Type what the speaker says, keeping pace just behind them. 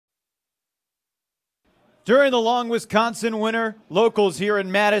During the long Wisconsin winter, locals here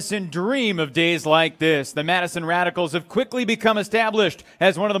in Madison dream of days like this. The Madison Radicals have quickly become established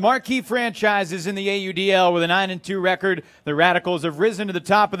as one of the marquee franchises in the AUDL with a 9-2 record. The Radicals have risen to the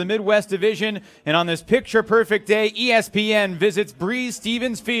top of the Midwest Division, and on this picture-perfect day, ESPN visits Breese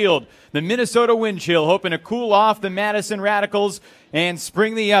Stevens Field. The Minnesota wind chill hoping to cool off the Madison Radicals and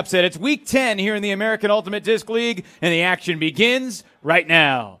spring the upset. It's Week 10 here in the American Ultimate Disc League, and the action begins right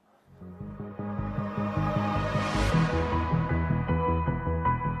now.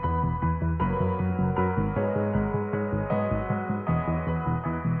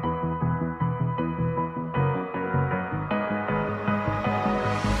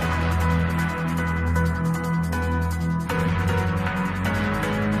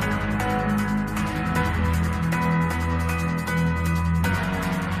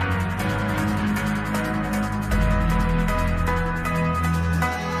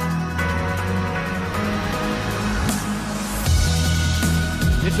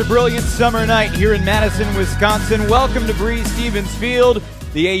 It's a brilliant summer night here in Madison, Wisconsin. Welcome to Breese Stevens Field.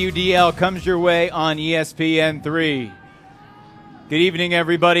 The AUDL comes your way on ESPN3. Good evening,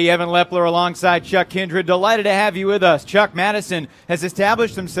 everybody. Evan Lepler alongside Chuck Kindred. Delighted to have you with us. Chuck, Madison has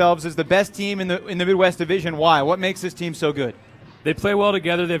established themselves as the best team in the Midwest Division. Why? What makes this team so good? They play well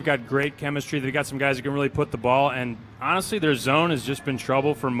together. They've got great chemistry. They've got some guys who can really put the ball. And honestly, their zone has just been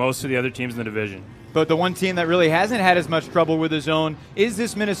trouble for most of the other teams in the division. But the one team that really hasn't had as much trouble with his own is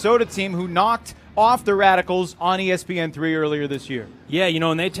this Minnesota team who knocked off the Radicals on ESPN3 earlier this year. Yeah, you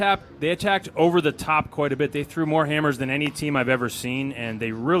know, and they attacked over the top quite a bit. They threw more hammers than any team I've ever seen, and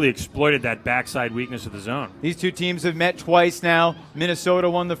they really exploited that backside weakness of the zone. These two teams have met twice now. Minnesota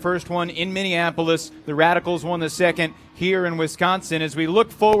won the first one in Minneapolis. The Radicals won the second here in Wisconsin. As we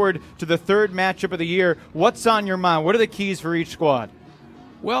look forward to the third matchup of the year, what's on your mind? What are the keys for each squad?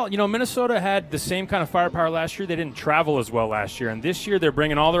 Well, you know, Minnesota had the same kind of firepower last year. They didn't travel as well last year. And this year they're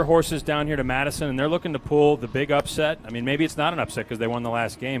bringing all their horses down here to Madison, and they're looking to pull the big upset. I mean, maybe it's not an upset because they won the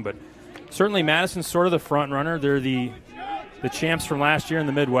last game, but certainly Madison's sort of the front runner. They're the champs from last year in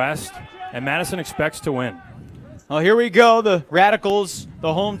the Midwest, and Madison expects to win. Well, here we go. The Radicals,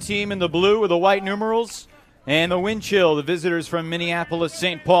 the home team in the blue with the white numerals, and the wind chill, the visitors from Minneapolis,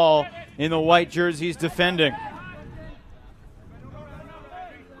 St. Paul, in the white jerseys defending.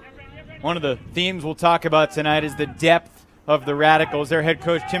 One of the themes we'll talk about tonight is the depth of the Radicals. Their head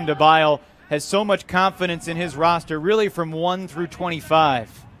coach, Tim DeBile, has so much confidence in his roster, really from 1 through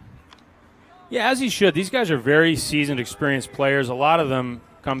 25. Yeah, as he should. These guys are very seasoned, experienced players. A lot of them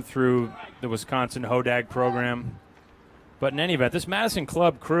come through the Wisconsin Hodag program. But in any event, this Madison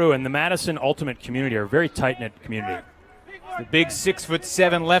Club crew and the Madison Ultimate community are a very tight-knit community. The big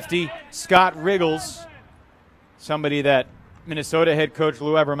 6'7" lefty, Scott Riggles, somebody that Minnesota head coach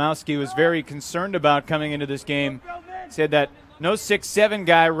Lou Abramowski was very concerned about coming into this game. Said that no 6'7"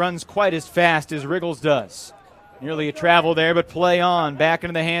 guy runs quite as fast as Riggles does. Nearly a travel there, but play on. Back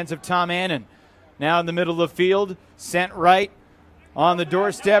into the hands of Tom Annan. Now in the middle of the field, sent right on the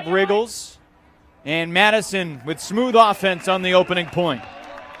doorstep, Riggles. And Madison with smooth offense on the opening point.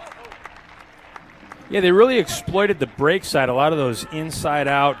 Yeah, they really exploited the break side, a lot of those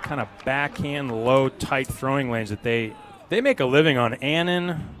inside-out, kind of backhand, low, tight throwing lanes that they make a living on.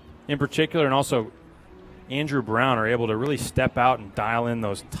 Annan in particular, and also Andrew Brown are able to really step out and dial in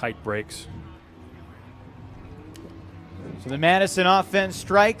those tight breaks. So the Madison offense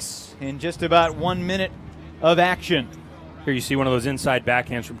strikes in just about 1 minute of action. Here you see one of those inside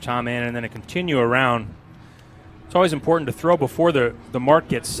backhands from Tom Annan, and then a continue around. It's always important to throw before the mark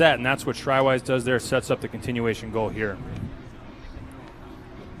gets set, and that's what Schreiwise does there, sets up the continuation goal here.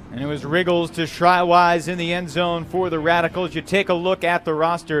 And it was Riggles to Schreiwise in the end zone for the Radicals. You take a look at the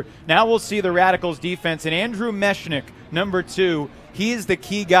roster. Now we'll see the Radicals defense. And Andrew Meshnick, number 2, he is the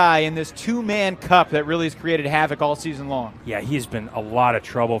key guy in this two-man cup that really has created havoc all season long. Yeah, he's been a lot of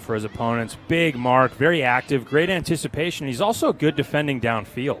trouble for his opponents. Big mark, very active, great anticipation. He's also good defending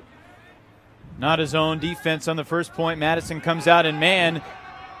downfield. Not his own defense on the first point. Madison comes out and man.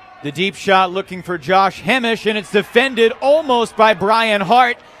 The deep shot looking for Josh Hemish, and it's defended almost by Brian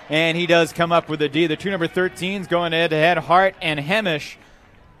Hart. And he does come up with a D. The two number 13s going head-to-head, Hart and Hemish.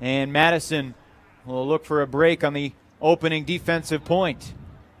 And Madison will look for a break on the opening defensive point.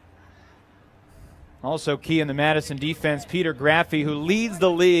 Also key in the Madison defense, Peter Graffey, who leads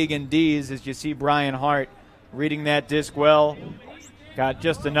the league in Ds, as you see Brian Hart reading that disc well. Got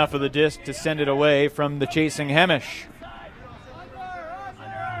just enough of the disc to send it away from the chasing Hemish.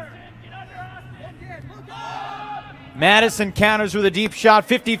 Madison counters with a deep shot,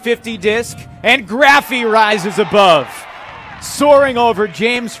 50-50 disc, and Graffey rises above. Soaring over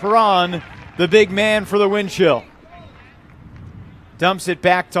James Ferron, the big man for the wind chill. Dumps it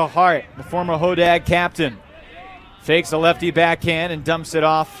back to Hart, the former Hodag captain. Fakes a lefty backhand and dumps it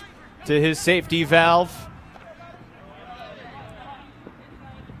off to his safety valve.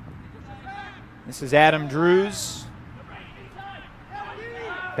 This is Adam Drews.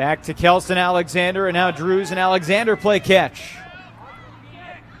 Back to Kelson Alexander, and now Drews and Alexander play catch.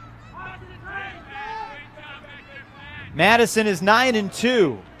 Madison is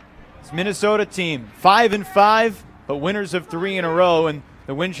 9-2. It's Minnesota team 5-5, but winners of 3 in a row, and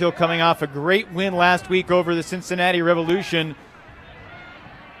the wind chill coming off a great win last week over the Cincinnati Revolution.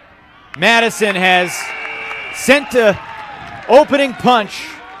 Madison has sent a opening punch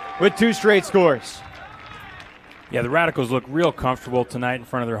with 2 straight scores. Yeah, the Radicals look real comfortable tonight in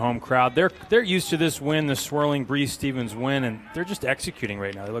front of their home crowd. They're used to this win, the swirling Breeze Stevens win, and they're just executing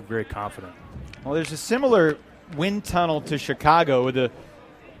right now. They look very confident. Well, there's a similar wind tunnel to Chicago, with the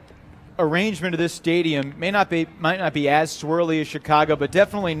arrangement of this stadium might not be as swirly as Chicago, but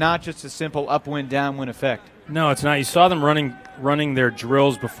definitely not just a simple upwind downwind effect. No, it's not. You saw them running their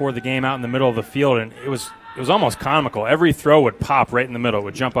drills before the game out in the middle of the field, and it was almost comical. Every throw would pop right in the middle. It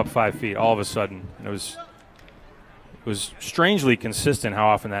would jump up 5 feet all of a sudden. And it was strangely consistent how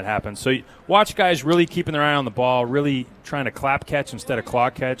often that happens. So you watch guys really keeping their eye on the ball, really trying to clap catch instead of claw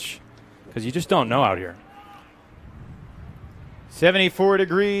catch, because you just don't know out here. 74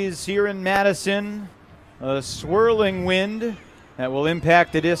 degrees here in Madison. A swirling wind that will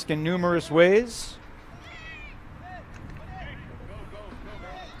impact the disc in numerous ways.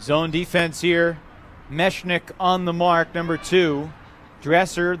 Zone defense here. Meshnik on the mark, number 2.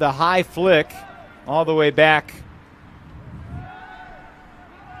 Dresser, the high flick, all the way back.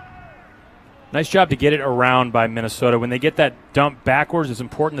 Nice job to get it around by Minnesota. When they get that dump backwards, it's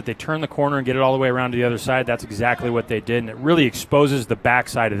important that they turn the corner and get it all the way around to the other side. That's exactly what they did, and it really exposes the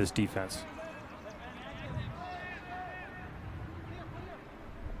backside of this defense.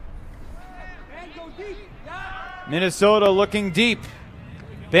 Minnesota looking deep.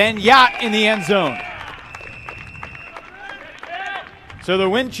 Ben Yacht in the end zone. So the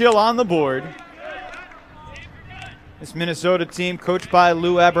wind chill on the board. This Minnesota team, coached by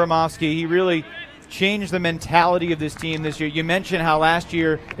Lou Abramovsky, he really changed the mentality of this team this year. You mentioned how last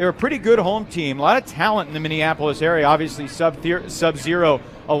year they were a pretty good home team. A lot of talent in the Minneapolis area. Obviously, Sub-Zero,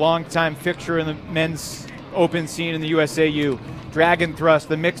 a long-time fixture in the men's open scene in the USAU. Dragon Thrust,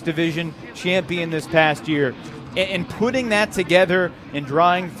 the mixed division champion this past year. And putting that together and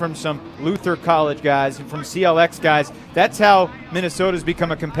drawing from some Luther College guys and from CLX guys, that's how Minnesota's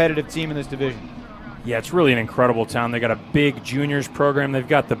become a competitive team in this division. Yeah, it's really an incredible town. They got a big juniors program. They've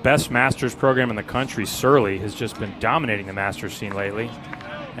got the best masters program in the country. Surly has just been dominating the masters scene lately.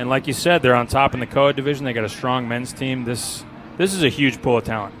 And like you said, they're on top in the co-ed division. They got a strong men's team. This is a huge pool of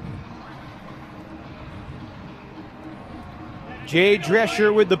talent. Jay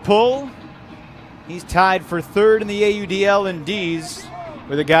Drescher with the pull. He's tied for 3rd in the AUDL in D's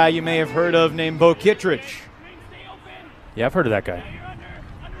with a guy you may have heard of named Bo Kittredge. Yeah, I've heard of that guy.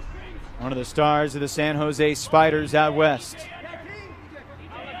 One of the stars of the San Jose Spiders out west.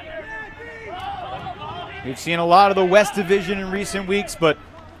 We've seen a lot of the West Division in recent weeks, but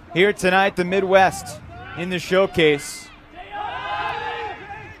here tonight, the Midwest in the showcase.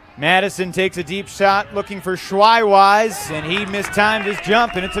 Madison takes a deep shot looking for Schweiwise, and he mistimed his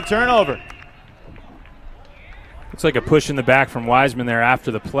jump, and it's a turnover. Looks like a push in the back from Wiseman there after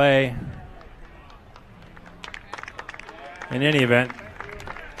the play. In any event,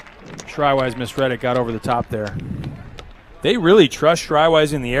 Schreiwise misread it, got over the top there. They really trust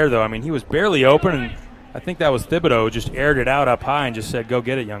Schreiwise in the air, though. I mean, he was barely open, and I think that was Thibodeau who just aired it out up high and just said, go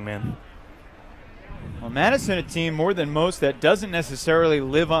get it, young man. Well, Madison, a team more than most that doesn't necessarily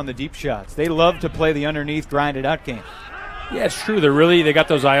live on the deep shots. They love to play the underneath, grinded out game. Yeah, it's true. They got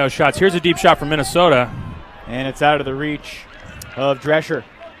those IO shots. Here's a deep shot from Minnesota. And it's out of the reach of Drescher.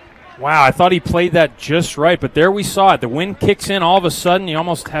 Wow, I thought he played that just right, but there we saw it. The wind kicks in all of a sudden. You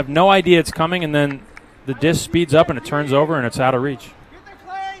almost have no idea it's coming, and then the disc speeds up and it turns over and it's out of reach.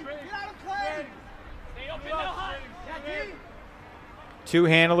 Two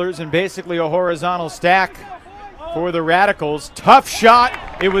handlers and basically a horizontal stack for the Radicals. Tough shot.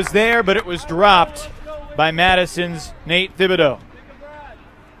 It was there, but it was dropped by Madison's Nate Thibodeau.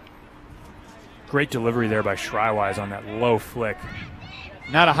 Great delivery there by Schreiwise on that low flick.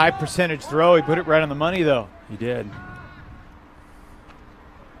 Not a high percentage throw. He put it right on the money, though. He did.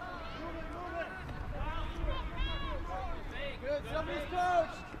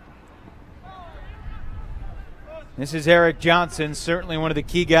 This is Eric Johnson, certainly one of the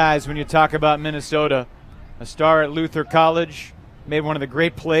key guys when you talk about Minnesota. A star at Luther College, made one of the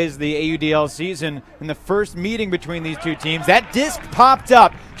great plays of the AUDL season in the first meeting between these two teams. That disc popped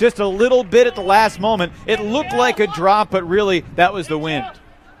up just a little bit at the last moment. It looked like a drop, but really that was the wind.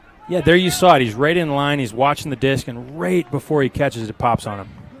 Yeah, there you saw it. He's right in line. He's watching the disc, and right before he catches it, pops on him.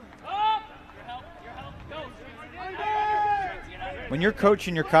 When you're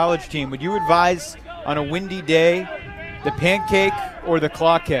coaching your college team, would you advise on a windy day the pancake or the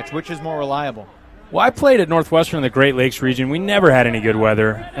claw catch? Which is more reliable? Well, I played at Northwestern in the Great Lakes region. We never had any good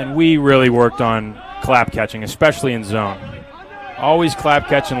weather, and we really worked on clap catching, especially in zone. Always clap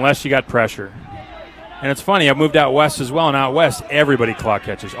catch unless you got pressure. And it's funny, I've moved out west as well, and out west, everybody claw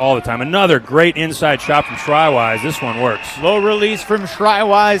catches all the time. Another great inside shot from Shrywise. This one works. Low release from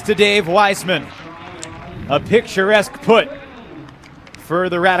Shrywise to Dave Weissman. A picturesque put for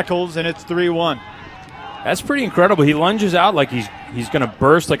the Radicals, and it's 3-1. That's pretty incredible. He lunges out like he's going to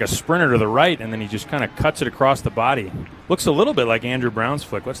burst like a sprinter to the right, and then he just kind of cuts it across the body. Looks a little bit like Andrew Brown's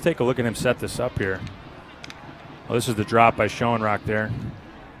flick. Let's take a look at him set this up here. Well, this is the drop by Schoenrock there.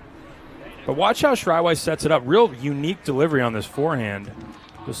 But watch how Shrywise sets it up. Real unique delivery on this forehand.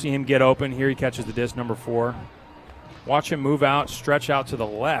 You'll see him get open. Here he catches the disc, number 4. Watch him move out, stretch out to the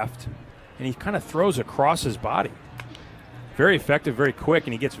left, and he kind of throws across his body. Very effective, very quick,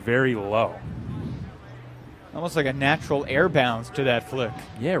 and he gets very low. Almost like a natural air bounce to that flick.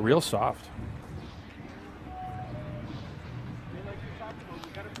 Yeah, real soft.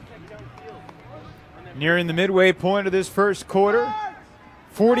 Nearing the midway point of this first quarter.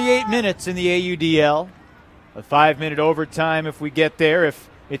 48 minutes in the AUDL. A 5-minute overtime if we get there. If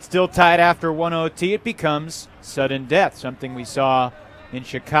it's still tied after 1 OT, it becomes sudden death, something we saw in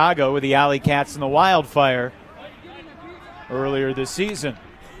Chicago with the Alley Cats and the Wildfire earlier this season.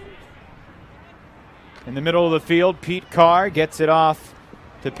 In the middle of the field, Pete Carr gets it off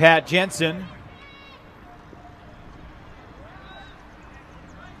to Pat Jensen.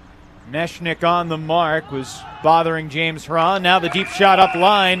 Meshnik on the mark was bothering James Hran. Now the deep shot up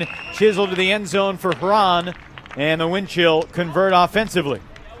line, chiseled to the end zone for Hran, and the wind chill convert offensively.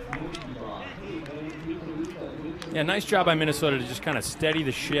 Yeah, nice job by Minnesota to just kind of steady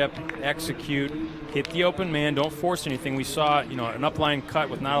the ship, execute, hit the open man, don't force anything. We saw, an upline cut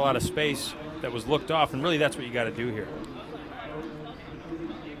with not a lot of space that was looked off, and really that's what you got to do here.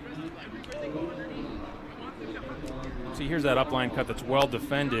 See, here's that upline cut that's well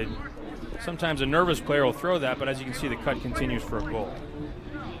defended. Sometimes a nervous player will throw that, but as you can see, the cut continues for a goal.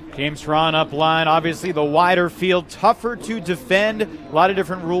 James Hran up line, obviously the wider field, tougher to defend. A lot of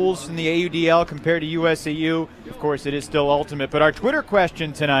different rules in the AUDL compared to USAU. Of course, it is still ultimate. But our Twitter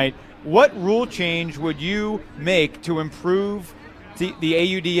question tonight, what rule change would you make to improve the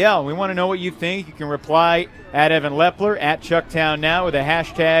AUDL? We want to know what you think. You can reply at Evan Lepler, at Chucktown Now with the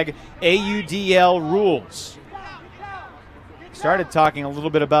hashtag AUDL rules. Started talking a little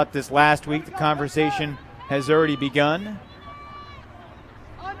bit about this last week. The conversation has already begun.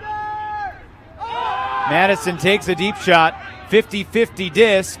 Madison takes a deep shot, 50-50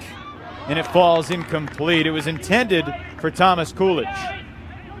 disc, and it falls incomplete. It was intended for Thomas Coolidge.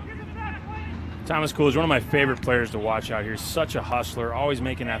 Thomas Coolidge, one of my favorite players to watch out here. Such a hustler, always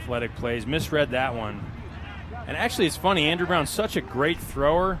making athletic plays. Misread that one. And actually, it's funny, Andrew Brown's such a great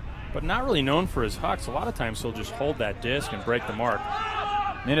thrower, but not really known for his hucks. A lot of times he'll just hold that disc and break the mark.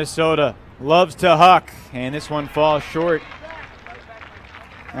 Minnesota loves to huck, and this one falls short.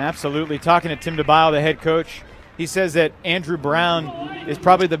 Absolutely. Talking to Tim DeBile, the head coach, he says that Andrew Brown is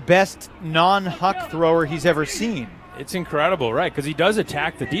probably the best non-huck thrower he's ever seen. It's incredible, right, because he does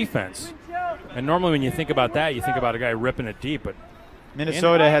attack the defense. And normally when you think about that, you think about a guy ripping it deep. But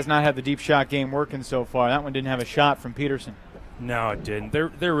Minnesota has not had the deep shot game working so far. That one didn't have a shot from Peterson. No, it didn't.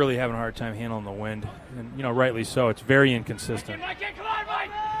 They're really having a hard time handling the wind, and rightly so. It's very inconsistent.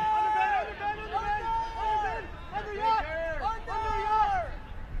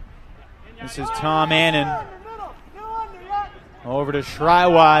 This is Tom Annan over to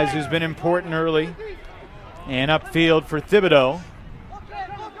Shrywise, who's been important early, and upfield for Thibodeau.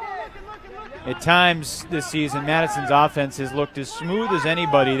 At times this season, Madison's offense has looked as smooth as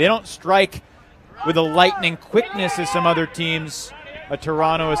anybody. They don't strike with a lightning quickness as some other teams, a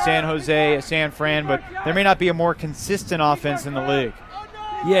Toronto, a San Jose, a San Fran, but there may not be a more consistent offense in the league.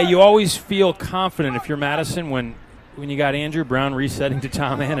 Yeah, you always feel confident if you're Madison when you got Andrew Brown resetting to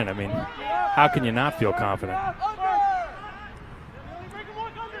Tom Annan. I mean, how can you not feel confident?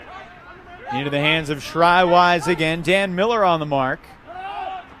 Into the hands of Shrywise again. Dan Miller on the mark.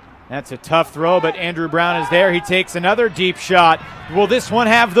 That's a tough throw, but Andrew Brown is there. He takes another deep shot. Will this one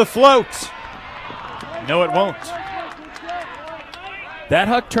have the float? No, it won't. That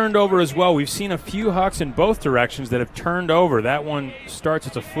huck turned over as well. We've seen a few hucks in both directions that have turned over. That one starts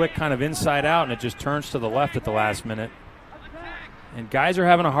as a flick kind of inside out, and it just turns to the left at the last minute. And guys are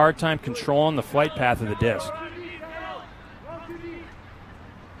having a hard time controlling the flight path of the disc.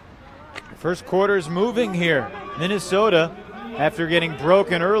 First quarter's moving here. Minnesota, after getting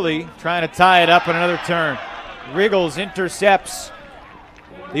broken early, trying to tie it up on another turn. Riggles intercepts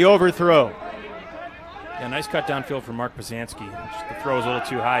the overthrow. Yeah, nice cut downfield from Mark Pasansky. The throw is a little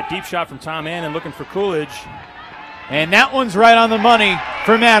too high. Deep shot from Tom Annan looking for Coolidge. And that one's right on the money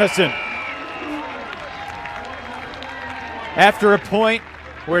for Madison. After a point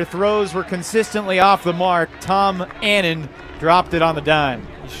where throws were consistently off the mark, Tom Annan dropped it on the dime.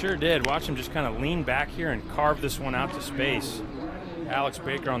 He sure did. Watch him just kind of lean back here and carve this one out to space. Alex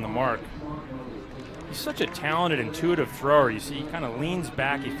Baker on the mark. He's such a talented, intuitive thrower. You see, he kind of leans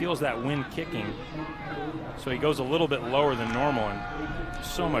back. He feels that wind kicking. So he goes a little bit lower than normal, and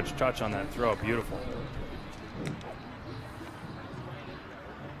so much touch on that throw. Beautiful.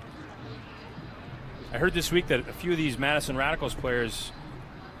 I heard this week that a few of these Madison Radicals players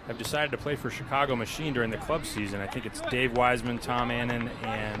have decided to play for Chicago Machine during the club season. I think it's Dave Wiseman, Tom Annan,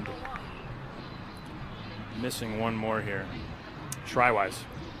 and missing one more here, Shrywise.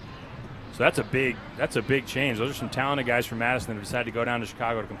 So that's a big change. Those are some talented guys from Madison that have decided to go down to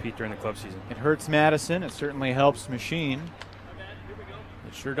Chicago to compete during the club season. It hurts Madison. It certainly helps Machine.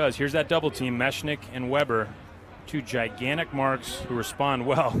 It sure does. Here's that double team, Meshnick and Weber, two gigantic marks who respond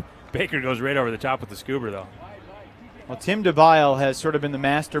well. Baker goes right over the top with the scuba, though. Well, Tim DeBile has sort of been the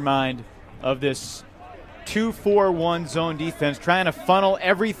mastermind of this 2-4-1 zone defense, trying to funnel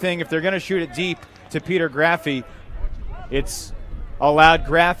everything, if they're going to shoot it deep, to Peter Graffi. It's allowed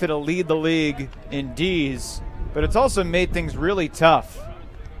Graffi to lead the league in Ds, but it's also made things really tough.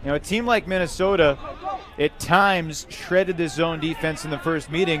 You know, a team like Minnesota at times shredded this zone defense in the first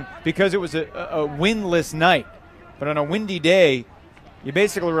meeting because it was a windless night. But on a windy day, you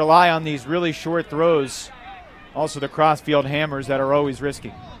basically rely on these really short throws, also the cross-field hammers that are always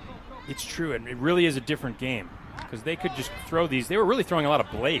risky. It's true, and it really is a different game because they could just throw these. They were really throwing a lot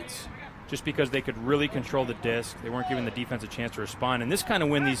of blades just because they could really control the disc. They weren't giving the defense a chance to respond. And this kind of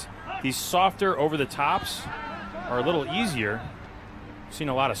when these softer over-the-tops are a little easier. I've seen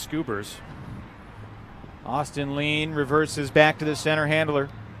a lot of scoopers. Austin Lean reverses back to the center handler.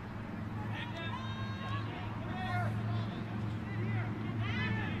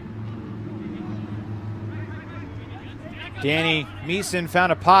 Danny Meeson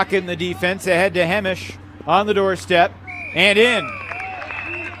found a pocket in the defense ahead to Hemish on the doorstep and in.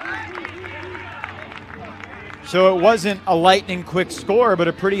 So it wasn't a lightning quick score, but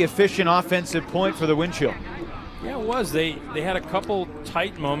a pretty efficient offensive point for the Windshield. Yeah, it was. They had a couple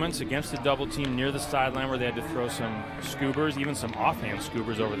tight moments against the double team near the sideline where they had to throw some scoobers, even some offhand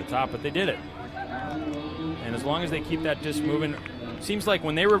scoobers over the top, but they did it. And as long as they keep that disc moving, seems like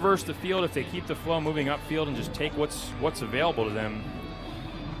when they reverse the field, if they keep the flow moving upfield and just take what's available to them,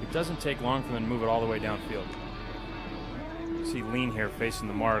 it doesn't take long for them to move it all the way downfield. You see Lean here facing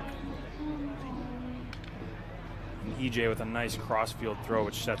the mark. And EJ with a nice cross-field throw,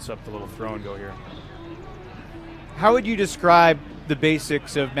 which sets up the little throw and go here. How would you describe the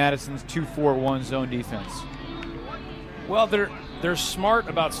basics of Madison's 2-4-1 zone defense? Well, they're smart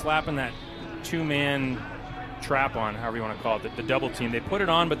about slapping that two-man trap on, however you want to call it, the double team. They put it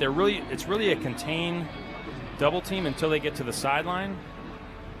on, but it's really a contained double team until they get to the sideline.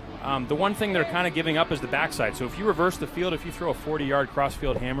 The one thing they're kind of giving up is the backside. So if you reverse the field, if you throw a 40-yard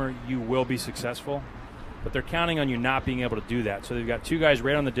cross-field hammer, you will be successful. But they're counting on you not being able to do that. So they've got two guys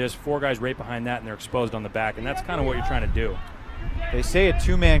right on the disc, four guys right behind that, and they're exposed on the back. And that's kind of what you're trying to do. They say a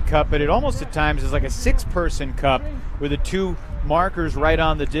two-man cup, but it almost at times is like a six-person cup with the two markers right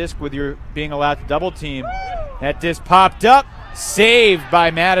on the disc with your being allowed to double team. That disc popped up, saved by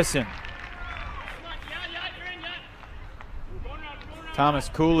Madison. Thomas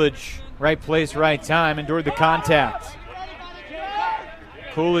Coolidge, right place, right time, endured the contact.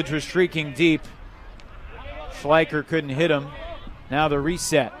 Coolidge was streaking deep. Schleicher couldn't hit him. Now the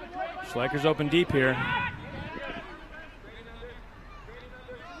reset. Schleicher's open deep here.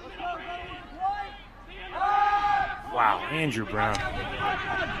 Wow, Andrew Brown.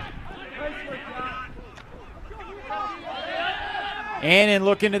 Annan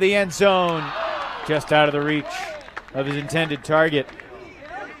look into the end zone, just out of the reach of his intended target.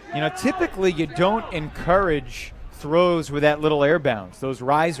 You know, typically you don't encourage throws with that little air bounce, those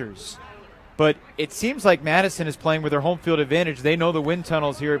risers. But it seems like Madison is playing with their home field advantage. They know the wind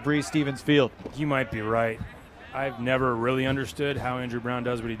tunnels here at Breese-Stevens Field. You might be right. I've never really understood how Andrew Brown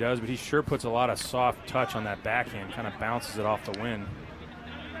does what he does, but he sure puts a lot of soft touch on that backhand, kind of bounces it off the wind.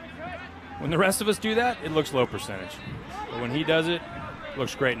 When the rest of us do that, it looks low percentage. But when he does it, it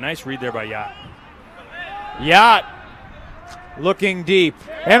looks great. Nice read there by Yacht. Yacht looking deep.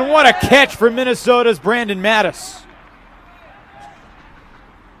 And what a catch for Minnesota's Brandon Mattis.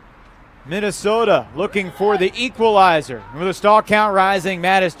 Minnesota looking for the equalizer. With the stall count rising,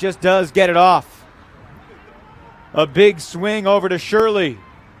 Mattis just does get it off. A big swing over to Shirley,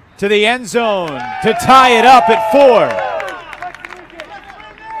 to the end zone to tie it up at 4.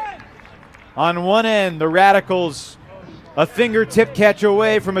 On one end, the Radicals a fingertip catch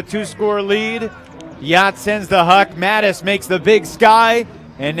away from a 2-score lead. Yacht sends the huck. Mattis makes the big sky,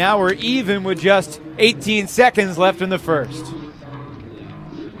 and now we're even with just 18 seconds left in the first.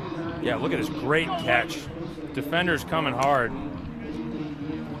 Yeah, look at his great catch. Defender's coming hard,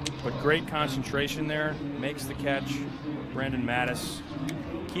 but great concentration there. Makes the catch. Brandon Mattis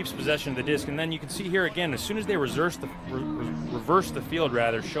keeps possession of the disc, and then you can see here again, as soon as they reverse the field,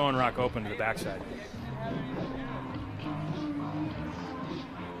 rather, Schoenrock open to the backside.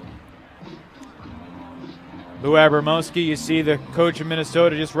 Lou Abramowski, you see the coach of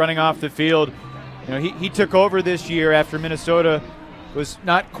Minnesota just running off the field. You know, he took over this year after Minnesota was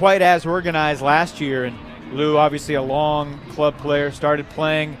not quite as organized last year, and Lou, obviously a long club player, started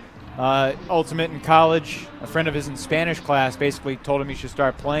playing Ultimate in college. A friend of his in Spanish class basically told him he should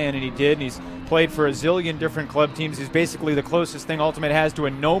start playing, and he did, and he's played for a zillion different club teams. He's basically the closest thing Ultimate has to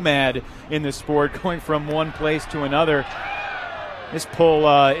a nomad in the sport, going from one place to another. This pull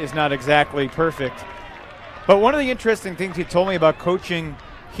is not exactly perfect. But one of the interesting things he told me about coaching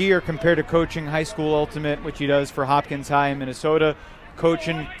here compared to coaching high school Ultimate, which he does for Hopkins High in Minnesota,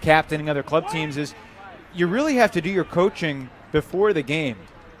 coaching, captaining other club teams, is you really have to do your coaching before the game.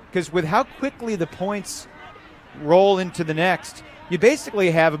 Because with how quickly the points roll into the next, you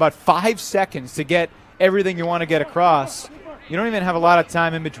basically have about 5 seconds to get everything you want to get across. You don't even have a lot of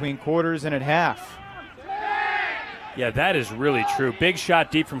time in between quarters and at half. Yeah, that is really true. Big shot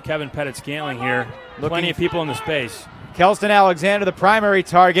deep from Kevin Pettit-Scantling here. Plenty of people in the space. Kelston Alexander, the primary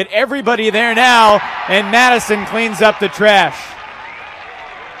target. Everybody there now, and Madison cleans up the trash.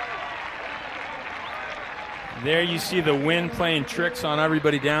 There you see the wind playing tricks on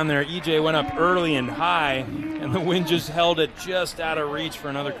everybody down there. EJ went up early and high, and the wind just held it just out of reach for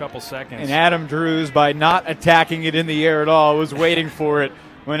another couple seconds. And Adam Drews, by not attacking it in the air at all, was waiting for it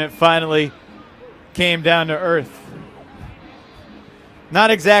when it finally came down to earth. Not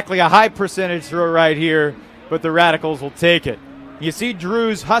exactly a high percentage throw right here, but the Radicals will take it. You see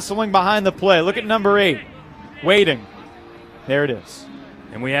Drews hustling behind the play. Look at number 8, waiting. There it is.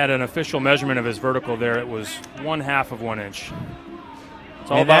 And we had an official measurement of his vertical there. It was 1/2 of 1 inch.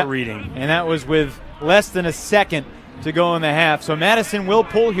 It's all about reading. And that was with less than a second to go in the half. So Madison will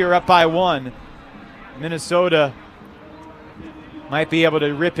pull here up by 1. Minnesota might be able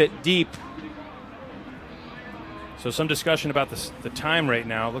to rip it deep. So some discussion about the time right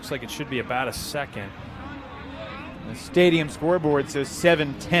now. It looks like it should be about a second. The stadium scoreboard says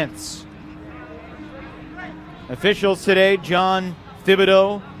 7/10. Officials today: John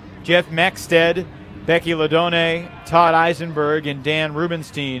Thibodeau, Jeff Maxted, Becky Ladone, Todd Eisenberg, and Dan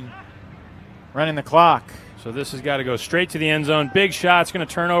Rubenstein running the clock. So this has got to go straight to the end zone. Big shot. It's going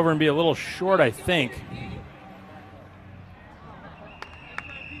to turn over and be a little short, I think.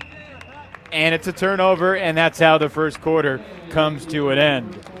 And it's a turnover, and that's how the first quarter comes to an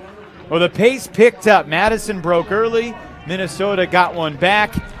end. Well, the pace picked up. Madison broke early. Minnesota got one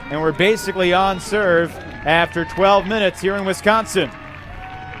back, and we're basically on serve after 12 minutes here in Wisconsin.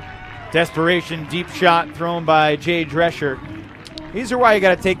 Desperation deep shot thrown by Jay Drescher. These are why you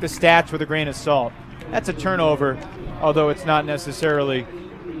got to take the stats with a grain of salt. That's a turnover, although it's not necessarily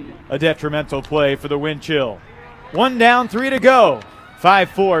a detrimental play for the wind chill. 1 down, 3 to go.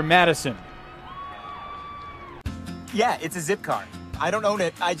 5-4 Madison. Yeah, it's a Zipcar. I don't own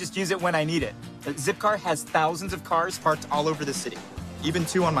it, I just use it when I need it. Zipcar has thousands of cars parked all over the city, even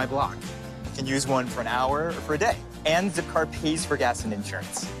 2 on my block. You can use one for an hour or for a day. And Zipcar pays for gas and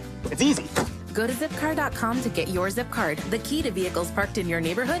insurance. It's easy. Go to Zipcar.com to get your Zipcard, the key to vehicles parked in your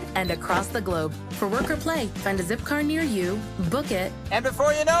neighborhood and across the globe. For work or play, find a Zipcar near you, book it, And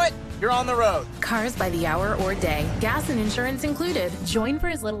before you know it, you're on the road. cars by the hour or day, gas and insurance included. Join for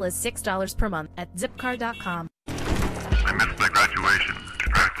as little as $6 per month at Zipcar.com. I missed my graduation.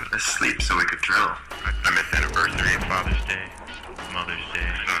 Practice. Asleep so we could drill. I missed anniversary, Father's Day, Mother's Day,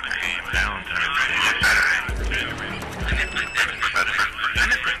 Valentine's Day, Saturday. I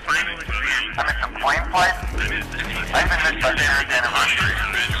missed my final exam. I missed a plane flight. I even missed my parents' anniversary. I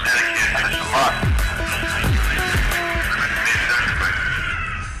missed a lot.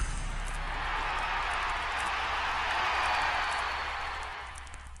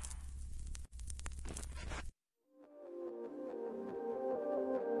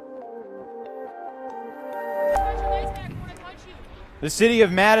 The city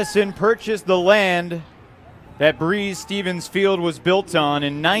of Madison purchased the land that Breeze Stevens Field was built on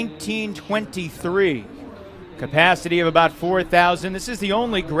in 1923. Capacity of about 4,000. This is the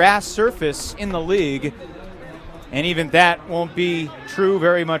only grass surface in the league. And even that won't be true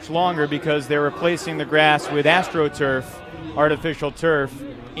very much longer because they're replacing the grass with AstroTurf, artificial turf,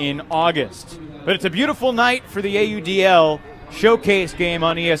 in August. But it's a beautiful night for the AUDL showcase game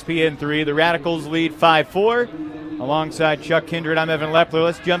on ESPN3. The Radicals lead 5-4. Alongside Chuck Kindred, I'm Evan Lepler.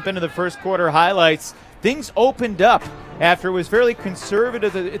 Let's jump into the first quarter highlights. Things opened up after it was fairly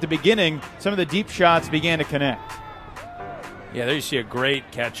conservative at the beginning. Some of the deep shots began to connect. Yeah, there you see a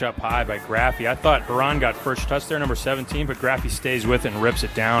great catch up high by Graffy. I thought Haran got first touch there, number 17, but Graffy stays with it and rips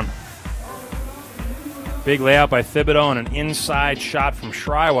it down. Big layout by Thibodeau and an inside shot from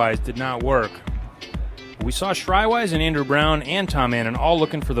Shrywise did not work. We saw Shrywise and Andrew Brown and Tom Annan all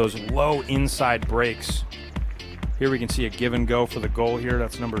looking for those low inside breaks. Here we can see a give and go for the goal here.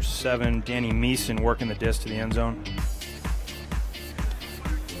 That's number 7, Danny Meeson, working the disc to the end zone.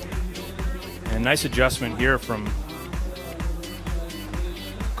 And nice adjustment here from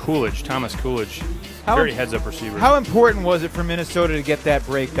Coolidge, Thomas Coolidge. Very heads-up receiver. How important was it for Minnesota to get that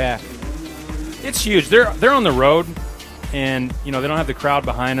break back? It's huge. They're on the road, and they don't have the crowd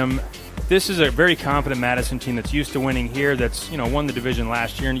behind them. This is a very confident Madison team that's used to winning here, that's won the division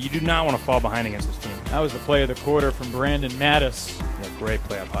last year, and you do not want to fall behind against this team. That was the play of the quarter from Brandon Mattis. Yeah, great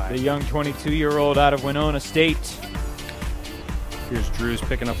play up high. The young 22-year-old out of Winona State. Here's Drews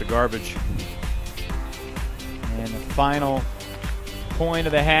picking up the garbage. And the final point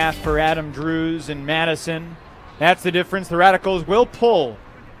of the half for Adam Drews and Madison. That's the difference. The Radicals will pull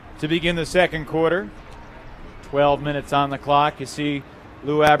to begin the second quarter. 12 minutes on the clock. You see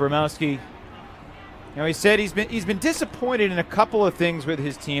Lou Abramowski. He said he's been disappointed in a couple of things with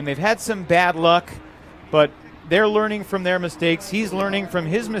his team. They've had some bad luck, but they're learning from their mistakes. He's learning from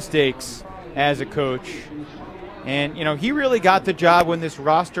his mistakes as a coach. And, he really got the job when this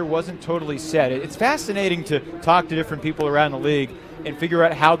roster wasn't totally set. It's fascinating to talk to different people around the league and figure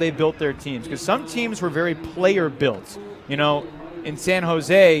out how they built their teams, because some teams were very player-built. In San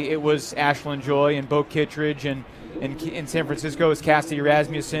Jose, it was Ashlyn Joy and Bo Kittredge, and in San Francisco, it was Cassidy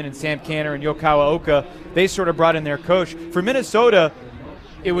Rasmussen and Sam Canner and Yokawa Oka. They sort of brought in their coach. For Minnesota,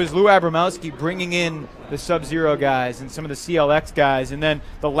 it was Lou Abramowski bringing in the Sub-Zero guys and some of the CLX guys, and then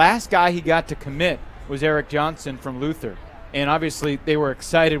the last guy he got to commit was Eric Johnson from Luther. And obviously they were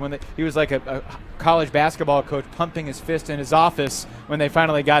excited when he was like a college basketball coach pumping his fist in his office when they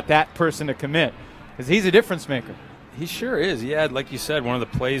finally got that person to commit, because he's a difference maker. He sure is. He had, like you said, one of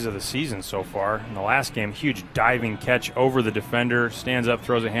the plays of the season so far. In the last game, huge diving catch over the defender, stands up,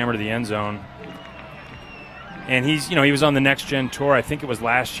 throws a hammer to the end zone. And he was on the Next Gen Tour. I think it was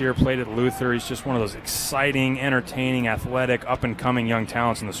last year, played at Luther. He's just one of those exciting, entertaining, athletic, up-and-coming young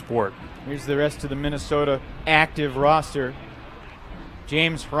talents in the sport. Here's the rest of the Minnesota active roster.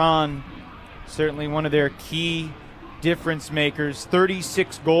 James Hron, certainly one of their key difference makers.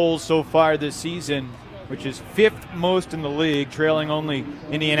 36 goals so far this season, which is 5th most in the league, trailing only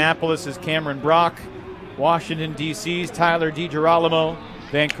Indianapolis's Cameron Brock, Washington, D.C.'s Tyler DiGirolamo,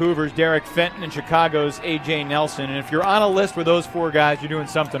 Vancouver's Derek Fenton, and Chicago's A.J. Nelson. And if you're on a list with those 4 guys, you're doing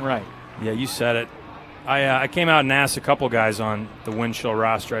something right. Yeah, you said it. I came out and asked a couple guys on the Windchill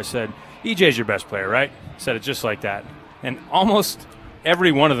roster. I said, EJ's your best player, right? Said it just like that. And almost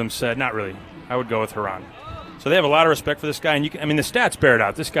every one of them said, not really. I would go with Haran. So they have a lot of respect for this guy. And the stats bear it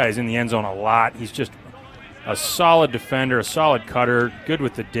out. This guy is in the end zone a lot. He's just a solid defender, a solid cutter, good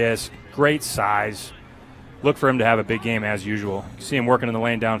with the disc, great size. Look for him to have a big game as usual. You see him working in the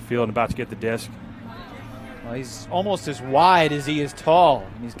lane downfield and about to get the disc. Well, he's almost as wide as he is tall.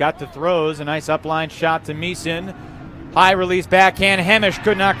 He's got the throws. A nice upline shot to Meeson. High release backhand. Hemish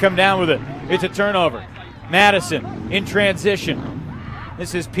could not come down with it. It's a turnover. Madison in transition.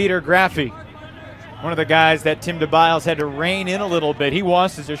 This is Peter Graffy, one of the guys that Tim DeBiles had to rein in a little bit. He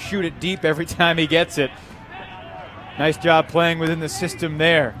wants to just shoot it deep every time he gets it. Nice job playing within the system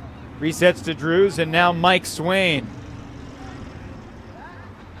there. Resets to Drews, and now Mike Swain.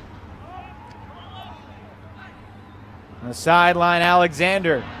 On the sideline,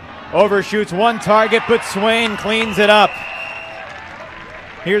 Alexander overshoots one target, but Swain cleans it up.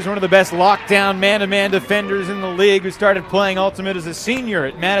 Here's one of the best lockdown man-to-man defenders in the league, who started playing Ultimate as a senior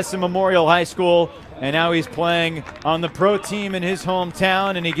at Madison Memorial High School, and now he's playing on the pro team in his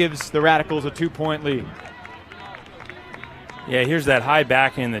hometown, and he gives the Radicals a 2-point lead. Yeah, here's that high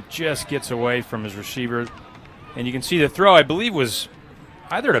backhand that just gets away from his receiver. And you can see the throw, I believe, was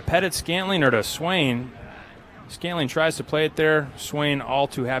either to Pettit Scantling or to Swain. Scantling tries to play it there. Swain all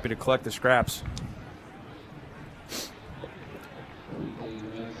too happy to collect the scraps.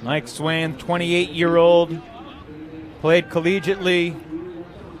 Mike Swain, 28-year-old, played collegiately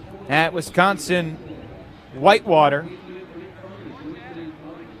at Wisconsin Whitewater.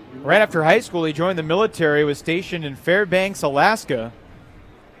 Right after high school, he joined the military, was stationed in Fairbanks, Alaska,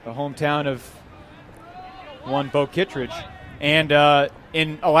 the hometown of one Bo Kittredge. And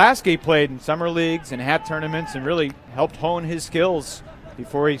in Alaska, he played in summer leagues and hat tournaments and really helped hone his skills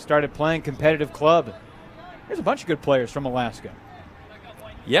before he started playing competitive club. There's a bunch of good players from Alaska.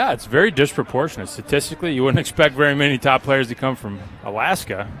 Yeah, it's very disproportionate. Statistically, you wouldn't expect very many top players to come from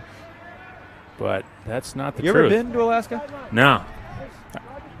Alaska, but that's not the truth. You ever been to Alaska? No.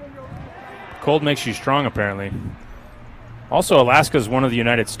 Cold makes you strong, apparently. Also, Alaska is one of the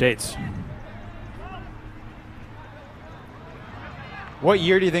United States. What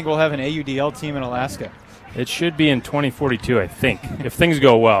year do you think we'll have an AUDL team in Alaska? It should be in 2042, I think, if things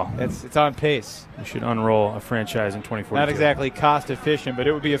go well. It's on pace. We should unroll a franchise in 2042. Not exactly cost efficient, but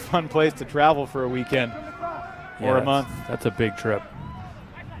it would be a fun place to travel for a weekend or a month. That's a big trip.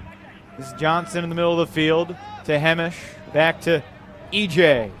 This is Johnson in the middle of the field to Hemish, back to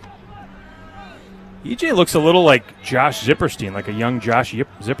EJ. EJ looks a little like Josh Zipperstein, like a young Josh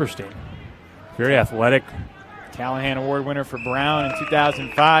Zipperstein. Very athletic. Callahan Award winner for Brown in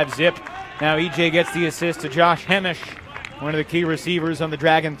 2005. Zip. Now EJ gets the assist to Josh Hemish, one of the key receivers on the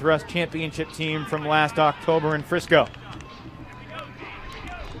Dragon Thrust championship team from last October in Frisco.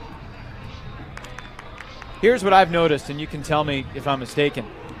 Here's what I've noticed, and you can tell me if I'm mistaken.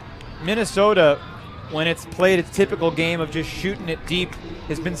 Minnesota, when it's played its typical game of just shooting it deep,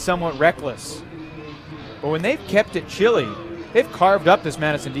 has been somewhat reckless. But when they've kept it chilly, they've carved up this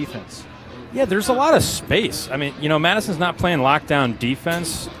Madison defense. Yeah, there's a lot of space. I mean, you know, Madison's not playing lockdown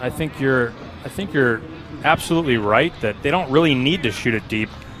defense. I think you're absolutely right that they don't really need to shoot it deep.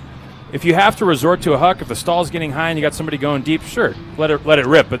 If you have to resort to a huck, if the stall's getting high and you got somebody going deep, sure, let it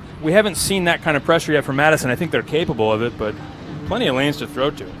rip. But we haven't seen that kind of pressure yet from Madison. I think they're capable of it, but plenty of lanes to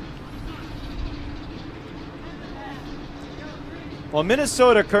throw to. Well,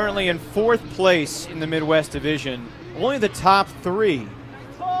 Minnesota currently in 4th place in the Midwest Division. Only the top 3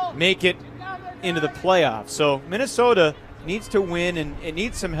 make it into the playoffs. So Minnesota needs to win, and it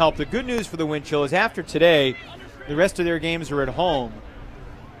needs some help. The good news for the Wind Chill is after today, the rest of their games are at home.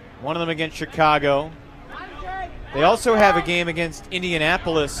 One of them against Chicago. They also have a game against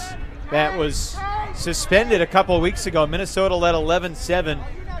Indianapolis that was suspended a couple of weeks ago. Minnesota led 11-7.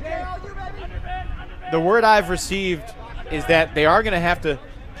 The word I've received is that they are going to have to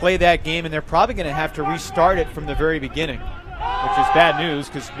play that game, and they're probably going to have to restart it from the very beginning, which is bad news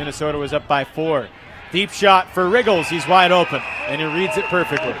because Minnesota was up by 4. Deep shot for Riggles. He's wide open, and he reads it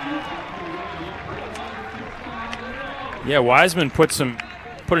perfectly. Yeah, Wiseman put an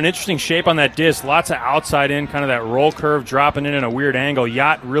interesting shape on that disc. Lots of outside in, kind of that roll curve dropping in a weird angle.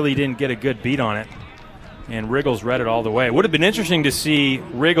 Yacht really didn't get a good beat on it, and Riggles read it all the way. It would have been interesting to see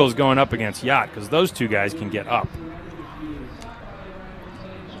Riggles going up against Yacht because those two guys can get up.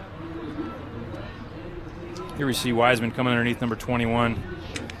 Here we see Wiseman coming underneath number 21.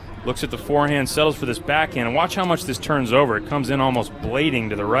 Looks at the forehand, settles for this backhand, and watch how much this turns over. It comes in almost blading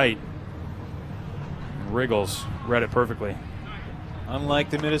to the right. Riggles read it perfectly.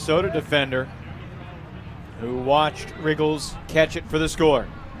 Unlike the Minnesota defender, who watched Riggles catch it for the score.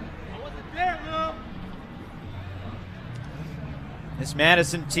 This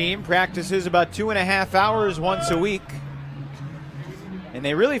Madison team practices about 2.5 hours once a week, and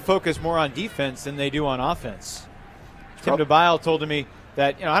they really focus more on defense than they do on offense. Tim DeBile told me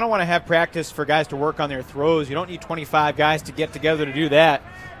that, I don't want to have practice for guys to work on their throws. You don't need 25 guys to get together to do that.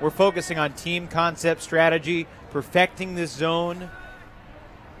 We're focusing on team concept strategy, perfecting this zone.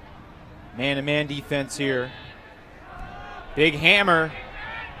 Man-to-man defense here. Big hammer.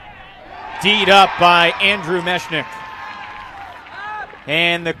 D'd up by Andrew Meshnick.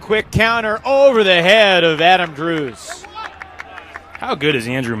 And the quick counter over the head of Adam Drews. How good is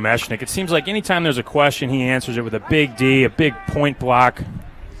Andrew Meshnick? It seems like anytime there's a question, he answers it with a big D, a big point block.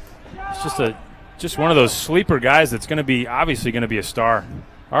 It's just one of those sleeper guys that's obviously going to be a star.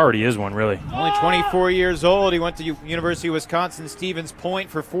 Already is one, really. Only 24 years old. He went to University of Wisconsin-Stevens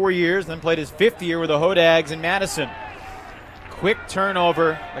Point for 4 years, then played his 5th year with the Hodags in Madison. Quick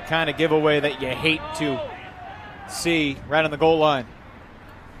turnover, the kind of giveaway that you hate to see right on the goal line.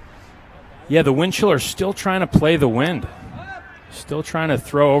 Yeah, the Wind Chill are still trying to play the wind. Still trying to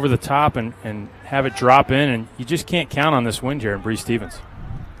throw over the top and have it drop in, and you just can't count on this wind here in Bree Stevens.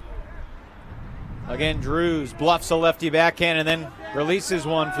 Again, Drews bluffs a lefty backhand and then releases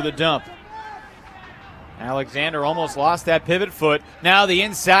one for the dump. Alexander almost lost that pivot foot. Now the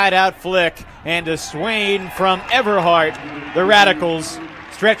inside-out flick, and a Swain from Everhart. The Radicals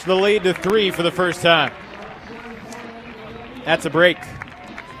stretch the lead to 3 for the first time. That's a break.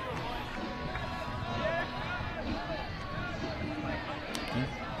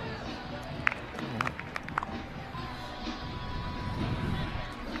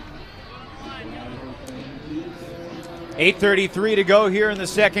 .8:33 to go here in the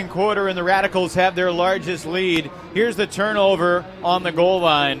second quarter, and the Radicals have their largest lead. Here's the turnover on the goal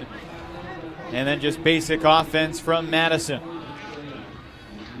line. And then just basic offense from Madison.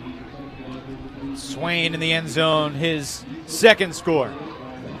 Swain in the end zone, his second score.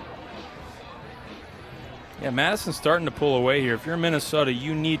 Yeah, Madison's starting to pull away here. If you're Minnesota,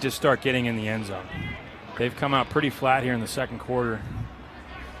 you need to start getting in the end zone. They've come out pretty flat here in the second quarter.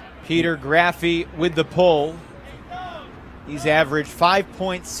 Peter Graffey with the pull. He's averaged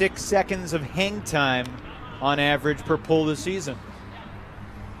 5.6 seconds of hang time on average per pull this season.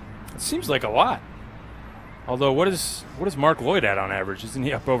 It seems like a lot. Although, what is Mark Lloyd at on average? Isn't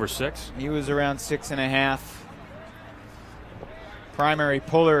he up over 6? He was around 6.5. Primary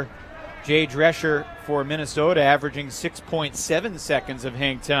puller Jay Drescher for Minnesota, averaging 6.7 seconds of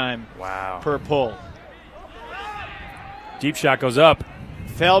hang time per pull. Deep shot goes up.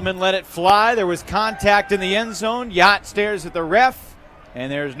 Feldman let it fly. There was contact in the end zone. Yacht stares at the ref,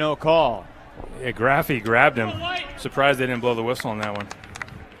 and there's no call. Yeah, Graffey grabbed him. Surprised they didn't blow the whistle on that one.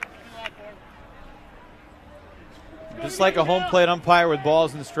 Just like a home plate umpire with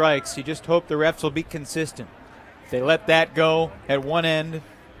balls and strikes, you just hope the refs will be consistent. If they let that go at one end,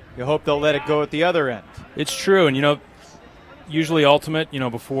 you hope they'll let it go at the other end. It's true, and usually Ultimate,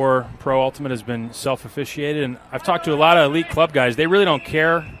 before Pro Ultimate has been self-officiated, and I've talked to a lot of elite club guys. They really don't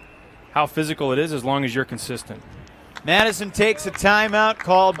care how physical it is as long as you're consistent. Madison takes a timeout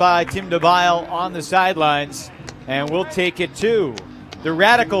called by Tim DeBile on the sidelines, and we'll take it to the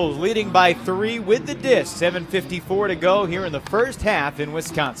Radicals leading by 3 with the disc. 7:54 to go here in the first half in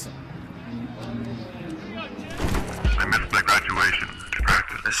Wisconsin. I missed my graduation,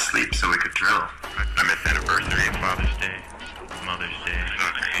 practice, asleep so we could drill. I missed anniversary and Father's Day, Mother's Day,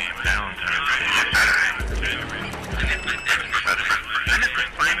 Valentine's Day, Saturday. I missed the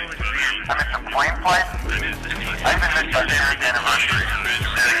plane flight. I even missed my parents' anniversary.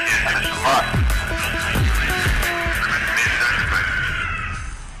 I missed a lot.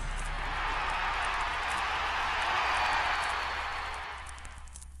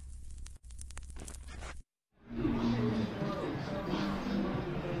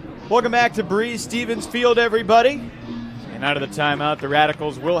 Welcome back to Breeze Stevens Field, everybody. And out of the timeout, the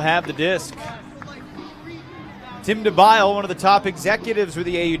Radicals will have the disc. Tim DeBile, one of the top executives with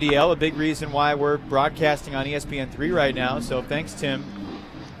the AUDL, a big reason why we're broadcasting on ESPN3 right now. So thanks, Tim.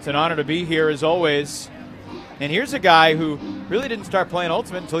 It's an honor to be here, as always. And here's a guy who really didn't start playing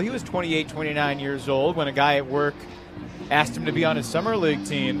Ultimate until he was 28, 29 years old, when a guy at work asked him to be on his summer league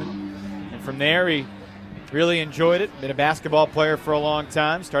team. And from there, he really enjoyed it. Been a basketball player for a long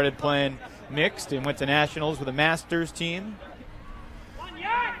time. Started playing mixed and went to nationals with a Masters team.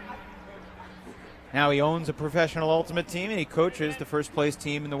 Now he owns a professional Ultimate team, and he coaches the first place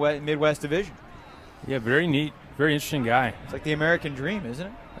team in the Midwest Division. Yeah, very neat, very interesting guy. It's like the American dream, isn't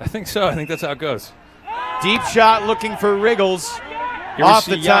it? I think so. I think that's how it goes. Deep shot looking for Riggles off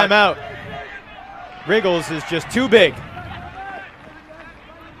the timeout. Riggles is just too big.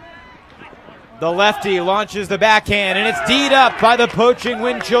 The lefty launches the backhand, and it's D'd up by the poaching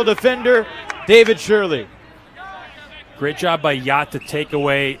wind chill defender, David Shirley. Great job by Yacht to take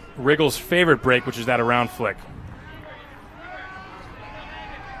away Riggles' favorite break, which is that around flick.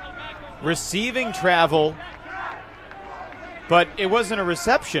 Receiving travel, but it wasn't a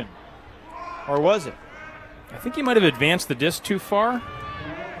reception, or was it? I think he might have advanced the disc too far.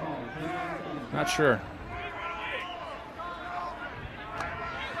 Not sure.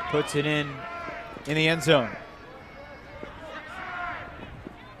 Puts it in the end zone.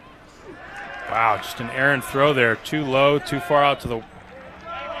 Wow, just an errant throw there. Too low, too far out to the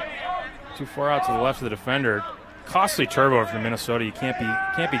left of the defender. Costly turbo for Minnesota. You can't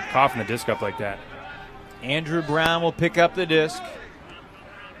be coughing the disc up like that. Andrew Brown will pick up the disc.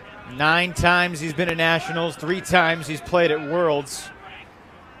 9 times he's been at Nationals, 3 times he's played at Worlds.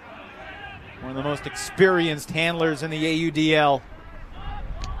 One of the most experienced handlers in the AUDL.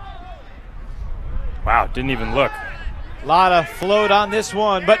 Wow, didn't even look. A lot of float on this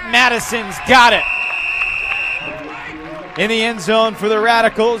one, but Madison's got it. In the end zone for the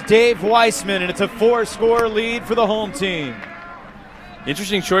Radicals, Dave Weissman, and it's a 4-score lead for the home team.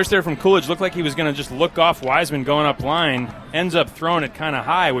 Interesting choice there from Coolidge. Looked like he was going to just look off Wiseman going up line. Ends up throwing it kind of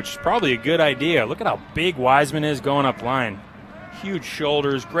high, which is probably a good idea. Look at how big Wiseman is going up line. Huge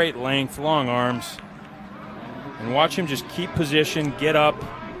shoulders, great length, long arms. And watch him just keep position, get up,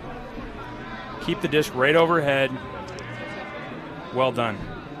 keep the disc right overhead. Well done.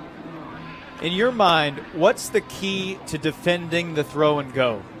 In your mind, what's the key to defending the throw and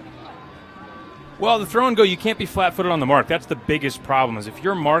go? Well, the throw and go, you can't be flat-footed on the mark. That's the biggest problem. Is if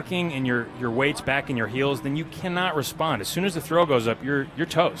you're marking and your weight's back in your heels, then you cannot respond. As soon as the throw goes up, you're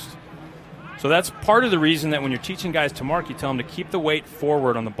toast. So that's part of the reason that when you're teaching guys to mark, you tell them to keep the weight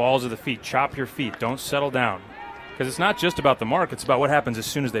forward on the balls of the feet. Chop your feet. Don't settle down. Because it's not just about the mark. It's about what happens as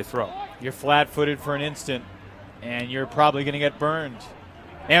soon as they throw. You're flat-footed for an instant, and you're probably going to get burned.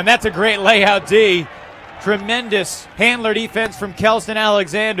 And that's a great layout D. Tremendous handler defense from Kelston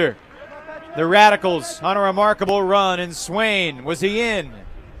Alexander. The Radicals on a remarkable run, and Swain, was he in?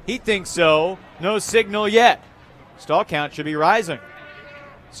 He thinks so. No signal yet. Stall count should be rising.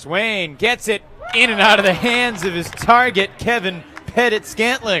 Swain gets it in and out of the hands of his target, Kevin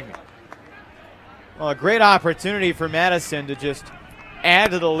Pettit-Scantling. Well, a great opportunity for Madison to just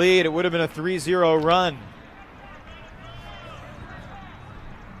add to the lead. It would have been a 3-0 run.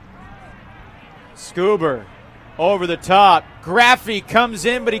 Scuber over the top. Graffy comes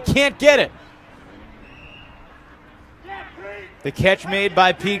in, but he can't get it. The catch made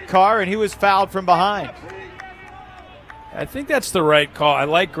by Pete Carr, and he was fouled from behind. I think that's the right call. I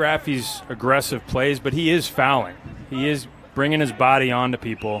like Graffy's aggressive plays, but he is fouling. He is bringing his body onto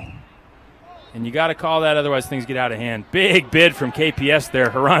people. And you got to call that, otherwise things get out of hand. Big bid from KPS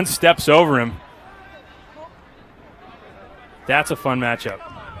there. Haran steps over him. That's a fun matchup.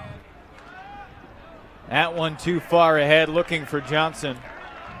 That one too far ahead, looking for Johnson.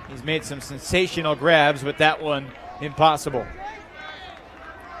 He's made some sensational grabs, but that one impossible.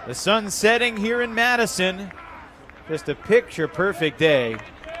 The sun's setting here in Madison. Just a picture-perfect day.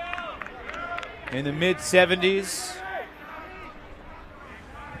 In the mid-70s.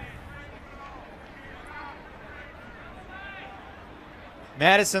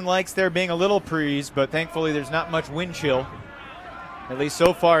 Madison likes there being a little breeze, but thankfully there's not much wind chill, at least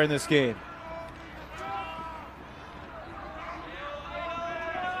so far in this game.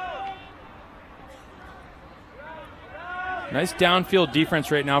 Nice downfield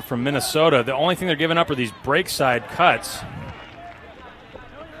defense right now from Minnesota. The only thing they're giving up are these break side cuts.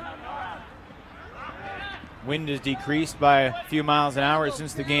 Wind has decreased by a few miles an hour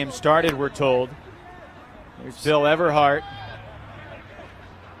since the game started, we're told. There's Bill Everhart.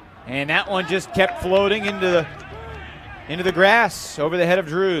 And that one just kept floating into the grass over the head of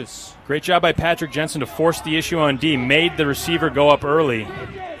Drews. Great job by Patrick Jensen to force the issue on D. Made the receiver go up early.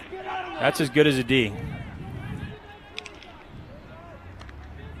 That's as good as a D.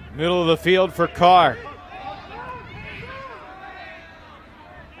 Middle of the field for Carr.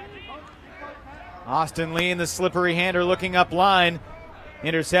 Austin Lee, the slippery hander, looking up line.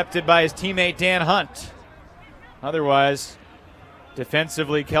 Intercepted by his teammate Dan Hunt. Otherwise,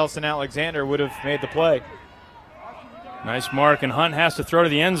 defensively, Kelston Alexander would have made the play. Nice mark, and Hunt has to throw to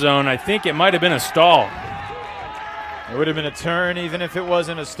the end zone. I think it might have been a stall. It would have been a turn even if it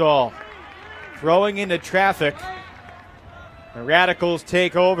wasn't a stall. Throwing into traffic. The Radicals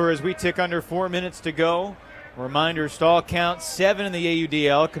take over as we tick under 4 minutes to go. Reminder, stall count 7 in the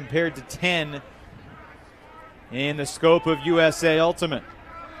AUDL compared to 10 in the scope of USA Ultimate.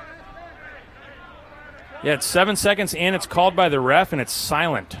 Yeah, it's 7 seconds, and it's called by the ref, and it's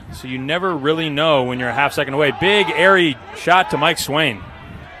silent. So you never really know when you're a half second away. Big, airy shot to Mike Swain.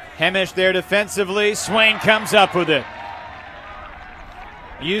 Hemish there defensively. Swain comes up with it.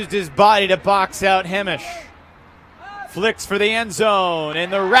 Used his body to box out Hemish. Flicks for the end zone,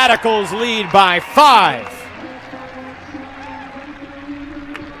 and the Radicals lead by 5.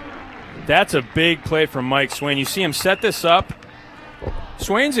 That's a big play from Mike Swain. You see him set this up.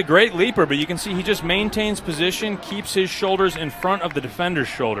 Swain's a great leaper, but you can see he just maintains position, keeps his shoulders in front of the defender's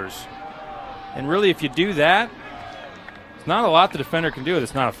shoulders. And really, if you do that, there's not a lot the defender can do.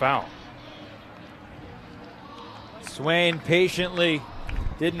 It's not a foul. Swain patiently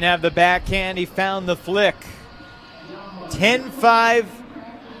didn't have the backhand. He found the flick. 10-5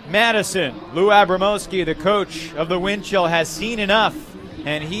 Madison. Lou Abramowski, the coach of the wind chill, has seen enough,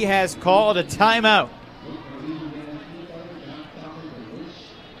 and he has called a timeout.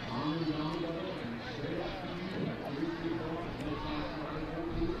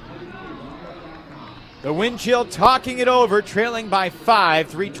 The wind chill talking it over, trailing by 5,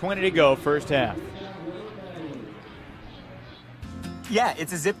 3:20 to go, first half. Yeah,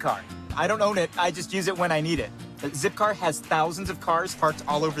 it's a zip car. I don't own it, I just use it when I need it. Zipcar has thousands of cars parked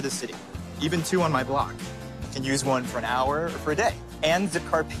all over the city, even 2 on my block. You can use one for an hour or for a day. And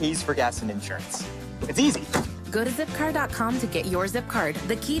Zipcar pays for gas and insurance. It's easy. Go to zipcar.com to get your Zipcard,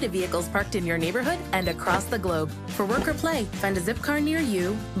 the key to vehicles parked in your neighborhood and across the globe. For work or play, find a Zipcar near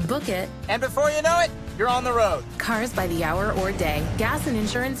you, book it, And before you know it, you're on the road. cars by the hour or day, gas and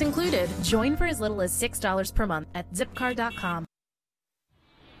insurance included. Join for as little as $6 per month at zipcar.com.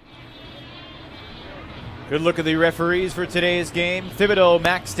 Good look at the referees for today's game. Thibodeau,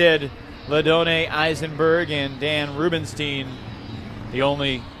 Maxted, Ladone, Eisenberg, and Dan Rubenstein. The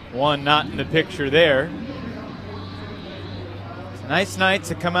only one not in the picture there. It's a nice night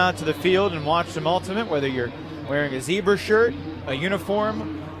to come out to the field and watch some Ultimate, whether you're wearing a zebra shirt, a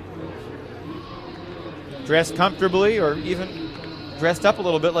uniform, dressed comfortably, or even dressed up a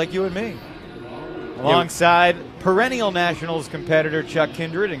little bit like you and me. Alongside perennial Nationals competitor Chuck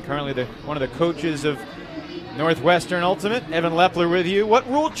Kindred, and currently one of the coaches of Northwestern Ultimate, Evan Lepler with you. What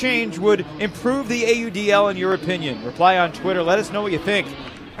rule change would improve the AUDL in your opinion? Reply on Twitter. Let us know what you think.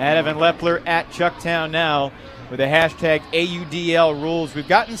 At Evan Lepler, at Chucktown Now, with the hashtag AUDL rules. We've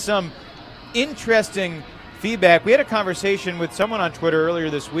gotten some interesting feedback. We had a conversation with someone on Twitter earlier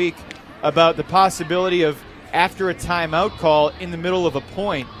this week about the possibility of, after a timeout call in the middle of a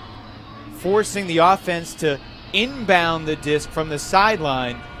point, forcing the offense to inbound the disc from the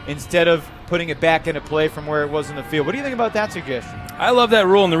sideline instead of putting it back into play from where it was in the field. What do you think about that suggestion? I love that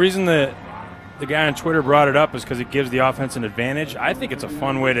rule, and the reason that the guy on Twitter brought it up is because it gives the offense an advantage. I think it's a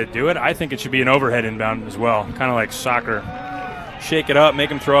fun way to do it. I think it should be an overhead inbound as well, kind of like soccer. Shake it up, make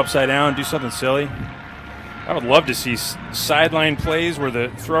them throw upside down, do something silly. I would love to see sideline plays where the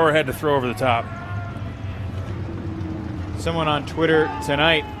thrower had to throw over the top. Someone on Twitter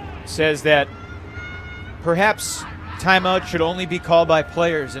tonight says that perhaps timeout should only be called by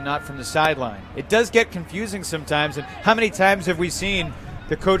players and not from the sideline. It does get confusing sometimes, and how many times have we seen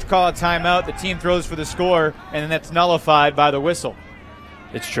the coach call a timeout, the team throws for the score, and then that's nullified by the whistle?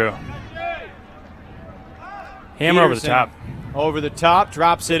 It's true. Hammer over the top. Over the top,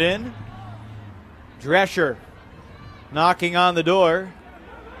 drops it in. Drescher knocking on the door.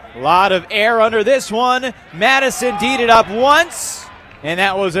 A lot of air under this one. Madison D'd it up once, and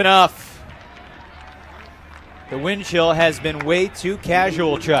that was enough. The wind chill has been way too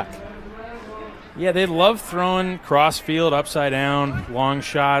casual, Chuck. Yeah, they love throwing cross-field, upside down, long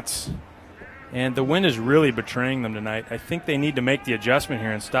shots, and the wind is really betraying them tonight. I think they need to make the adjustment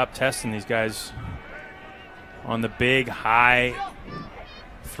here and stop testing these guys on the big, high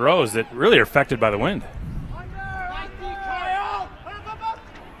throws that really are affected by the wind.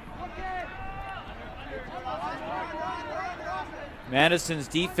 Madison's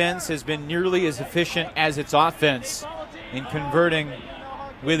defense has been nearly as efficient as its offense in converting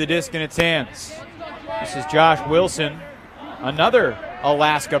with the disc in its hands. This is Josh Wilson, another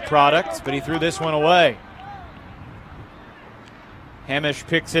Alaska product, but he threw this one away. Hamish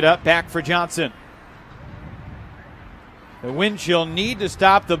picks it up, back for Johnson. The wind chill need to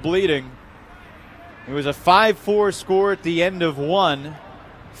stop the bleeding. It was a 5-4 score at the end of one.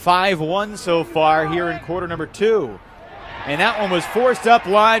 5-1 so far here in quarter number 2. And that one was forced up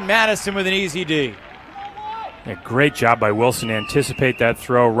line. Madison with an easy D. Yeah, great job by Wilson to anticipate that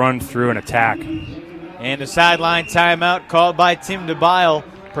throw, run through, and attack. And a sideline timeout called by Tim DeBile.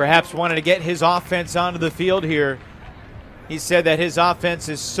 Perhaps wanted to get his offense onto the field here. He said that his offense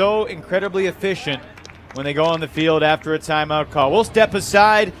is so incredibly efficient when they go on the field after a timeout call. We'll step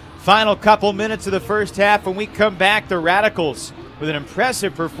aside. Final couple minutes of the first half. When we come back, the Radicals with an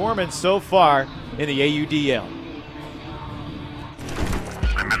impressive performance so far in the AUDL.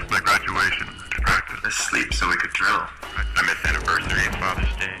 I missed my graduation, practice, sleep so we could drill. I missed anniversary and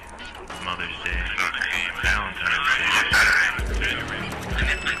Father's Day, Mother's Day, soccer game, Valentine's Day, Saturday. I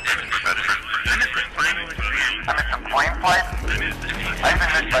missed the final exam. I missed the playing place. I even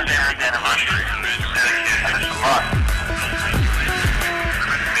missed my parents' anniversary. I missed a lot.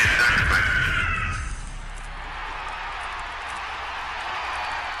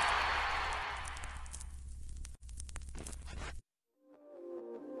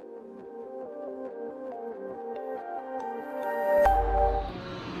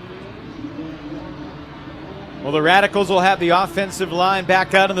 Well, the Radicals will have the offensive line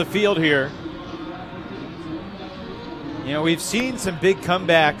back out on the field here. You know, we've seen some big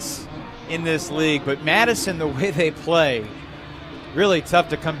comebacks in this league, but Madison, the way they play, really tough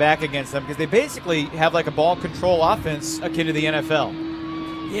to come back against them because they basically have like a ball control offense akin to the NFL.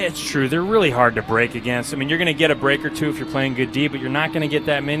 Yeah, it's true. They're really hard to break against. I mean, you're going to get a break or two if you're playing good D, but you're not going to get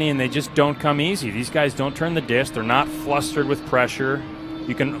that many, and they just don't come easy. These guys don't turn the disc. They're not flustered with pressure.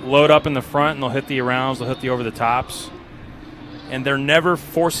 You can load up in the front, and they'll hit the arounds, they'll hit the over-the-tops. And they're never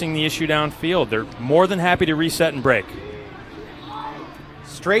forcing the issue downfield. They're more than happy to reset and break.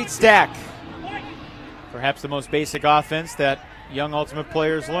 Straight stack Perhaps the most basic offense that young Ultimate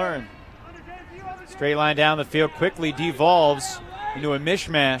players learn. Straight line down the field quickly devolves into a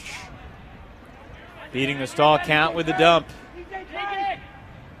mishmash. Beating the stall count with the dump.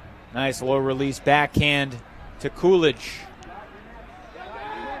 Nice low release backhand to Coolidge.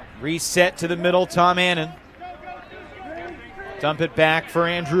 Reset to the middle, Tom Annan. Dump it back for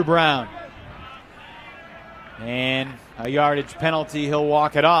Andrew Brown. And a yardage penalty, he'll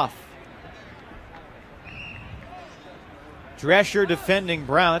walk it off. Drescher defending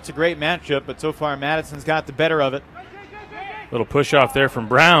Brown. That's a great matchup, but so far Madison's got the better of it. Little push off there from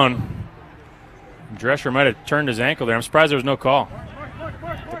Brown. Drescher might have turned his ankle there. I'm surprised there was no call.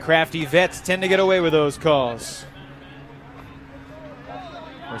 The crafty vets tend to get away with those calls.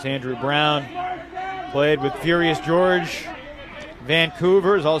 There's Andrew Brown. Played with Furious George.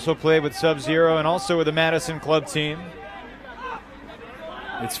 Vancouver has also played with Sub-Zero and also with the Madison club team.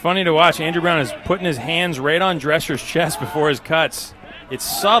 It's funny to watch. Andrew Brown is putting his hands right on Drescher's chest before his cuts. It's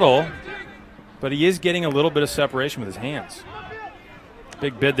subtle, but he is getting a little bit of separation with his hands.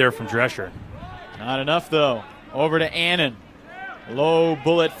 Big bid there from Drescher. Not enough, though. Over to Annan. Low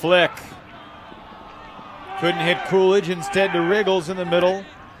bullet flick. Couldn't hit Coolidge, instead to Riggles in the middle.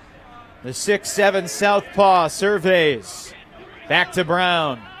 The 6'7" southpaw surveys. Back to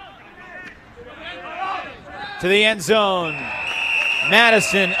Brown. To the end zone.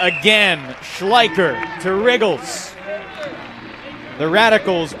 Madison again. Schleicher to Riggles. The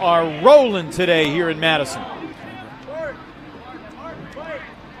Radicals are rolling today here in Madison.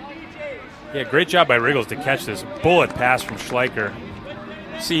 Yeah, great job by Riggles to catch this bullet pass from Schleicher.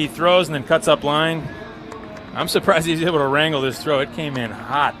 See, he throws and then cuts up line. I'm surprised he's able to wrangle this throw. It came in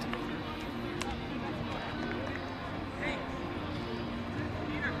hot.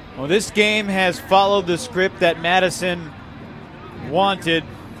 Well, this game has followed the script that Madison wanted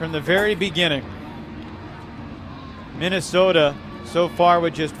from the very beginning. Minnesota so far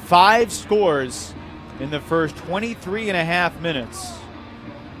with just 5 scores in the first 23.5 minutes.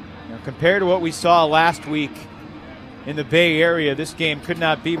 Now, compared to what we saw last week in the Bay Area, this game could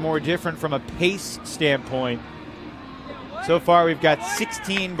not be more different from a pace standpoint. So far, we've got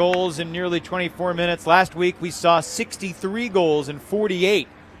 16 goals in nearly 24 minutes. Last week, we saw 63 goals in 48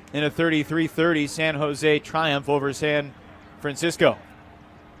 in a 33-30 San Jose triumph over San Francisco.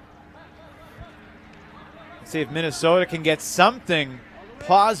 Let's see if Minnesota can get something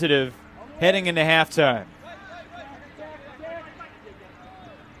positive heading into halftime.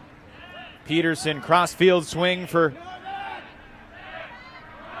 Peterson, crossfield swing for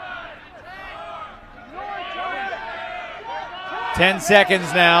ten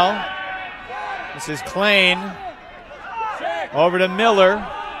seconds now. This is Klain. Over to Miller.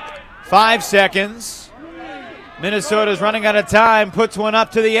 5 seconds. Minnesota's running out of time. Puts one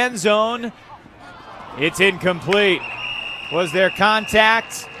up to the end zone. It's incomplete. Was there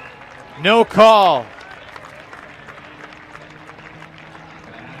contact? No call.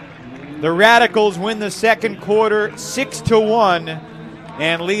 The Radicals win the second quarter 6-1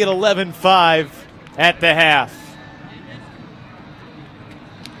 and lead 11-5 at the half.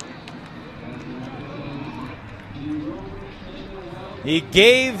 He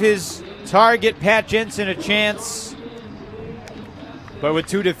gave his target, Pat Jensen, a chance, but with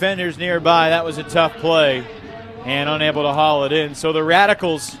 2 defenders nearby, that was a tough play and unable to haul it in. So the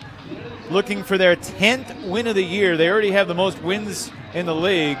Radicals looking for their 10th win of the year. They already have the most wins in the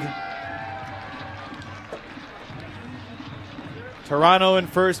league. Toronto in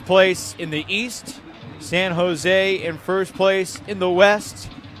first place in the East. San Jose in first place in the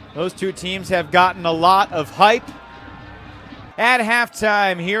West. Those 2 teams have gotten a lot of hype. At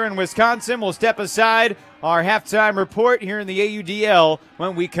halftime here in Wisconsin, we'll step aside our halftime report here in the AUDL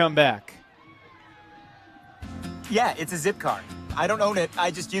when we come back. Yeah, it's a Zip car. I don't own it, I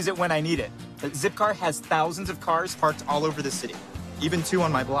just use it when I need it. Zipcar has thousands of cars parked all over the city, even 2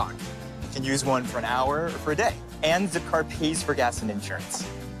 on my block. You can use one for an hour or for a day. And Zipcar pays for gas and insurance.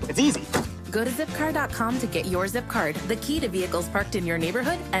 It's easy. Go to Zipcar.com to get your Zip Card, the key to vehicles parked in your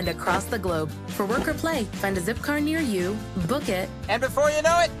neighborhood and across the globe. For work or play, find a Zip car near you, book it, And before you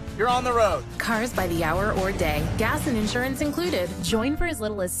know it, you're on the road. cars by the hour or day, gas and insurance included. Join for as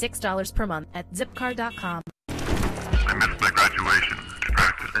little as $6 per month at zipcar.com. I missed my graduation.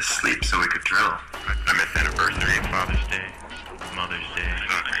 Practice. I sleep so we could drill. I missed anniversary, Father's Day, Mother's Day,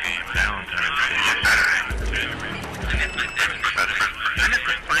 Valentine's Day, Saturday. I missed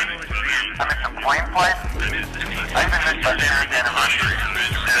my final exam. I missed some coin play. I even missed my parents' anniversary.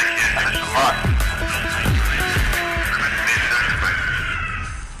 I missed a lot.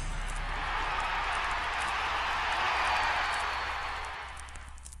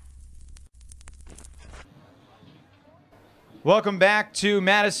 Welcome back to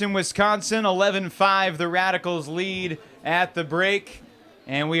Madison, Wisconsin. 11-5, the Radicals lead at the break.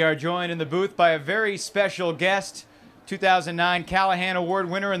 And we are joined in the booth by a very special guest, 2009 Callahan Award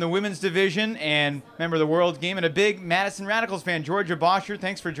winner in the women's division and member of the World Game, and a big Madison Radicals fan, Georgia Bosher.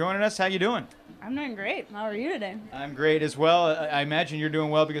 Thanks for joining us. How you doing? I'm doing great. How are you today? I'm great as well. I imagine you're doing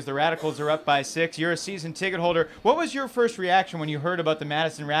well because the Radicals are up by 6. You're a season ticket holder. What was your first reaction when you heard about the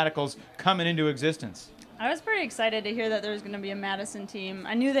Madison Radicals coming into existence? I was pretty excited to hear that there was going to be a Madison team.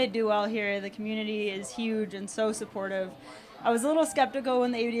 I knew they'd do well here. The community is huge and so supportive. I was a little skeptical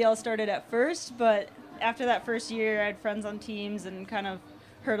when the AUDL started at first, but after that first year, I had friends on teams and kind of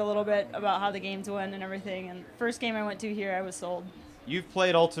heard a little bit about how the games went and everything. And first game I went to here, I was sold. You've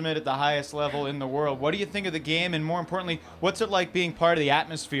played Ultimate at the highest level in the world. What do you think of the game? And more importantly, what's it like being part of the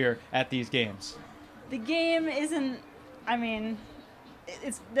atmosphere at these games? The game isn't, I mean,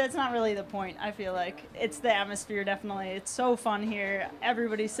 that's not really the point, I feel like. It's the atmosphere, definitely. It's so fun here.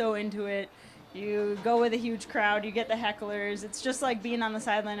 Everybody's so into it. You go with a huge crowd. You get the hecklers. It's just like being on the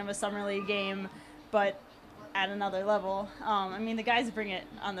sideline of a summer league game, but at another level. I mean, the guys bring it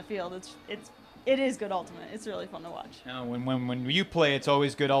on the field. It is good Ultimate. It's really fun to watch. When you play, it's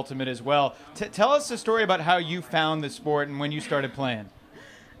always good Ultimate as well. Tell us a story about how you found the sport and when you started playing.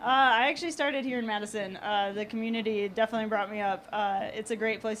 I actually started here in Madison. The community definitely brought me up. It's a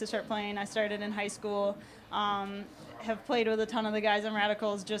great place to start playing. I started in high school. Have played with a ton of the guys on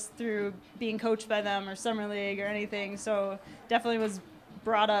Radicals just through being coached by them or summer league or anything. So definitely was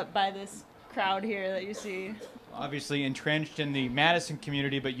brought up by this crowd here that you see. Obviously entrenched in the Madison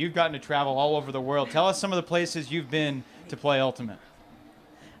community, but you've gotten to travel all over the world. Tell us some of the places you've been to play Ultimate.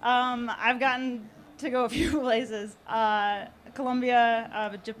 I've gotten to go a few places.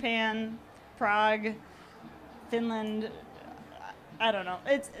 Colombia, Japan, Prague, Finland. I don't know.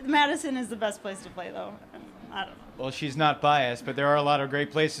 Madison is the best place to play, though. I don't know. Well, she's not biased, but there are a lot of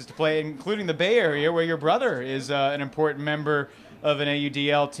great places to play, including the Bay Area, where your brother is an important member of an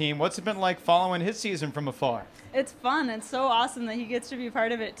AUDL team. What's it been like following his season from afar? It's fun. It's so awesome that he gets to be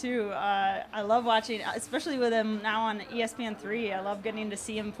part of it, too. I love watching, especially with him now on ESPN3. I love getting to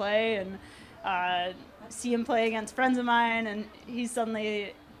see him play and see him play against friends of mine, and he's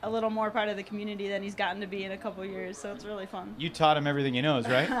suddenly a little more part of the community than he's gotten to be in a couple years, so it's really fun. You taught him everything he knows,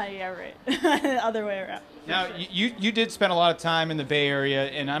 right? Yeah, right. Other way around. Now, you did spend a lot of time in the Bay Area,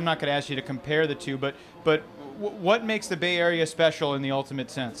 and I'm not going to ask you to compare the two, but what makes the Bay Area special in the ultimate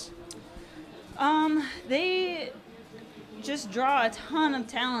sense? They just draw a ton of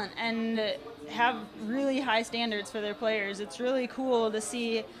talent and have really high standards for their players. It's really cool to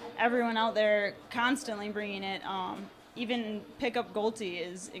see everyone out there constantly bringing it. Even pickup goaltee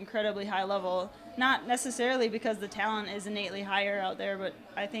is incredibly high level. Not necessarily because the talent is innately higher out there, but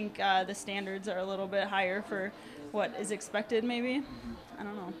I think the standards are a little bit higher for what is expected, maybe. I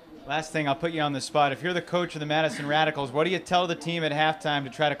don't know. Last thing, I'll put you on the spot. If you're the coach of the Madison Radicals, what do you tell the team at halftime to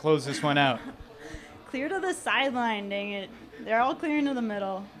try to close this one out? Clear to the sideline, dang it. They're all clearing to the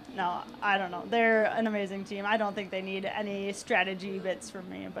middle. No, I don't know. They're an amazing team. I don't think they need any strategy bits from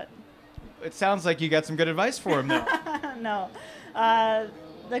me, but... It sounds like you got some good advice for them, though. No.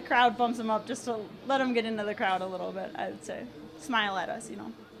 The crowd bumps them up just to let them get into the crowd a little bit, I would say. Smile at us, you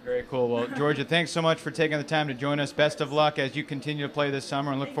know. Very cool. Well, Georgia, thanks so much for taking the time to join us. Best of luck as you continue to play this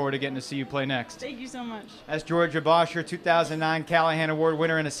summer, and look forward to getting to see you play next. Thank you so much. That's Georgia Bosher, 2009 Callahan Award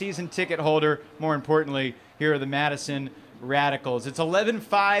winner and a season ticket holder. More importantly, here are the Madison Radicals. It's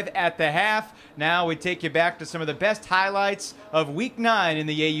 11-5 at the half. Now we take you back to some of the best highlights of Week 9 in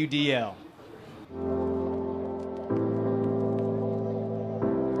the AUDL.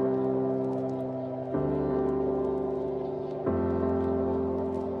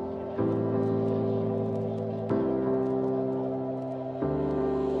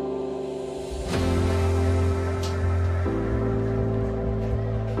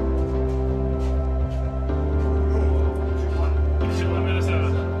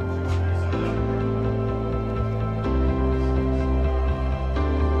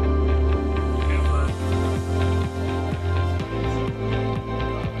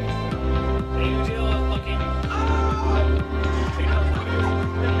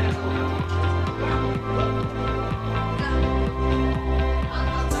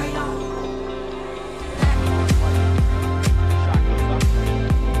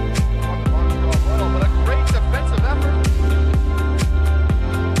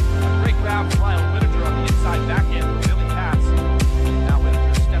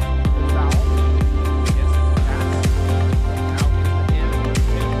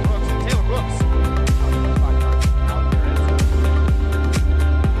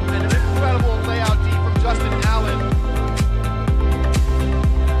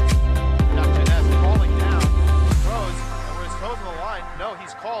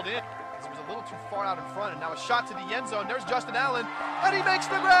 out in front. And now a shot to the end zone. There's Justin Allen, and he makes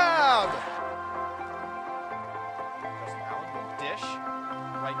the grab. Justin Allen will dish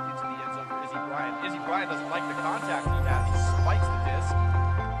right into the end zone for Izzy Bryant. Izzy Bryant doesn't like the contact he has. He spikes the disc.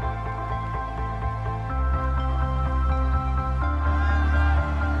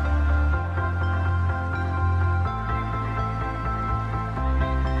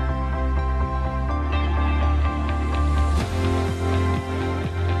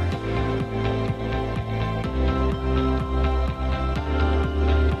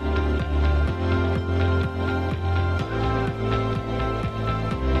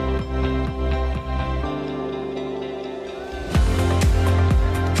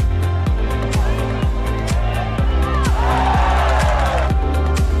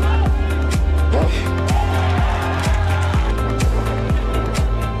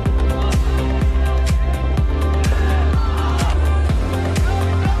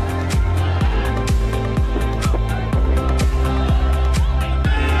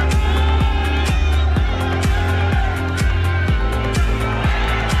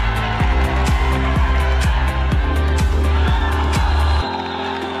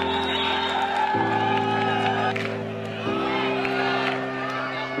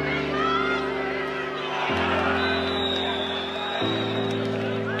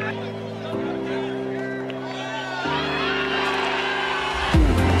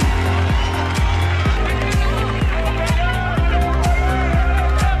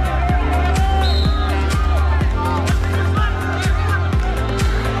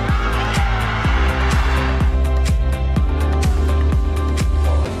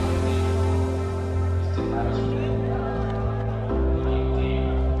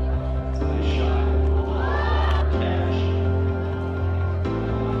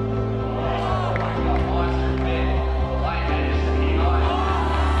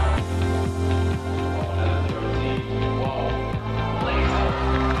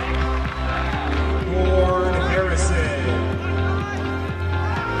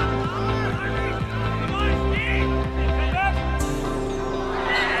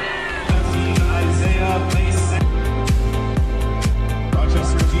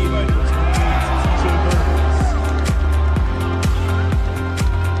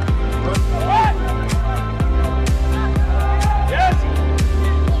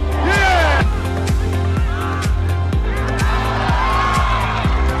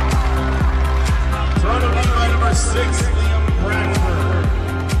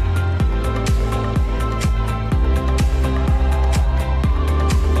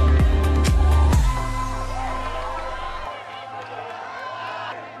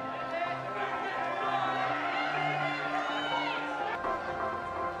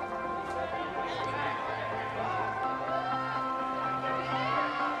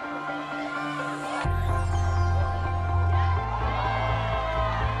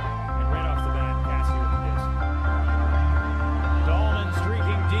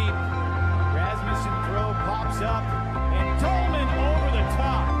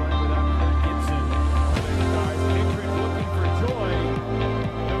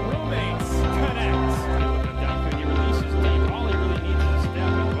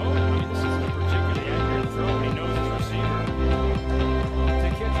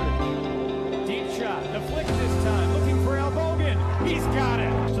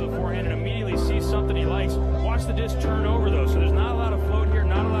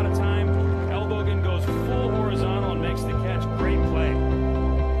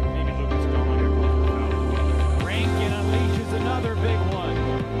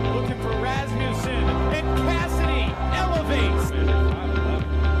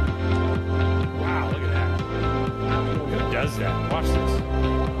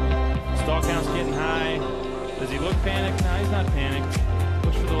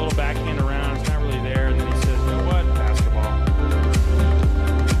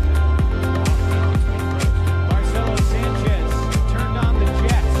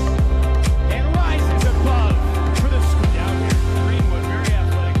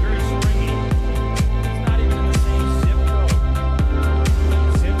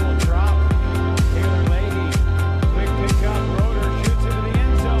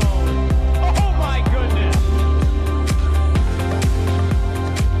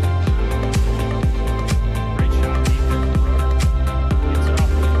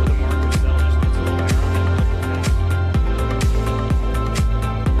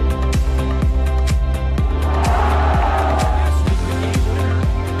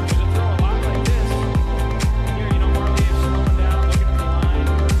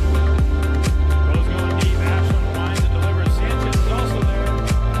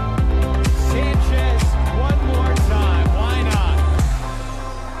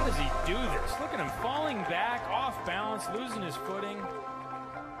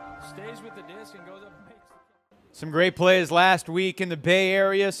 Stays with the disc and goes up and makes the catch. Some great plays last week in the Bay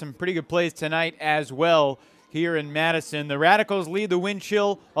Area. Some pretty good plays tonight as well here in Madison. The Radicals lead the wind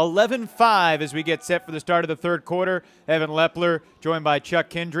chill 11-5 as we get set for the start of the third quarter. Evan Lepler joined by Chuck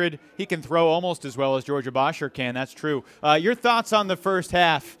Kindred. He can throw almost as well as Georgia Bosher can. That's true. Your thoughts on the first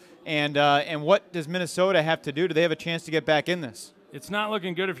half and what does Minnesota have to do? Do they have a chance to get back in this? It's not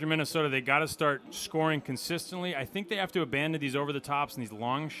looking good if you're Minnesota. They got to start scoring consistently. I think they have to abandon these over-the-tops and these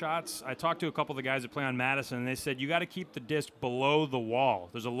long shots. I talked to a couple of the guys that play on Madison, and they said you got to keep the disc below the wall.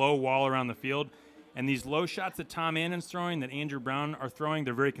 There's a low wall around the field. And these low shots that Tom Annen's throwing, that Andrew Brown are throwing,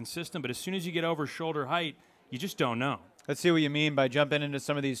 they're very consistent. But as soon as you get over shoulder height, you just don't know. Let's see what you mean by jumping into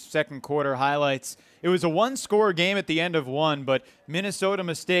some of these second quarter highlights. It was a one-score game at the end of one, but Minnesota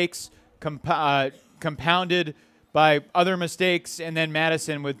mistakes compounded by other mistakes, and then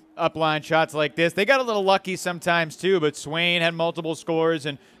Madison with upline shots like this. They got a little lucky sometimes too, but Swain had multiple scores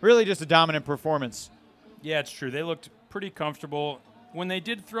and really just a dominant performance. Yeah, it's true. They looked pretty comfortable. When they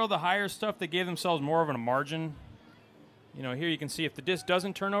did throw the higher stuff, they gave themselves more of a margin. You know, here you can see if the disc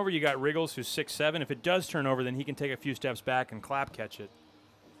doesn't turn over, you got Riggles, who's 6'7". If it does turn over, then he can take a few steps back and clap catch it.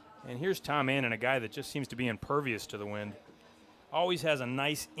 And here's Tom Annen, a guy that just seems to be impervious to the wind. Always has a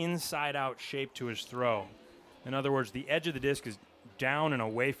nice inside-out shape to his throw. In other words, the edge of the disc is down and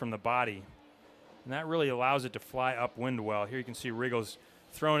away from the body. And that really allows it to fly upwind well. Here you can see Riggles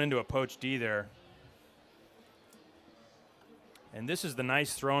thrown into a poach D there. And this is the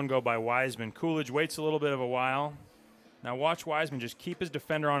nice throw and go by Wiseman. Coolidge waits a little bit of a while. Now watch Wiseman just keep his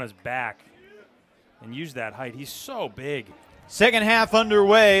defender on his back and use that height. He's so big. Second half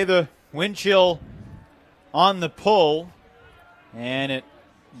underway. The wind chill on the pull, and it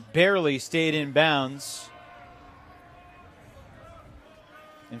barely stayed in bounds.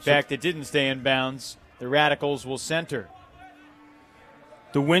 In fact, it didn't stay in bounds. The Radicals will center.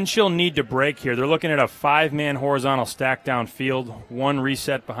 The wind chill need to break here. They're looking at a 5-man horizontal stack downfield, one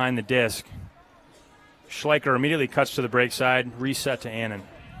reset behind the disc. Schleicher immediately cuts to the break side, reset to Annen.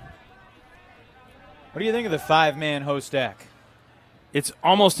 What do you think of the 5-man ho stack? It's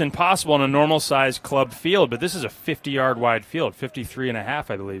almost impossible in a normal-sized club field, but this is a 50-yard wide field, 53.5,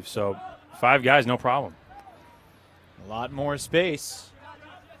 I believe. So 5 guys, no problem. A lot more space.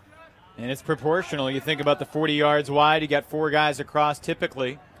 And it's proportional. You think about the 40 yards wide, you got 4 guys across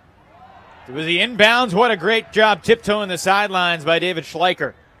typically. It was the inbounds. What a great job tiptoeing the sidelines by David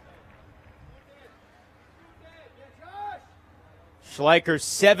Schleicher. Schleicher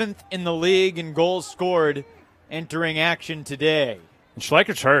 7th in the league in goals scored entering action today. And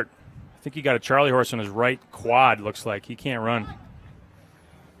Schleicher's hurt. I think he got a Charlie horse on his right quad, looks like. He can't run.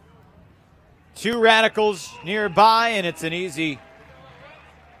 2 Radicals nearby, and it's an easy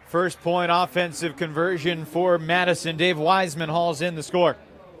first point offensive conversion for Madison. Dave Wiseman hauls in the score.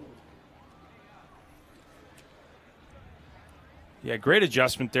 Yeah, great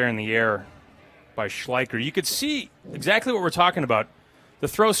adjustment there in the air by Schleicher. You could see exactly what we're talking about. The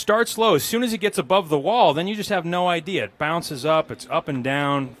throw starts low. As soon as it gets above the wall, then you just have no idea. It bounces up. It's up and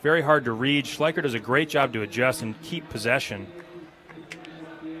down. Very hard to read. Schleicher does a great job to adjust and keep possession.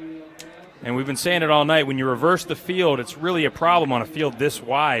 And we've been saying it all night. When you reverse the field, it's really a problem on a field this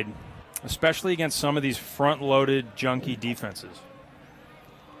wide, especially against some of these front-loaded, junky defenses.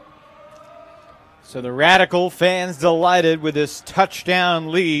 So the Radical fans delighted with this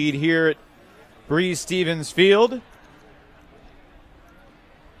touchdown lead here at Breeze Stevens Field. It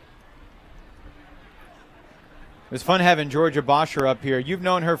was fun having Georgia Bosher up here. You've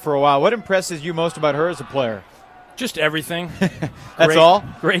known her for a while. What impresses you most about her as a player? Just everything. That's all?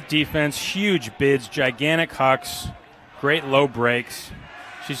 Great defense, huge bids, gigantic hucks, great low breaks.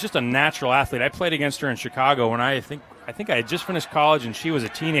 She's just a natural athlete. I played against her in Chicago when I think I had just finished college and she was a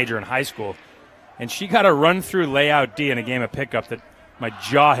teenager in high school. And she got a run-through layout D in a game of pickup that my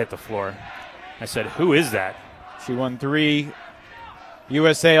jaw hit the floor. I said, who is that? She won 3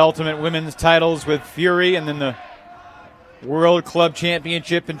 USA Ultimate Women's titles with Fury and then the World Club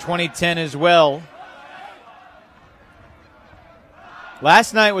Championship in 2010 as well.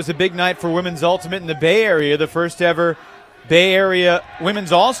 Last night was a big night for Women's Ultimate in the Bay Area, the first ever Bay Area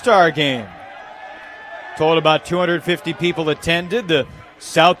Women's All-Star Game. Told about 250 people attended. The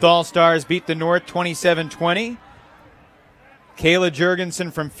South All-Stars beat the North 27-20. Kayla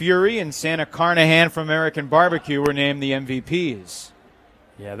Jurgensen from Fury and Santa Carnahan from American Barbecue were named the MVPs.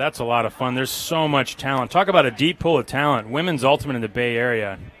 Yeah, that's a lot of fun. There's so much talent. Talk about a deep pool of talent. Women's Ultimate in the Bay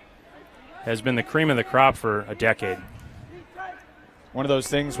Area has been the cream of the crop for a decade. One of those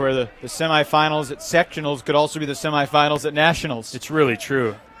things where the semifinals at sectionals could also be the semifinals at nationals. It's really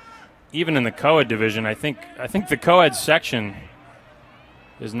true. Even in the co-ed division, I think the co-ed section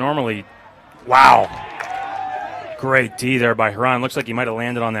is normally, wow. Great D there by Haran. Looks like he might have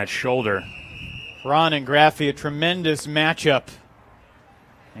landed on that shoulder. Haran and Graffi, a tremendous matchup.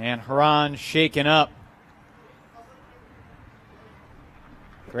 And Haran shaken up.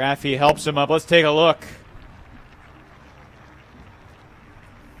 Graffi helps him up. Let's take a look.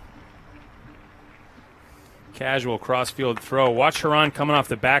 Casual cross-field throw. Watch Haran coming off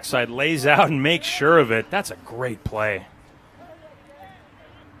the backside, lays out and makes sure of it. That's a great play.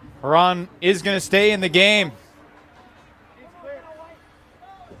 Haran is going to stay in the game.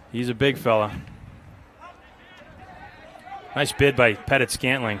 He's a big fella. Nice bid by Pettit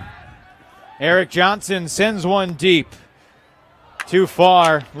Scantling. Eric Johnson sends one deep. Too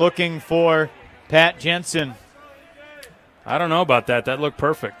far, looking for Pat Jensen. I don't know about that. That looked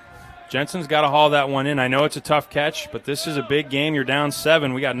perfect. Jensen's got to haul that one in. I know it's a tough catch, but this is a big game. You're down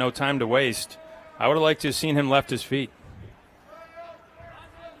 7. We got no time to waste. I would have liked to have seen him left his feet.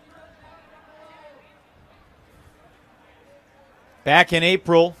 Back in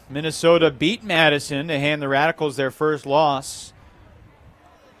April, Minnesota beat Madison to hand the Radicals their first loss.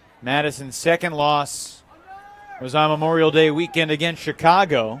 Madison's second loss was on Memorial Day weekend against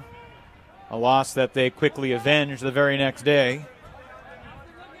Chicago, a loss that they quickly avenged the very next day.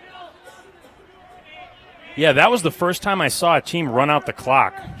 Yeah, that was the first time I saw a team run out the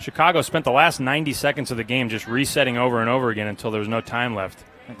clock. Chicago spent the last 90 seconds of the game just resetting over and over again until there was no time left.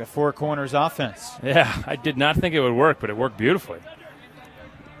 Like the four corners offense. Yeah, I did not think it would work, but it worked beautifully.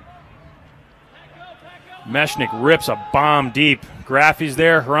 Meshnik rips a bomb deep. Graffi's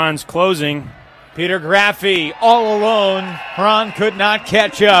there. Haran's closing. Peter Graffi all alone. Haran could not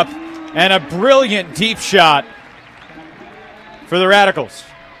catch up. And a brilliant deep shot for the Radicals.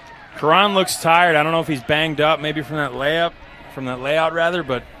 Haran looks tired. I don't know if he's banged up, maybe from that layout rather,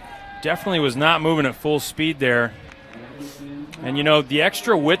 but definitely was not moving at full speed there. And you know, the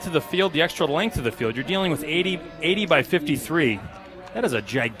extra width of the field, the extra length of the field, you're dealing with 80 by 53. That is a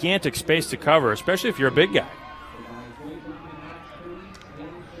gigantic space to cover, especially if you're a big guy.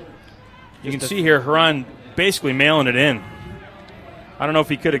 You can see here Haran basically mailing it in. I don't know if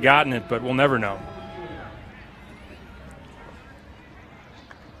he could have gotten it, but we'll never know.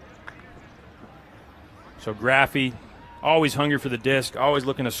 So Graffi, always hungry for the disc, always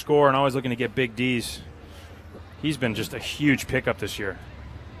looking to score and always looking to get big Ds. He's been just a huge pickup this year.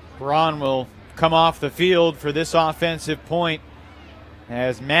 Haran will come off the field for this offensive point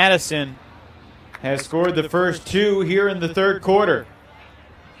as Madison has scored the first 2 here in the third quarter.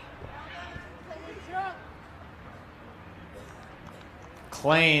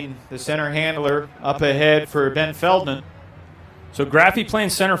 Klain, the center handler, up ahead for Ben Feldman. So Graffi playing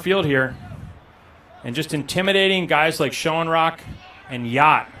center field here and just intimidating guys like Schoenrock and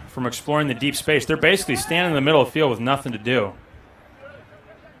Yacht from exploring the deep space. They're basically standing in the middle of the field with nothing to do.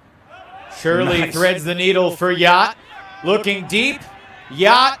 Shirley threads the needle for Yacht. Looking deep.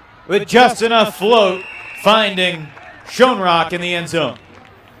 Yacht with just enough float, finding Schoenrock in the end zone.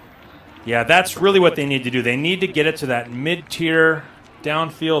 Yeah, that's really what they need to do. They need to get it to that mid-tier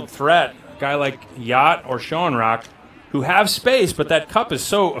downfield threat, a guy like Yacht or Schoenrock, who have space, but that cup is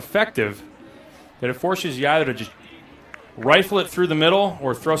so effective that it forces you either to just rifle it through the middle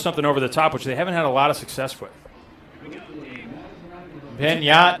or throw something over the top, which they haven't had a lot of success with. Ben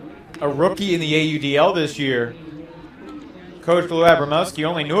Yacht, a rookie in the AUDL this year. Coach Lou Abramowski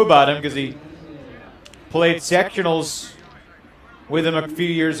only knew about him because he played sectionals with him a few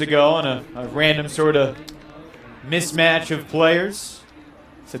years ago on a random sort of mismatch of players.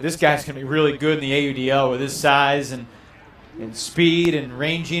 Said this guy's going to be really good in the AUDL with his size and speed and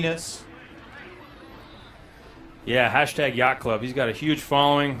ranginess. Yeah, hashtag Yacht Club. He's got a huge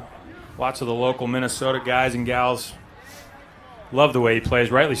following. Lots of the local Minnesota guys and gals love the way he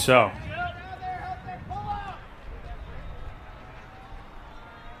plays, rightly so.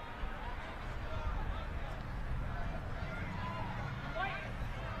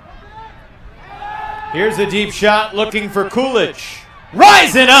 Here's a deep shot looking for Coolidge.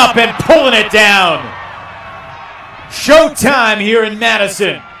 Rising up and pulling it down. Showtime here in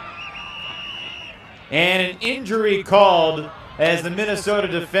Madison. And an injury called as the Minnesota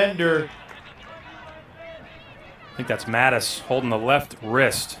defender. I think that's Mattis holding the left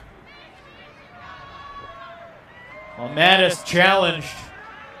wrist. Well, Mattis challenged.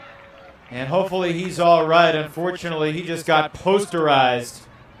 And hopefully he's all right. Unfortunately, he just got posterized.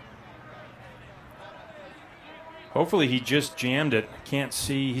 Hopefully he just jammed it. Can't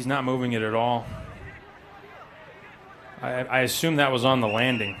see. He's not moving it at all. I assume that was on the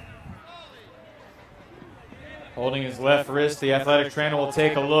landing. Holding his left wrist, the athletic trainer will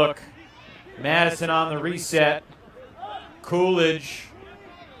take a look. Madison on the reset. Coolidge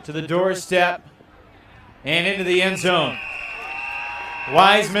to the doorstep and into the end zone.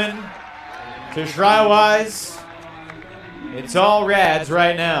 Wiseman to Schreiwise. It's all Rads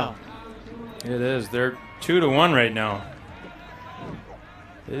right now. It is. They're 2-1 right now.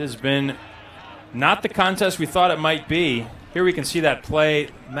 It has been not the contest we thought it might be. Here we can see that play.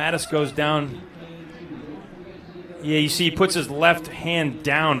 Mattis goes down. Yeah, you see he puts his left hand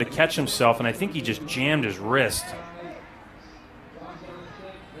down to catch himself, and I think he just jammed his wrist.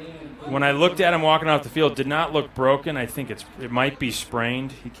 When I looked at him walking off the field, did not look broken. I think it might be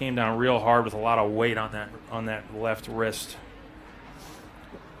sprained. He came down real hard with a lot of weight on that left wrist.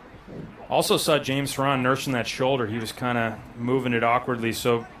 Also saw James Ferran nursing that shoulder. He was kind of moving it awkwardly.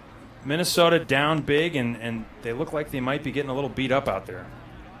 So Minnesota down big, and they look like they might be getting a little beat up out there.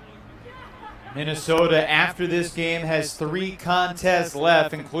 Minnesota, after this game, has 3 contests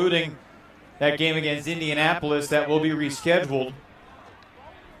left, including that game against Indianapolis that will be rescheduled.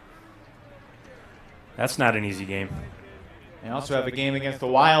 That's not an easy game. They also have a game against the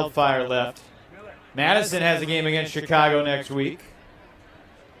Wildfire left. Madison has a game against Chicago next week.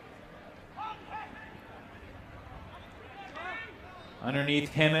 Underneath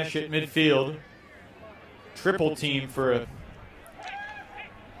Hemish at midfield. Triple team for a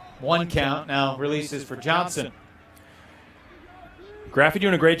 1 count. Now releases for Johnson. Graffy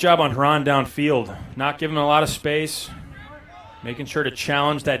doing a great job on Huron downfield. Not giving him a lot of space. Making sure to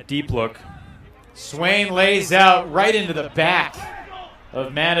challenge that deep look. Swain lays out right into the back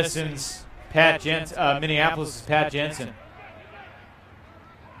of Madison's Minneapolis' Pat Jensen.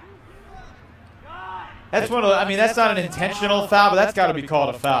 That's one of the, I mean, that's not an intentional foul, but that's got to be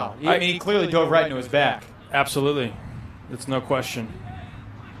called a foul. I mean, he clearly dove right into his back. Absolutely. That's no question.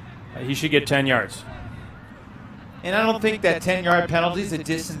 He should get 10 yards. And I don't think that 10-yard penalty is a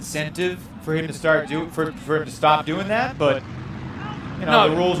disincentive for him to for him to stop doing that, but you know,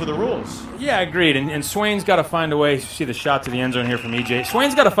 the rules are the rules. Yeah, agreed. And Swain's got to find a way. You see the shot to the end zone here from EJ.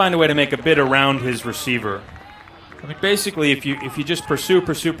 Swain's got to find a way to make a bid around his receiver. I mean, basically, if you just pursue,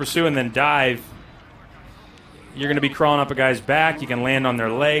 and then dive, you're going to be crawling up a guy's back. You can land on their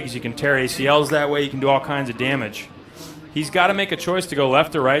legs. You can tear ACLs that way. You can do all kinds of damage. He's got to make a choice to go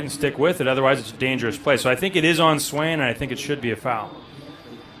left or right and stick with it. Otherwise, it's a dangerous play. So I think it is on Swain, and I think it should be a foul.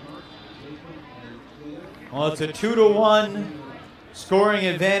 Well, it's a 2-1 scoring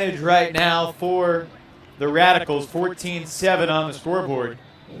advantage right now for the Radicals. 14-7 on the scoreboard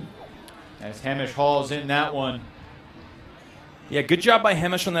as Hemish hauls in that one. Yeah, good job by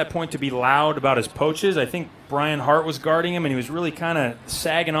Hemish on that point to be loud about his poaches. I think Brian Hart was guarding him, and he was really kind of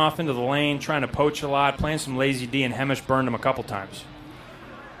sagging off into the lane, trying to poach a lot, playing some lazy D, and Hemish burned him a couple times.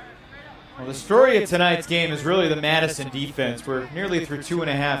 Well, the story of tonight's game is really the Madison defense. We're nearly through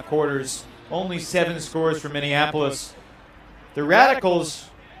 2.5 quarters, only 7 scores for Minneapolis. The Radicals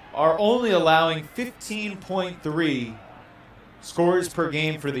are only allowing 15.3 scores per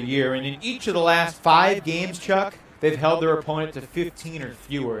game for the year, and in each of the last 5 games, Chuck, they've held their opponent to 15 or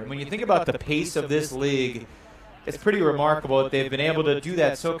fewer. And when you think about the pace of this league, it's pretty remarkable that they've been able to do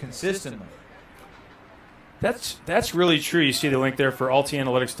that so consistently. That's really true. You see the link there for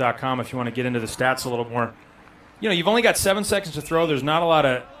altanalytics.com if you want to get into the stats a little more. You know, you've only got 7 seconds to throw. There's not a lot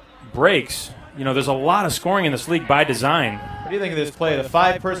of breaks. You know, there's a lot of scoring in this league by design. What do you think of this play? The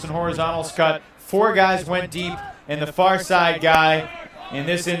 5-person horizontal cut. 4 guys went deep, and the far side guy, in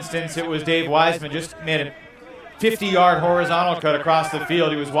this instance, it was Dave Wiseman, just made it 50-yard horizontal cut across the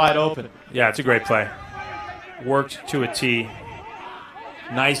field. He was wide open. Yeah, it's a great play. Worked to a T.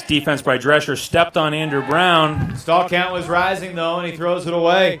 Nice defense by Drescher. Stepped on Andrew Brown. Stall count was rising, though, and he throws it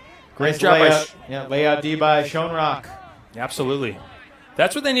away. Great job layout D by Schoenrock. Absolutely.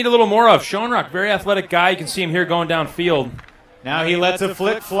 That's what they need a little more of. Schoenrock, very athletic guy. You can see him here going downfield. Now he lets a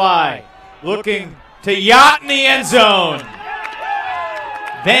flick fly. Looking to Yacht in the end zone.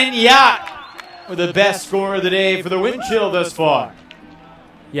 Ben Yacht with the best score of the day for the wind chill thus far.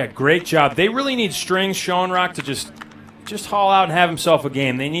 Yeah, great job. They really need strings, Schoenrock, to just haul out and have himself a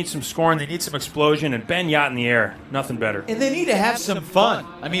game. They need some scoring. They need some explosion. And Ben Yacht in the air. Nothing better. And they need to have some fun.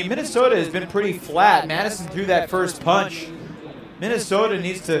 I mean, Minnesota has been pretty flat. Madison threw that first punch. Minnesota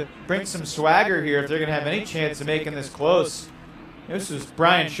needs to bring some swagger here if they're going to have any chance of making this close. This is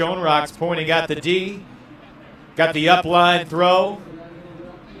Brian Schoenrock's point. He got the D. Got the upline throw.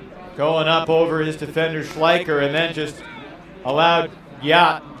 Going up over his defender Schleicher, and then just allowed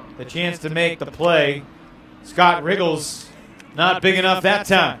Yacht the chance to make the play. Scott Riggles not big enough that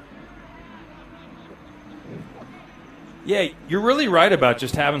time. Yeah, you're really right about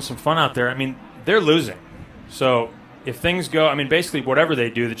just having some fun out there. I mean, they're losing. So if things go, I mean, basically whatever they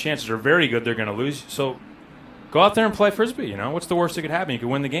do, the chances are very good they're going to lose. So Go out there and play Frisbee, you know. What's the worst that could happen? You could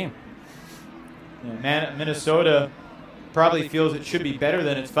win the game. Yeah, Minnesota probably feels it should be better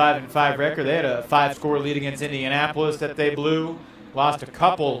than its 5-5 record. They had a 5-score lead against Indianapolis that they blew, lost a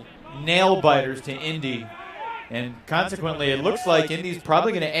couple nail-biters to Indy, and consequently it looks like Indy's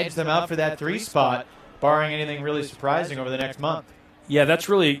probably going to edge them out for that 3 spot, barring anything really surprising over the next month. Yeah, that's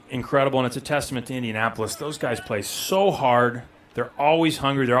really incredible, and it's a testament to Indianapolis. Those guys play so hard. They're always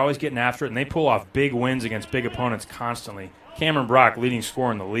hungry. They're always getting after it, and they pull off big wins against big opponents constantly. Cameron Brock, leading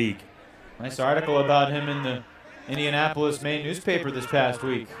scorer in the league. Nice article about him in the Indianapolis Main newspaper this past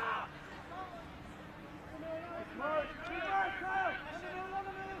week.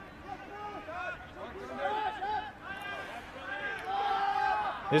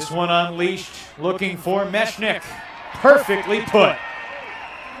 This one unleashed, looking for Meshnik. Perfectly put.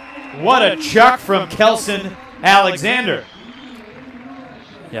 What a chuck from Kelson Alexander.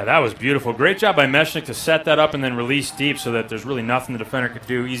 Yeah, that was beautiful. Great job by Meshnik to set that up and then release deep so that there's really nothing the defender could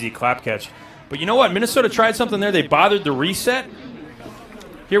do. Easy clap catch. But you know what? Minnesota tried something there. They bothered the reset.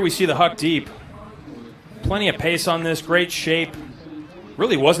 Here we see the huck deep. Plenty of pace on this. Great shape.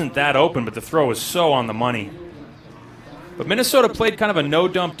 Really wasn't that open, but the throw was so on the money. But Minnesota played kind of a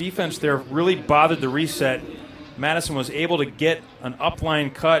no-dump defense there. Really bothered the reset. Madison was able to get an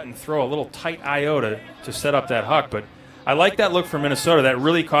upline cut and throw a little tight IO to set up that huck. But I like that look for Minnesota. That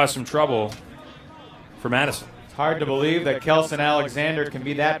really caused some trouble for Madison. It's hard to believe that Kelson Alexander can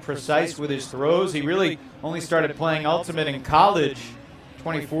be that precise with his throws. He really only started playing Ultimate in college,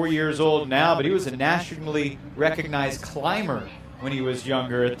 24 years old now, but he was a nationally recognized climber when he was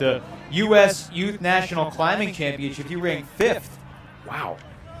younger. At the U.S. Youth National Climbing Championship, he ranked 5th. Wow.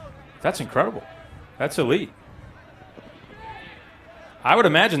 That's incredible. That's elite. I would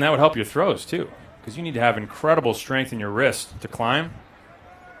imagine that would help your throws, too, because you need to have incredible strength in your wrist to climb.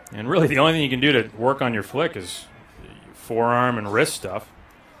 And really the only thing you can do to work on your flick is forearm and wrist stuff.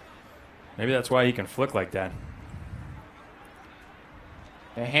 Maybe that's why he can flick like that.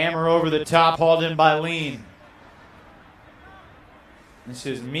 A hammer over the top, hauled in by Lean. This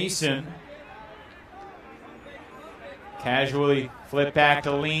is Meeson. Casually flip back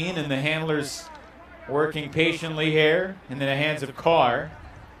to Lean, and the handler's working patiently here in the hands of Carr.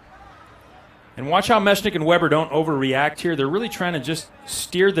 And watch how Meshnik and Weber don't overreact here. They're really trying to just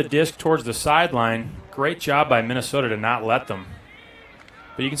steer the disc towards the sideline. Great job by Minnesota to not let them.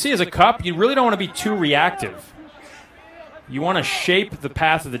 But you can see as a cup, you really don't want to be too reactive. You want to shape the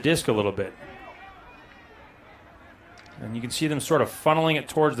path of the disc a little bit. And you can see them sort of funneling it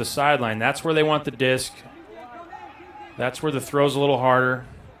towards the sideline. That's where they want the disc. That's where the throw's a little harder.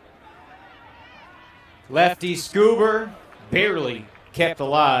 Lefty Scuber, barely kept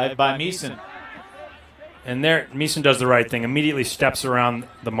alive by Meeson. And there, Meeson does the right thing. Immediately steps around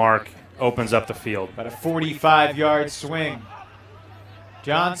the mark, opens up the field. About a 45-yard swing.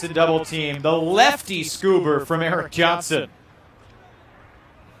 Johnson double team. The lefty Scuber from Eric Johnson.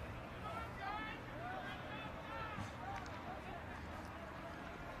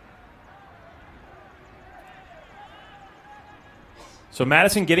 So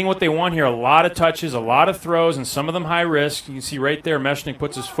Madison getting what they want here. A lot of touches, a lot of throws, and some of them high risk. You can see right there, Meshnik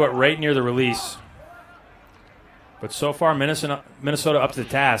puts his foot right near the release. But so far, Minnesota up to the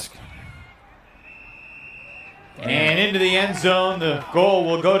task. And into the end zone, the goal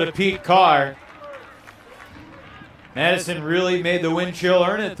will go to Pete Carr. Madison really made the wind chill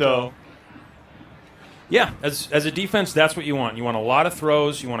earn it, though. Yeah, as a defense, that's what you want. You want a lot of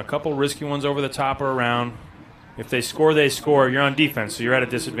throws. You want a couple risky ones over the top or around. If they score, they score. You're on defense, so you're at a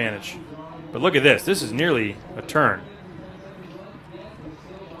disadvantage. But look at this. This is nearly a turn.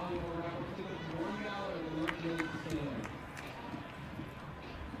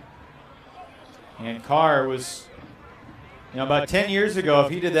 And Carr was, about 10 years ago,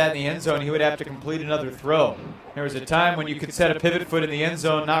 if he did that in the end zone, he would have to complete another throw. There was a time when you could set a pivot foot in the end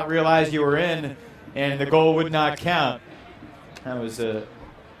zone, not realize you were in, and the goal would not count. That was a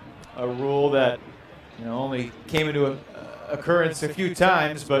rule that only came into occurrence a few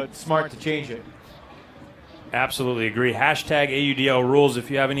times, but smart to change it. Absolutely agree. Hashtag AUDL rules.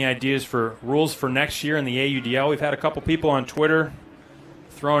 If you have any ideas for rules for next year in the AUDL, we've had a couple people on Twitter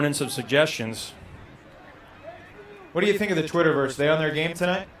throwing in some suggestions. What do you think of the Twitterverse? Are they on their game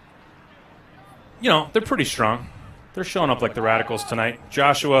tonight? They're pretty strong. They're showing up like the Radicals tonight.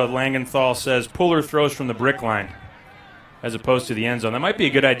 Joshua Langenthal says Puller throws from the brick line as opposed to the end zone. That might be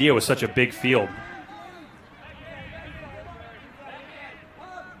a good idea with such a big field.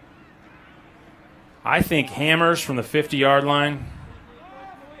 I think hammers from the 50-yard line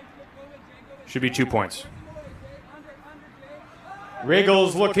should be 2 points.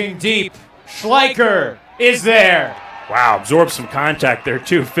 Riggles looking deep. Schleicher is there. Wow, absorbed some contact there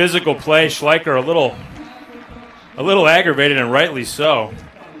too. Physical play. Schleicher a little aggravated, and rightly so,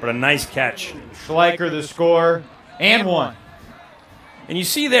 but a nice catch. Schleicher the score, and one. And you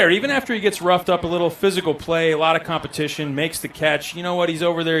see there, even after he gets roughed up a little, physical play, a lot of competition, makes the catch. You know what? He's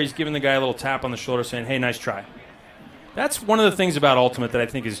over there. He's giving the guy a little tap on the shoulder saying, hey, nice try. That's one of the things about Ultimate that I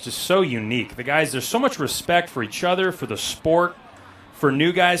think is just so unique. The guys, there's so much respect for each other, for the sport, for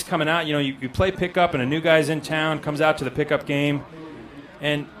new guys coming out. You know, you play pickup and a new guy's in town, comes out to the pickup game.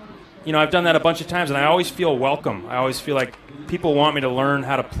 And, you know, I've done that a bunch of times, and I always feel welcome. I always feel like people want me to learn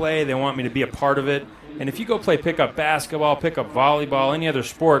how to play. They want me to be a part of it. And if you go play pickup basketball, pickup volleyball, any other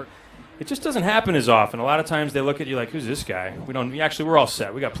sport, it just doesn't happen as often. A lot of times they look at you like, who's this guy? We're all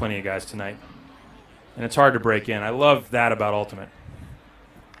set. We got plenty of guys tonight. And it's hard to break in. I love that about Ultimate.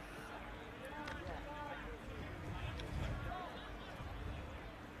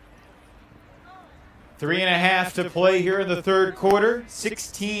 Three and a half to play here in the third quarter.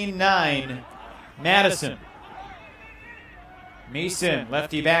 16-9, Madison. Mason,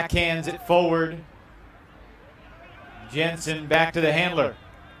 lefty backhands it forward. Jensen back to the handler.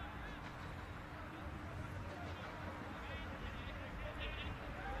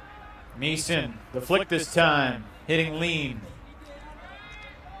 Mason, the flick this time, hitting lean.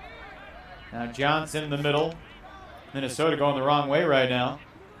 Now Johnson in the middle. Minnesota going the wrong way right now.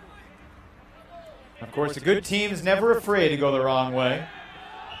 Of course, a good team is never afraid to go the wrong way.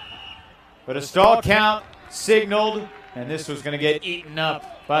 But a stall count signaled, and this was going to get eaten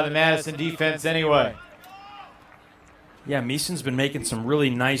up by the Madison defense anyway. Yeah, Meeson's been making some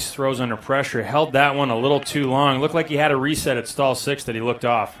really nice throws under pressure. Held that one a little too long. Looked like he had a reset at stall 6 that he looked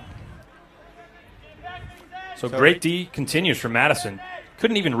off. So great D continues for Madison.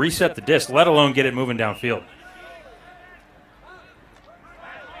 Couldn't even reset the disc, let alone get it moving downfield.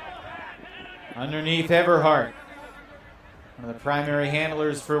 Underneath Everhart, one of the primary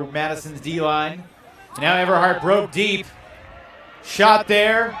handlers for Madison's D-line. Now Everhart broke deep. Shot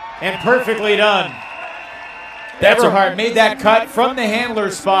there, and perfectly done. Everhart made that cut from the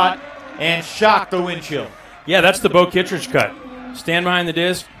handler spot and shocked the windshield. Yeah, that's the Bo Kittredge cut. Stand behind the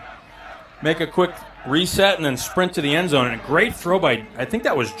disc, make a quick reset, and then sprint to the end zone. And a great throw by, I think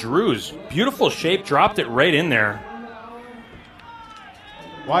that was Drew's. Beautiful shape, dropped it right in there.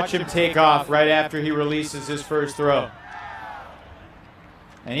 Watch him take off right after he releases his first throw.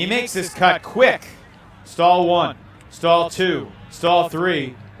 And he makes this cut quick. Stall 1, stall 2, stall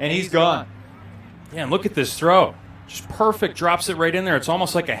 3, and he's gone. Yeah, and look at this throw. Just perfect, drops it right in there. It's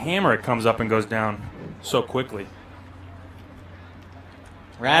almost like a hammer. It comes up and goes down so quickly.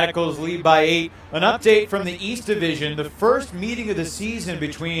 Radicals lead by 8. An update from the East Division, the first meeting of the season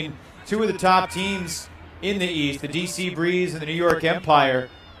between two of the top teams in the East, the DC Breeze and the New York Empire.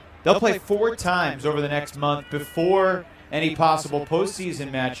 They'll play 4 times over the next month before any possible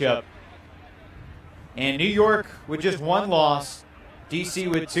postseason matchup. And New York with just 1 loss, DC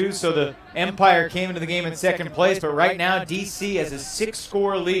with 2, so the Empire came into the game in second place, but right now DC has a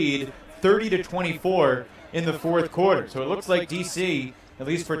 6-score lead, 30-24 in the fourth quarter. So it looks like DC, at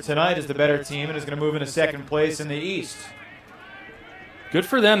least for tonight, is the better team and is going to move into second place in the East. Good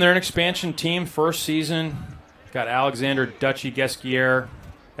for them. They're an expansion team, first season. Got Alexander Dutchy Gesquier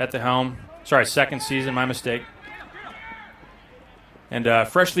at the helm. Sorry, second season, my mistake. And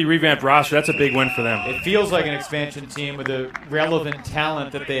freshly revamped roster, that's a big win for them. It feels like an expansion team with the relevant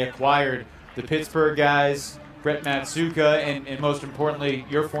talent that they acquired. The Pittsburgh guys, Brett Matsuka, and most importantly,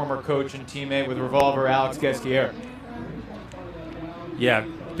 your former coach and teammate with Revolver, Alex Gesquier. Yeah,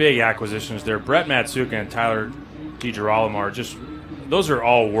 big acquisitions there. Brett Matsuka and Tyler DeGirolamo are just, those are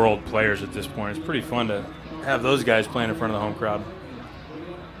all world players at this point. It's pretty fun to have those guys playing in front of the home crowd.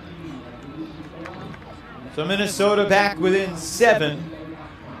 So Minnesota back within 7.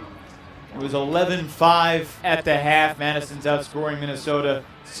 It was 11-5 at the half. Madison's outscoring Minnesota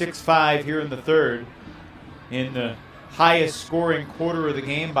 6-5 here in the third, in the highest scoring quarter of the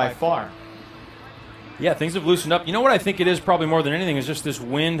game by far. Yeah, things have loosened up. You know what I think it is probably more than anything is just this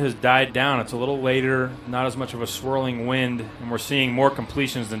wind has died down. It's a little later, not as much of a swirling wind, and we're seeing more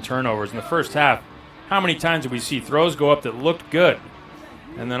completions than turnovers. In the first half, how many times did we see throws go up that looked good?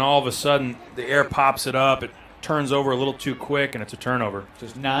 And then all of a sudden, the air pops it up, it turns over a little too quick, and it's a turnover.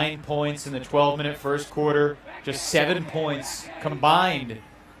 Just 9 points in the 12-minute first quarter, just 7 points combined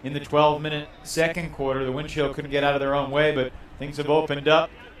in the 12-minute second quarter. The wind chill couldn't get out of their own way, but things have opened up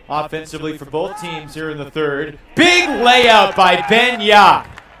offensively for both teams here in the third. Big layout by Ben Yacht.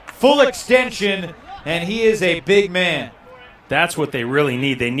 Full extension, and he is a big man. That's what they really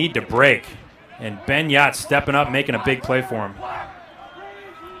need. They need to break. And Ben Yacht stepping up, making a big play for him.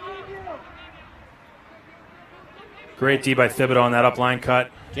 Great D by Thibodeau on that upline cut.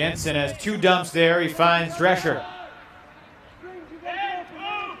 Jensen has 2 dumps there. He finds Drescher.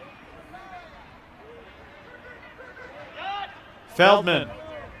 Feldman,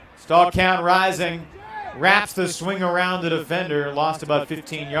 stall count rising, wraps the swing around the defender, lost about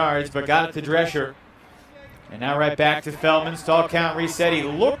 15 yards, but got it to Drescher. And now right back to Feldman, stall count reset. He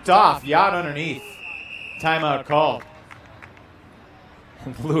looked off, Yacht underneath. Timeout called.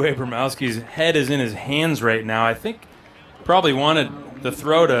 Lou Abramowski's head is in his hands right now. I think probably wanted the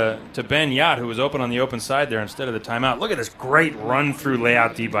throw to Ben Yacht, who was open on the open side there instead of the timeout. Look at this great run-through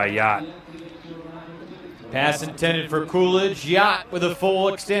layout D by Yacht. Pass intended for Coolidge. Yacht with a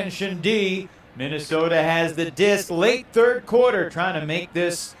full extension D. Minnesota has the disc late third quarter, trying to make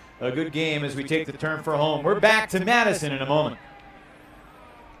this a good game as we take the turn for home. We're back to Madison in a moment.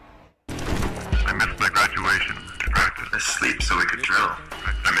 I missed my graduation. Asleep so we could drill.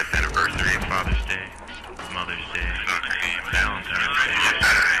 I missed anniversary, Father's Day, Mother's Day, soccer game, Valentine's Day,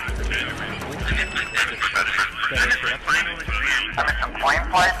 Saturday. I missed some plane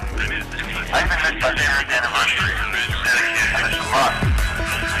flights. I even missed my parents' anniversary. I missed a lot.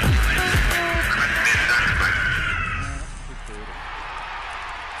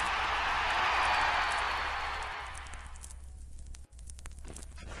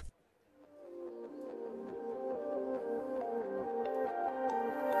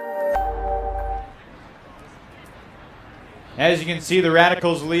 As you can see, the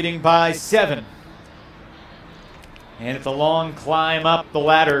Radicals leading by 7. And it's a long climb up the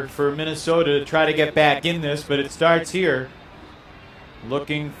ladder for Minnesota to try to get back in this, but it starts here.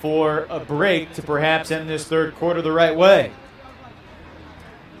 Looking for a break to perhaps end this third quarter the right way.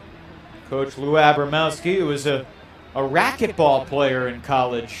 Coach Lou Abramowski, who was a racquetball player in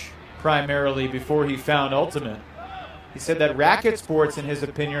college, primarily before he found Ultimate. He said that racket sports, in his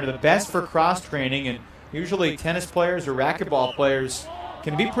opinion, are the best for cross-training, and usually tennis players or racquetball players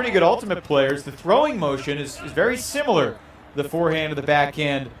can be pretty good Ultimate players. The throwing motion is very similar to the forehand or the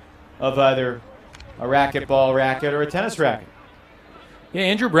backhand of either a racquetball racket or a tennis racket. Yeah,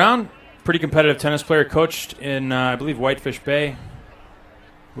 Andrew Brown, pretty competitive tennis player, coached in, I believe, Whitefish Bay,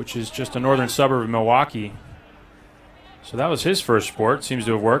 which is just a northern suburb of Milwaukee. So that was his first sport. Seems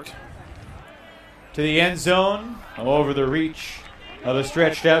to have worked. To the end zone, over the reach of a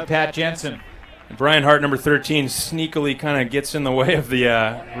stretched out Pat Jensen. Brian Hart, number 13, sneakily kind of gets in the way of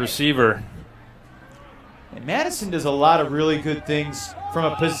the receiver. And Madison does a lot of really good things from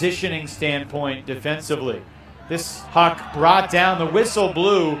a positioning standpoint defensively. This huck brought down, the whistle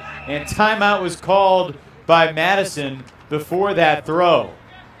blew, and timeout was called by Madison before that throw.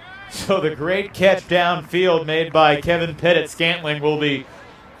 So the great catch downfield made by Kevin Pettit-Scantling will be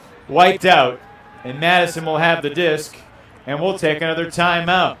wiped out, and Madison will have the disc, and we'll take another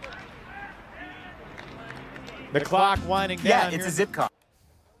timeout. The clock winding down. Yeah, it's a zip car.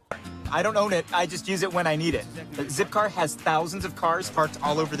 I don't own it, I just use it when I need it. Zipcar has thousands of cars parked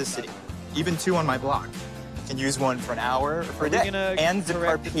all over the city, even 2 on my block. You can use one for an hour or for a day. And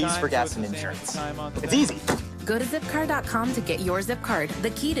Zipcar pays for gas and insurance. It's easy. Go to zipcar.com to get your zip card,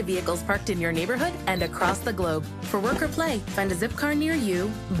 the key to vehicles parked in your neighborhood and across the globe. For work or play, find a zip car near you,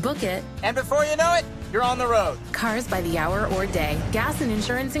 book it, And before you know it, you're on the road. cars by the hour or day, gas and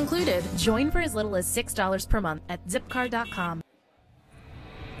insurance included. Join for as little as $6 per month at zipcar.com.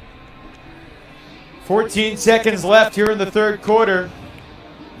 14 seconds left here in the third quarter.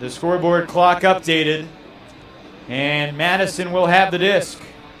 The scoreboard clock updated, and Madison will have the disc.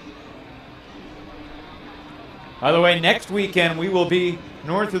 By the way, next weekend we will be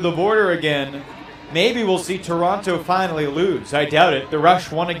north of the border again. Maybe we'll see Toronto finally lose. I doubt it. The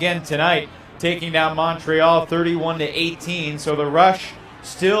Rush won again tonight, taking down Montreal 31-18. So the Rush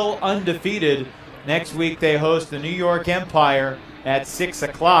still undefeated. Next week they host the New York Empire at 6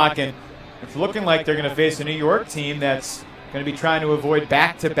 o'clock, and it's looking like they're going to face a New York team that's going to be trying to avoid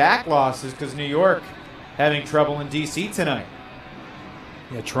back-to-back losses because New York having trouble in D.C. tonight.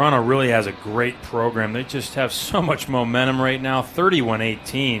 Yeah, Toronto really has a great program. They just have so much momentum right now.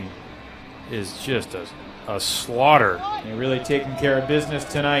 31-18 is just a slaughter. They're really taking care of business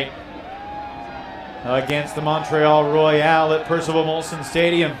tonight against the Montreal Royale at Percival Molson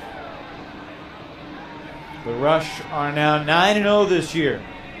Stadium. The Rush are now 9-0 this year.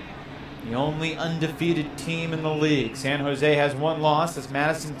 The only undefeated team in the league. San Jose has 1 loss. This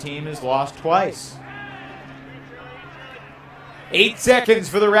Madison team has lost twice. 8 seconds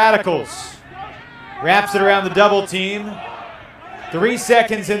for the Radicals. Wraps it around the double team. 3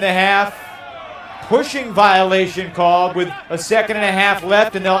 seconds in the half. Pushing violation called with a 1.5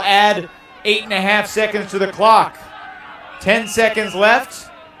 left, and they'll add 8.5 seconds to the clock. 10 seconds left,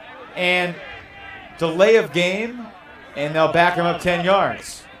 and delay of game and they'll back him up 10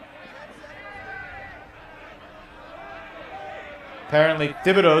 yards. Apparently,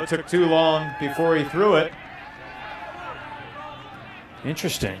 Thibodeau took too long before he threw it.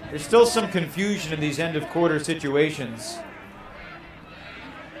 Interesting. There's still some confusion in these end-of-quarter situations.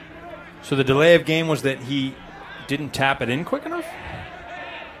 So the delay of game was that he didn't tap it in quick enough?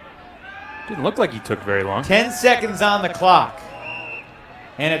 Didn't look like he took very long. 10 seconds on the clock.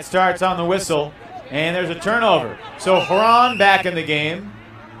 And it starts on the whistle. And there's a turnover. So Huron back in the game.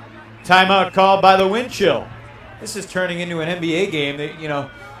 Timeout called by the wind chill. This is turning into an NBA game. That, you know,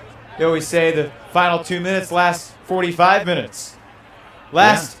 they always say the final 2 minutes last 45 minutes.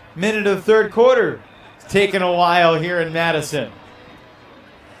 Last minute of the third quarter. It's taken a while here in Madison.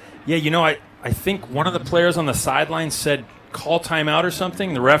 Yeah, you know, I think one of the players on the sideline said call timeout or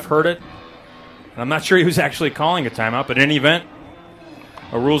something. The ref heard it. And I'm not sure he was actually calling a timeout, but in any event,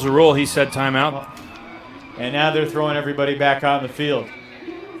 a rule's a rule. He said timeout. And now they're throwing everybody back on the field.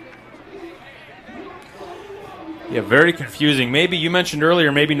 Yeah, very confusing. Maybe you mentioned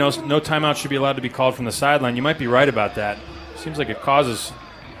earlier, maybe no timeout should be allowed to be called from the sideline. You might be right about that. Seems like it causes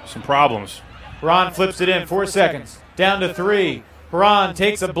some problems. Ron flips it in, 4 seconds. Down to 3. Ron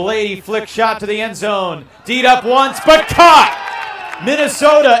takes a blade flick shot to the end zone. D'd up once, but caught!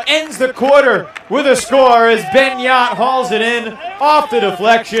 Minnesota ends the quarter with a score as Ben Yacht hauls it in off the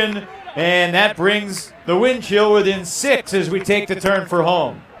deflection. And that brings the wind chill within 6 as we take the turn for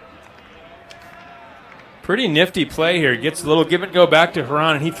home. Pretty nifty play here. Gets a little give and go back to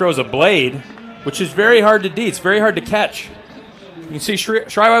Huron, and he throws a blade, which is very hard to D. It's very hard to catch. You can see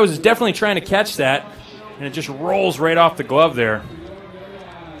Shriwai was definitely trying to catch that, and it just rolls right off the glove there.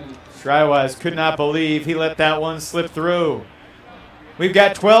 Shriwise could not believe he let that one slip through. We've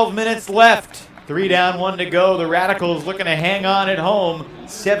got 12 minutes left. 3 down, 1 to go. The Radicals looking to hang on at home.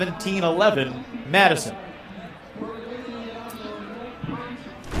 17-11, Madison.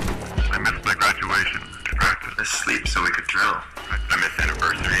 I missed my graduation. Practice. Asleep so we could drill. I missed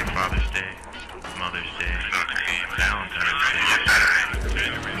anniversary, Father's Day, Mother's Day, Valentine's Day, Saturday.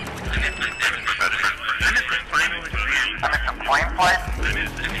 I missed the final exam. I missed the plane flight.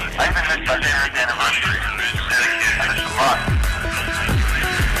 I even missed my parents' anniversary. I missed a lot.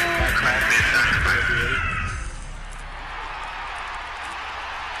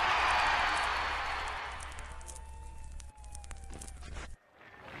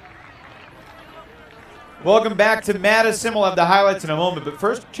 Welcome back to Madison. We'll have the highlights in a moment, but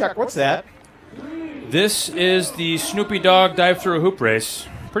first, Chuck, what's that? This is the Snoopy Dog dive-through hoop race.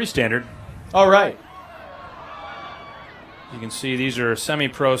 Pretty standard. All right. You can see these are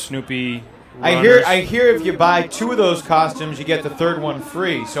semi-pro Snoopy runners. I hear if you buy 2 of those costumes, you get the third one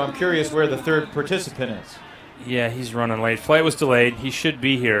free, so I'm curious where the third participant is. Yeah, he's running late. Flight was delayed. He should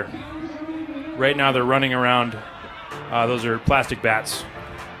be here. Right now they're running around. Those are plastic bats.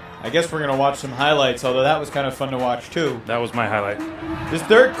 I guess we're going to watch some highlights, although that was kind of fun to watch, too. That was my highlight. This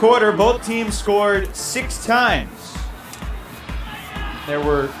third quarter, both teams scored 6 times. There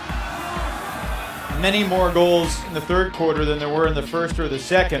were many more goals in the third quarter than there were in the first or the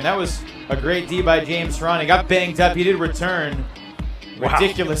second. That was a great D by James Huron. He got banged up. He did return. Wow.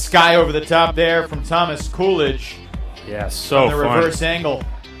 Ridiculous sky over the top there from Thomas Coolidge. Yeah, so fun. The reverse angle.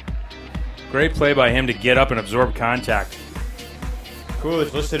 Great play by him to get up and absorb contact.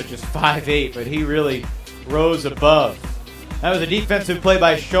 Coolidge listed at just 5'8", but he really rose above. That was a defensive play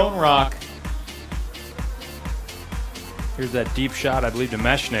by Schoenrock. Here's that deep shot, I believe, to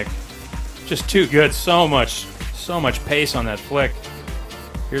Meshnik. Just too good. So much pace on that flick.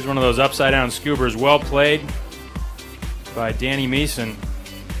 Here's one of those upside-down scoobers. Well played by Danny Meeson.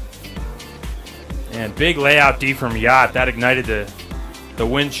 And big layout D from Yacht. That ignited the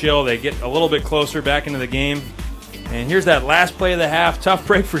wind chill. They get a little bit closer back into the game. And here's that last play of the half. Tough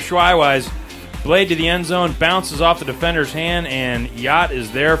break for Schweiwise. Blade to the end zone, bounces off the defender's hand, and Yacht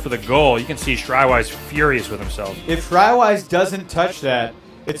is there for the goal. You can see Schweiwise furious with himself. If Schweiwise doesn't touch that,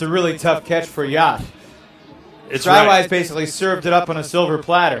 it's a really tough catch for Yacht. Schweiwise right. basically served it up on a silver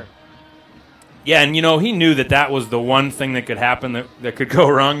platter. Yeah, and you know, he knew that was the one thing that could happen that could go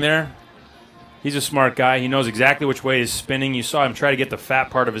wrong there. He's a smart guy. He knows exactly which way he's spinning. You saw him try to get the fat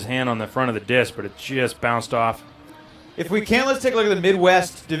part of his hand on the front of the disc, but it just bounced off. If we can, let's take a look at the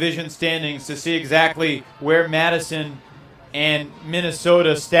Midwest Division standings to see exactly where Madison and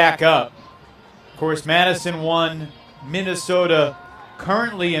Minnesota stack up. Of course, Madison won. Minnesota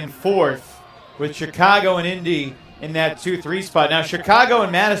currently in 4th, with Chicago and Indy in that 2-3 spot. Now, Chicago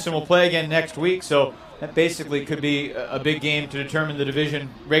and Madison will play again next week, so that basically could be a big game to determine the division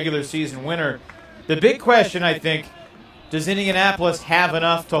regular season winner. The big question, I think, does Indianapolis have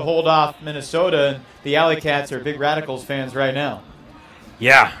enough to hold off Minnesota? And the Alley Cats are big Radicals fans right now.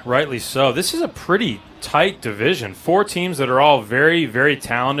 Yeah, rightly so. This is a pretty tight division. 4 teams that are all very, very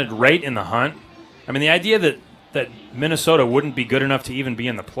talented, right in the hunt. I mean, the idea that Minnesota wouldn't be good enough to even be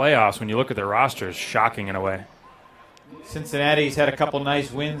in the playoffs when you look at their roster is shocking in a way. Cincinnati's had a couple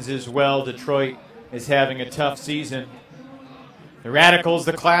nice wins as well. Detroit is having a tough season. The Radicals,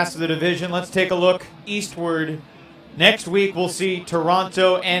 the class of the division. Let's take a look eastward. Next week, we'll see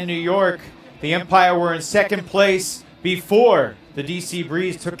Toronto and New York. The Empire were in second place before the DC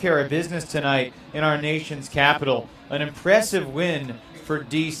Breeze took care of business tonight in our nation's capital. An impressive win for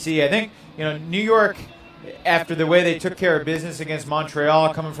DC. I think, New York, after the way they took care of business against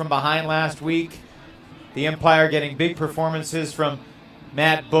Montreal, coming from behind last week, the Empire getting big performances from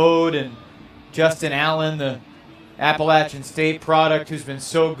Matt Bode and Justin Allen, the Appalachian State product who's been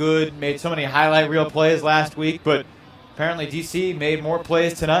so good, made so many highlight reel plays last week, but apparently DC made more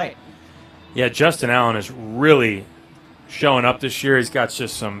plays tonight. Yeah, Justin Allen is really showing up this year. He's got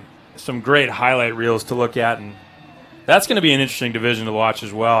just some great highlight reels to look at, and that's going to be an interesting division to watch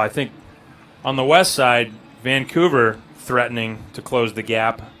as well. I think on the west side, Vancouver threatening to close the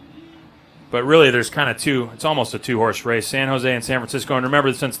gap. But really, there's kind of it's almost a 2-horse race, San Jose and San Francisco. And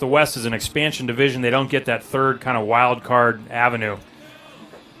remember, since the West is an expansion division, they don't get that third kind of wild card avenue.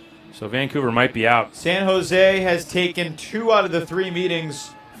 So Vancouver might be out. San Jose has taken 2 out of the 3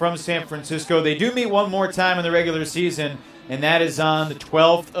 meetings from San Francisco. They do meet one more time in the regular season, and that is on the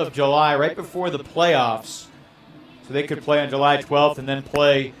 12th of July, right before the playoffs. So they could play on July 12th and then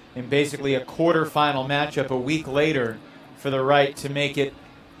play in basically a quarterfinal matchup a week later for the right to make it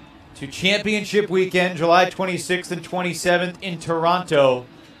to championship weekend, July 26th and 27th in Toronto.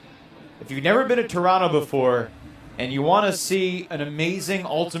 If you've never been to Toronto before and you want to see an amazing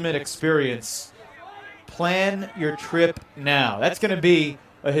ultimate experience, plan your trip now. That's going to be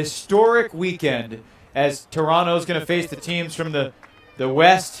a historic weekend as Toronto's going to face the teams from the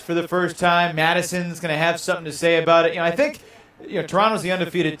West for the first time. Madison's going to have something to say about it. I think Toronto's the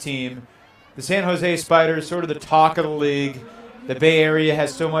undefeated team. The San Jose Spiders, sort of the talk of the league. The Bay Area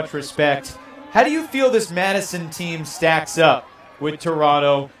has so much respect. How do you feel this Madison team stacks up with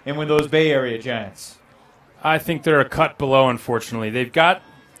Toronto and with those Bay Area Giants? I think they're a cut below, unfortunately. They've got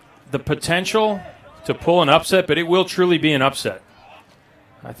the potential to pull an upset, but it will truly be an upset.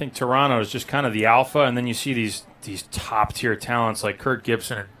 I think Toronto is just kind of the alpha, and then you see these top-tier talents like Kurt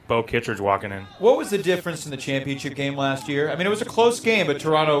Gibson and Bo Kittredge walking in. What was the difference in the championship game last year? I mean, it was a close game, but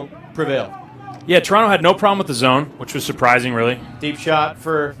Toronto prevailed. Yeah, Toronto had no problem with the zone, which was surprising, really. Deep shot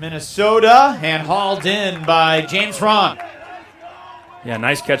for Minnesota, and hauled in by James Hron. Yeah,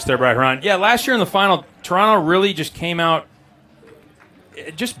 nice catch there by Hron. Yeah, last year in the final, Toronto really just came out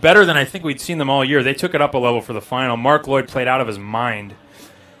just better than I think we'd seen them all year. They took it up a level for the final. Mark Lloyd played out of his mind.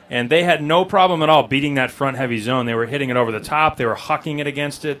 And they had no problem at all beating that front-heavy zone. They were hitting it over the top. They were hucking it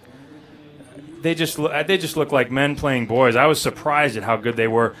against it. They just look like men playing boys. I was surprised at how good they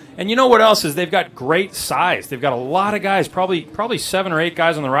were. And you know what else is? They've got great size. They've got a lot of guys, probably 7 or 8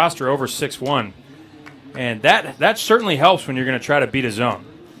 guys on the roster over 6'1". And that certainly helps when you're going to try to beat a zone.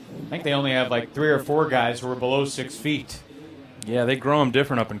 I think they only have like 3 or 4 guys who are below 6 feet. Yeah, they grow them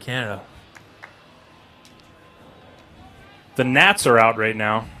different up in Canada. The gnats are out right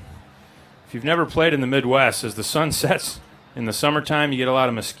now. If you've never played in the Midwest, as the sun sets in the summertime, you get a lot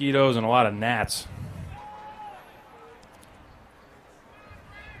of mosquitoes and a lot of gnats.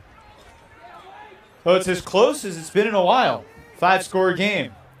 Well, it's as close as it's been in a while. 5-score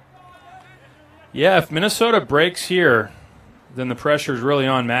game. Yeah, if Minnesota breaks here, then the pressure's really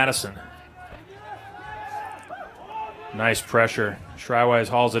on Madison. Nice pressure. Schreiwise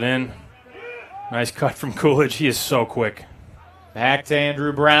hauls it in. Nice cut from Coolidge. He is so quick. Back to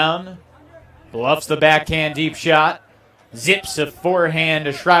Andrew Brown. Bluffs the backhand deep shot. Zips a forehand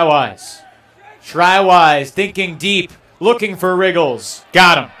to Schreiwise. Schreiwise thinking deep, looking for Riggles.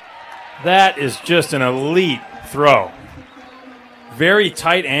 Got him. That is just an elite throw. Very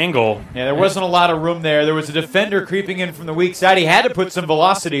tight angle. Yeah, there wasn't a lot of room there. There was a defender creeping in from the weak side. He had to put some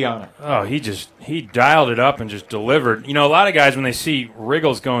velocity on it. Oh, he dialed it up and just delivered. You know, a lot of guys, when they see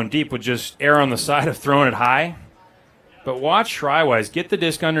Riggles going deep, would just err on the side of throwing it high. But watch Schreiwise get the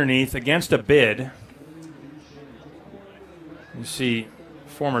disc underneath against a bid. You see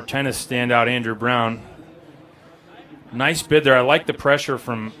former tennis standout Andrew Brown. Nice bid there. I like the pressure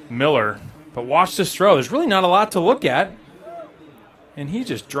from Miller. But watch this throw. There's really not a lot to look at. And he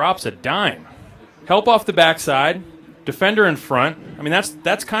just drops a dime. Help off the backside. Defender in front. I mean,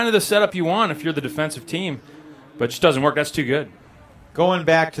 that's kind of the setup you want if you're the defensive team. But it just doesn't work. That's too good. Going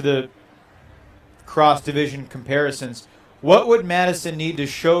back to the cross-division comparisons, What would Madison need to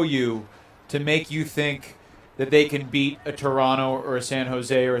show you to make you think that they can beat a Toronto or a San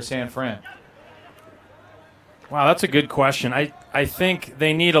Jose or a San Fran? Wow, that's a good question. I think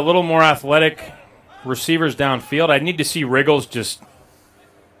they need a little more athletic receivers downfield. I need to see Riggles just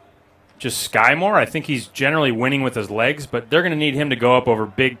sky more. I think he's generally winning with his legs, but they're going to need him to go up over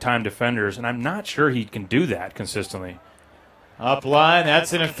big-time defenders, and I'm not sure he can do that consistently. Up line,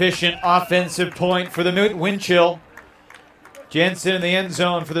 that's an efficient offensive point for the wind chill. Jensen in the end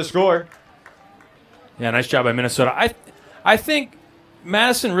zone for the score. Yeah, nice job by Minnesota. I think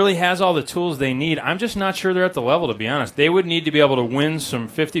Madison really has all the tools they need. I'm just not sure they're at the level, to be honest. They would need to be able to win some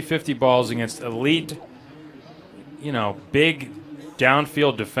 50-50 balls against elite, big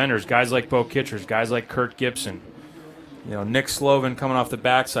downfield defenders, guys like Bo Kitchers, guys like Kurt Gibson, Nick Slovin coming off the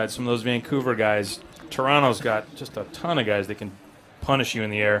backside, some of those Vancouver guys. Toronto's got just a ton of guys that can punish you in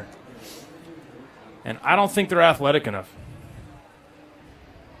the air. And I don't think they're athletic enough.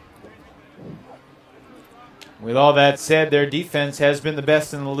 With all that said, their defense has been the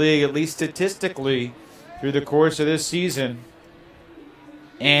best in the league, at least statistically, through the course of this season.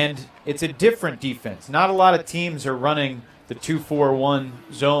 And it's a different defense. Not a lot of teams are running the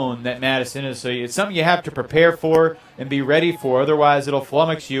 2-4-1 zone that Madison is. So it's something you have to prepare for and be ready for. Otherwise, it'll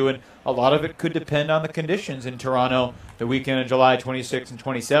flummox you, and a lot of it could depend on the conditions in Toronto the weekend of July 26th and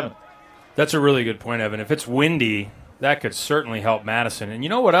 27th. That's a really good point, Evan. If it's windy, that could certainly help Madison. And you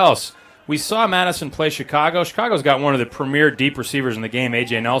know what else? We saw Madison play Chicago. Chicago's got one of the premier deep receivers in the game,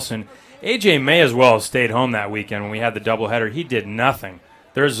 A.J. Nelson. A.J. may as well have stayed home that weekend when we had the doubleheader. He did nothing.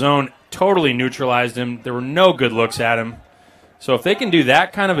 Their zone totally neutralized him. There were no good looks at him. So if they can do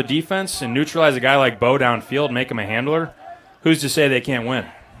that kind of a defense and neutralize a guy like Bo downfield, make him a handler, who's to say they can't win?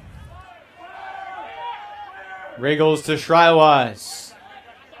 Riggles to Shriwise.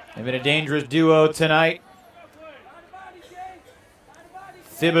 They've been a dangerous duo tonight.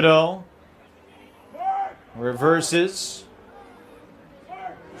 Thibodeau reverses.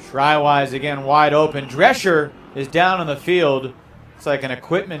 Shriwise again wide open. Drescher is down on the field. It's like an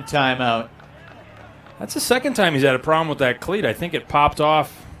equipment timeout. That's the second time he's had a problem with that cleat. I think it popped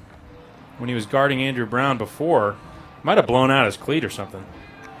off when he was guarding Andrew Brown before. Might have blown out his cleat or something.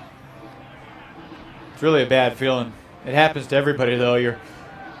 It's really a bad feeling. It happens to everybody, though. You're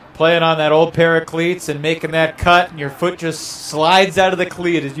playing on that old pair of cleats and making that cut, and your foot just slides out of the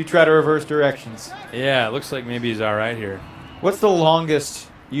cleat as you try to reverse directions. Yeah, it looks like maybe he's all right here. What's the longest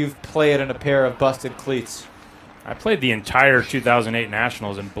you've played in a pair of busted cleats? I played the entire 2008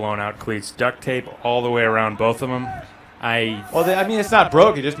 Nationals in blown-out cleats, duct tape all the way around both of them. Well, I mean, it's not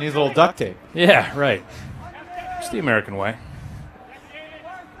broke. It just needs a little duct tape. Yeah, right. It's the American way.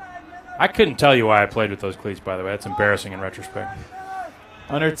 I couldn't tell you why I played with those cleats, by the way. That's embarrassing in retrospect.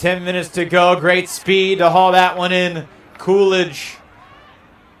 Under 10 minutes to go. Great speed to haul that one in. Coolidge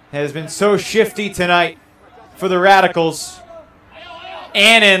has been so shifty tonight for the Radicals.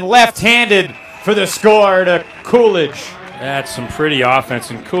 Annan left-handed for the score to Coolidge. That's some pretty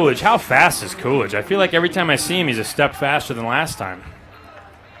offense. And Coolidge, how fast is Coolidge? I feel like every time I see him, he's a step faster than last time.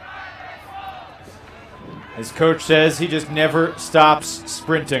 His coach says he just never stops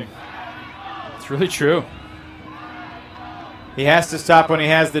sprinting. It's really true. He has to stop when he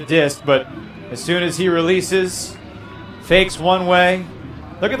has the disc, but as soon as he releases, fakes one way.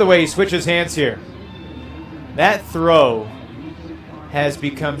 Look at the way he switches hands here. That throw has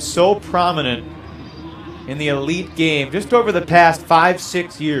become so prominent in the elite game just over the past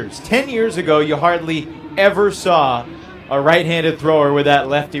 5-6 years. 10 years ago, you hardly ever saw a right-handed thrower with that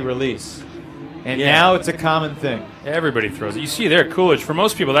lefty release. And now it's a common thing. Everybody throws it. You see there, Coolidge. For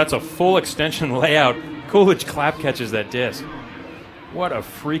most people, that's a full extension layout. Coolidge clap catches that disc. What a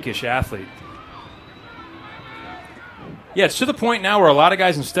freakish athlete. Yeah, it's to the point now where a lot of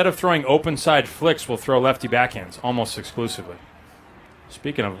guys, instead of throwing open side flicks, will throw lefty backhands almost exclusively.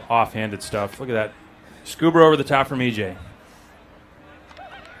 Speaking of offhanded stuff, look at that. Scuba over the top from EJ.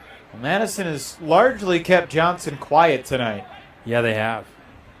 Madison has largely kept Johnson quiet tonight. Yeah, they have.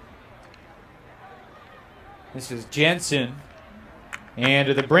 This is Jensen. And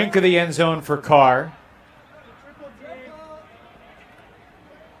to the brink of the end zone for Carr.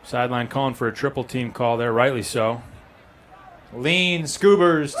 Sideline calling for a triple team call there, rightly so. Lean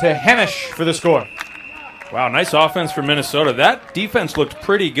Scoobers to Hemish for the score. Wow, nice offense for Minnesota. That defense looked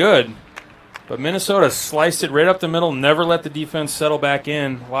pretty good, but Minnesota sliced it right up the middle, never let the defense settle back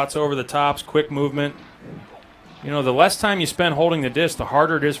in. Lots over the tops, quick movement. You know, the less time you spend holding the disc, the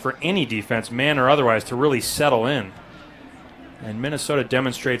harder it is for any defense, man or otherwise, to really settle in. And Minnesota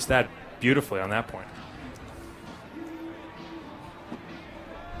demonstrates that beautifully on that point.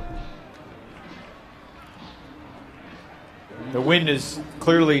 The wind has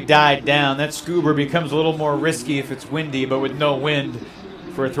clearly died down. That scuba becomes a little more risky if it's windy, but with no wind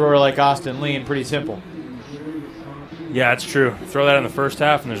for a thrower like Austin Lean, pretty simple. Yeah, it's true. Throw that in the first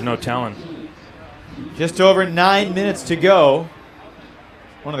half and there's no telling. Just over 9 minutes to go.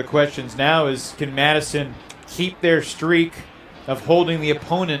 One of the questions now is, can Madison keep their streak of holding the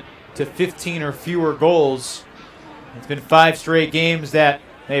opponent to 15 or fewer goals? It's been 5 straight games that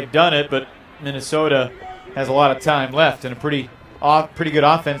they've done it, but Minnesota has a lot of time left and a pretty good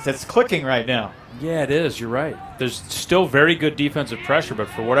offense that's clicking right now. Yeah, it is. You're right. There's still very good defensive pressure, but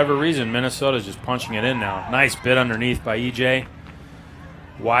for whatever reason, Minnesota's just punching it in now. Nice bit underneath by EJ.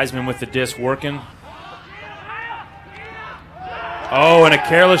 Wiseman with the disc working. Oh, and a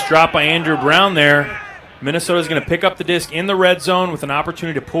careless drop by Andrew Brown there. Minnesota's going to pick up the disc in the red zone with an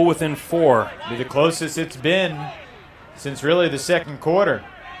opportunity to pull within 4. Be the closest it's been since really the second quarter.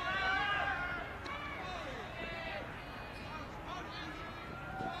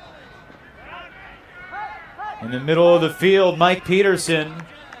 In the middle of the field, Mike Peterson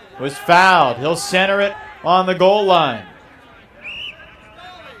was fouled. He'll center it on the goal line.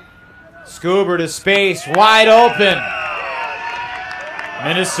 Scuba to space, wide open.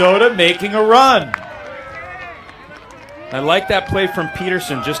 Minnesota making a run. I like that play from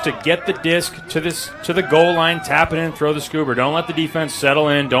Peterson, just to get the disc to the goal line, tap it in, throw the scuba. Don't let the defense settle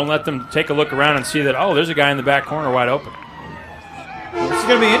in. Don't let them take a look around and see that, oh, there's a guy in the back corner wide open. This is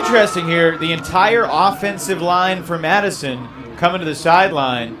going to be interesting here. The entire offensive line for Madison coming to the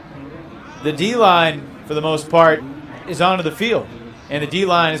sideline. The D-line, for the most part, is onto the field. And the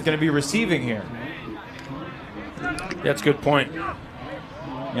D-line is going to be receiving here. That's a good point.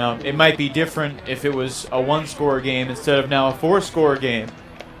 Now, it might be different if it was a 1-score game instead of now a 4-score game.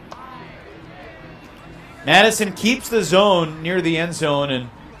 Madison keeps the zone near the end zone. And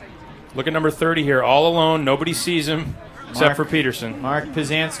look at number 30 here, all alone. Nobody sees him except for Peterson. Mark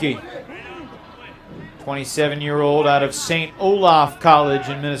Pizanski, 27-year-old out of St. Olaf College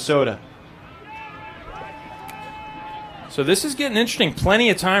in Minnesota. So this is getting interesting. Plenty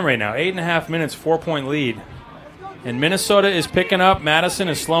of time right now. 8.5 minutes, 4-point lead. And Minnesota is picking up. Madison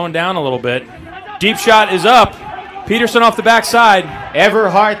is slowing down a little bit. Deep shot is up. Peterson off the backside.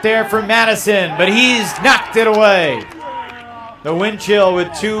 Everhart there for Madison, but he's knocked it away. The wind chill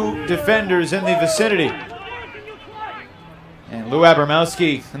with 2 defenders in the vicinity. And Lou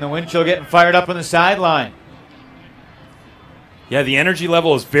Abramowski and the wind chill getting fired up on the sideline. Yeah, the energy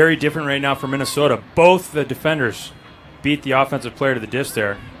level is very different right now for Minnesota. Both the defenders beat the offensive player to the disc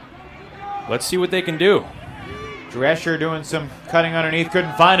there. Let's see what they can do. Drescher doing some cutting underneath,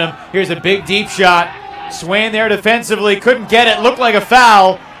 couldn't find him. Here's a big deep shot. Swain there defensively, couldn't get it, looked like a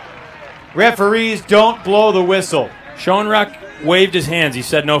foul. Referees don't blow the whistle. Schoenrock waved his hands, he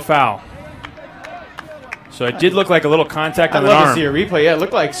said no foul. So it did look like a little contact on the arm. I'd love to see a replay. Yeah, it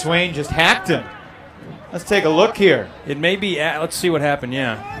looked like Swain just hacked him. Let's take a look here. It may be, let's see what happened,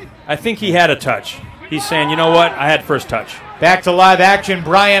 yeah. I think he had a touch. He's saying, you know what, I had first touch. Back to live action,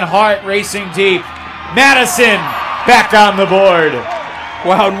 Brian Hart racing deep. Madison back on the board.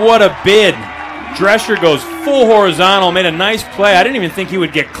 Wow, and what a bid. Drescher goes full horizontal, made a nice play. I didn't even think he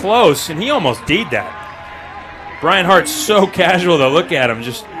would get close, and he almost did that. Brian Hart's so casual to look at him,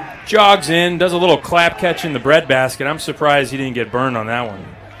 just jogs in, does a little clap catch in the breadbasket. I'm surprised he didn't get burned on that one.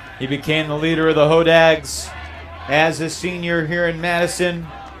 He became the leader of the Hodags as a senior here in Madison.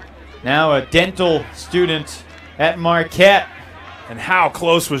 Now a dental student at Marquette. And how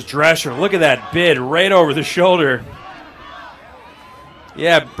close was Drescher? Look at that bid right over the shoulder.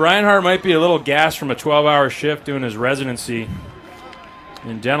 Yeah, Brian Hart might be a little gassed from a 12-hour shift doing his residency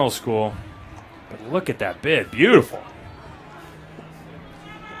in dental school. But look at that bid. Beautiful.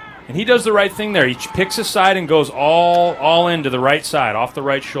 And he does the right thing there. He picks a side and goes all in to the right side, off the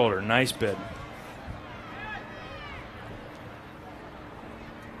right shoulder. Nice bid.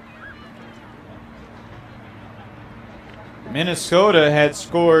 Minnesota had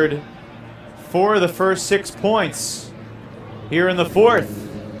scored 4 of the first 6 points here in the 4th.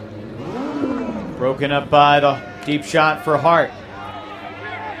 Broken up by the deep shot for Hart.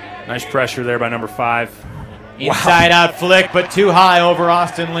 Nice pressure there by number 5. Inside out flick, but too high over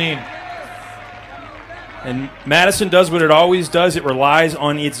Austin Lean. And Madison does what it always does. It relies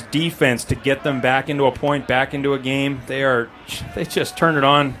on its defense to get them back into a point, back into a game. They just turn it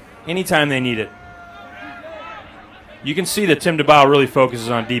on anytime they need it. You can see that Tim DeBow really focuses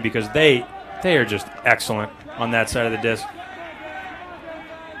on D because they are just excellent on that side of the disc.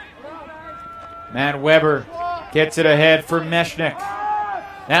 Matt Weber gets it ahead for Meshnik.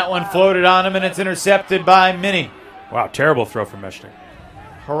 That one floated on him, and it's intercepted by Minnie. Wow, terrible throw from Meshnik.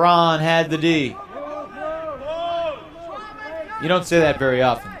 Haran had the D. You don't say that very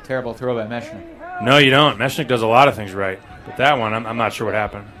often. Terrible throw by Meshnik. No, you don't. Meshnik does a lot of things right. But that one, I'm not sure what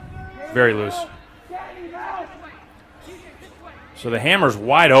happened. Very loose. So the hammer's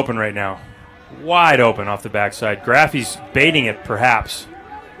wide open right now. Wide open off the backside. Graffy's baiting it, perhaps.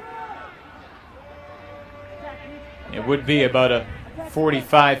 It would be about a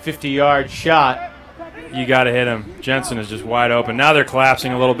 45, 50-yard shot. You got to hit him. Jensen is just wide open. Now they're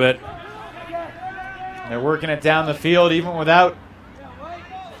collapsing a little bit. They're working it down the field even without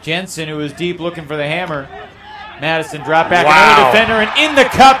Jensen, who was deep looking for the hammer. Madison drop back another defender, and in the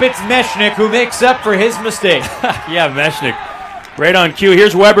cup it's Meshnik who makes up for his mistake. Yeah, Meshnik. Right on cue.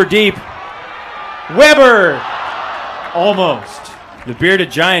 Here's Weber deep. Weber! Almost. The bearded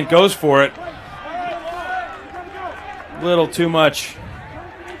giant goes for it. Little too much.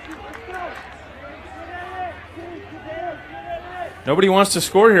 Nobody wants to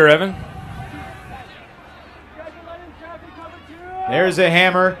score here, Evan. There's a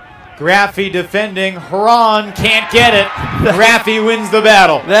hammer. Graffy defending. Hran can't get it. Graffy wins the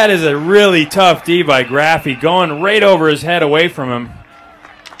battle. That is a really tough D by Graffy, going right over his head away from him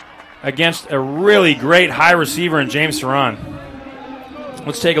against a really great high receiver in James Hran.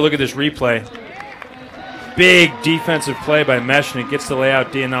 Let's take a look at this replay. Big defensive play by Meshnik. Gets the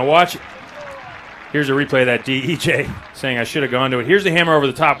layout D. And now watch. Here's a replay of that D. EJ saying I should have gone to it. Here's the hammer over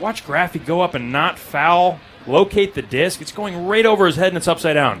the top. Watch Graffy go up and not foul. Locate the disc. It's going right over his head and it's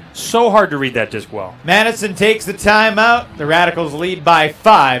upside down. So hard to read that disc well. Madison takes the timeout. The Radicals lead by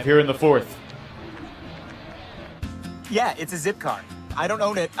 5 here in the 4th. Yeah, it's a zip car. I don't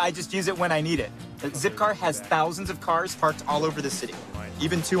own it. I just use it when I need it. Zipcar has thousands of cars parked all over the city,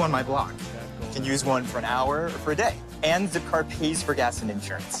 even 2 on my block. You can use one for an hour or for a day. And Zipcar pays for gas and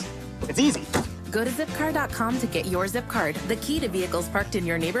insurance. It's easy. Go to zipcar.com to get your zip card, the key to vehicles parked in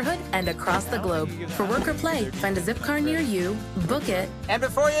your neighborhood and across the globe. For work or play, find a zip car near you, book it, And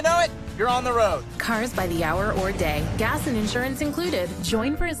before you know it, you're on the road. cars by the hour or day, gas and insurance included.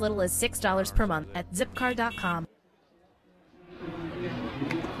 Join for as little as $6 per month at zipcar.com.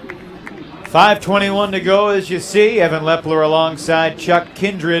 5:21 to go, as you see. Evan Lepler alongside Chuck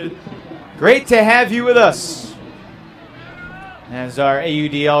Kindred. Great to have you with us as our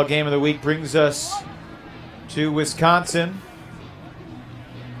AUDL Game of the Week brings us to Wisconsin.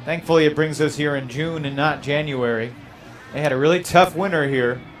 Thankfully, it brings us here in June and not January. They had a really tough winter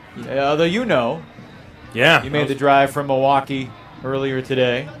here, although you know. Yeah. You made the drive from Milwaukee earlier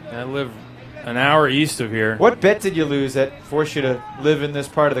today. I live an hour east of here. What bet did you lose that forced you to live in this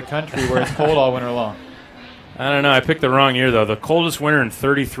part of the country where it's cold all winter long? I don't know. I picked the wrong year, though. The coldest winter in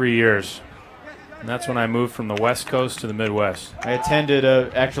 33 years. And that's when I moved from the West Coast to the Midwest. I attended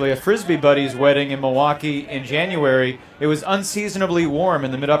actually a Frisbee buddy's wedding in Milwaukee in January. It was unseasonably warm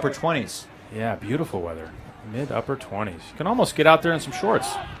in the mid-upper 20s. Yeah, beautiful weather. Mid-upper 20s. You can almost get out there in some shorts.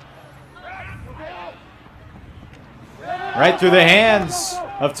 Right through the hands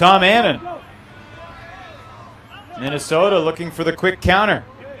of Tom Annan. Minnesota looking for the quick counter.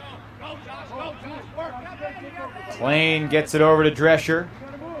 Klain gets it over to Drescher.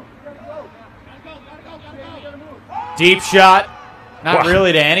 Deep shot. Not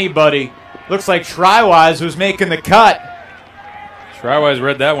really to anybody. Looks like Schreiwise was making the cut. Schreiwise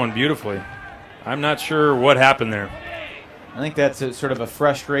read that one beautifully. I'm not sure what happened there. I think that's sort of a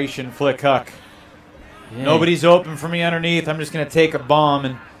frustration flick huck. Yeah. Nobody's open for me underneath. I'm just going to take a bomb,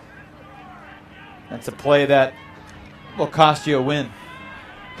 and that's a play that will cost you a win.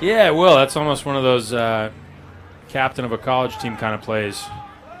 Yeah, it will. That's almost one of those captain of a college team kind of plays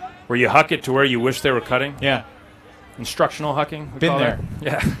where you huck it to where you wish they were cutting. Yeah. Instructional hucking. Been there.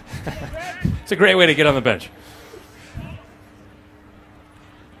 That. Yeah. It's a great way to get on the bench.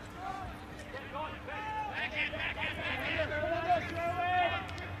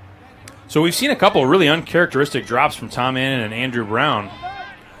 So we've seen a couple of really uncharacteristic drops from Tom Annan and Andrew Brown.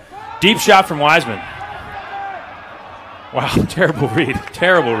 Deep shot from Wiseman. Wow, terrible read.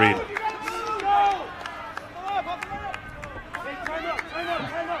 Terrible read.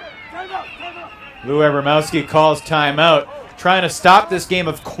 Lou Abramowski calls timeout, trying to stop this game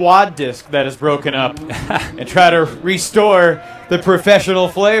of quad disc that is broken up and try to restore the professional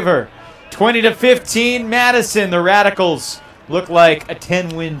flavor. 20-15, Madison. The Radicals look like a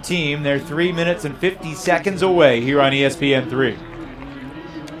 10-win team. They're 3 minutes and 50 seconds away here on ESPN3.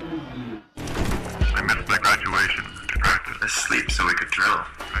 I missed my graduation, practice, asleep so we could drill.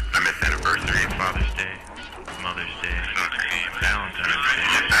 I missed anniversary, Father's Day, Mother's Day, soccer game, Valentine's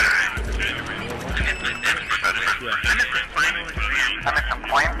Day, Saturday. I missed some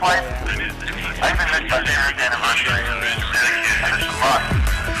playing play. I even missed my parents' anniversary. I missed some luck.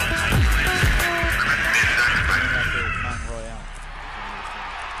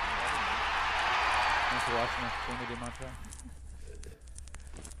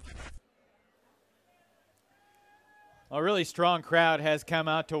 A really strong crowd has come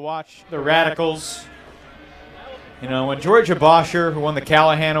out to watch the Radicals. You know, when Georgia Bosher, who won the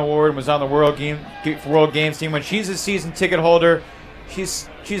Callahan Award and was on the World Games team, when she's a season ticket holder, she's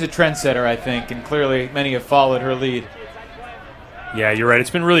a trendsetter, I think, and clearly many have followed her lead. Yeah, you're right. It's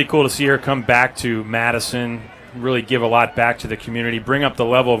been really cool to see her come back to Madison, really give a lot back to the community, bring up the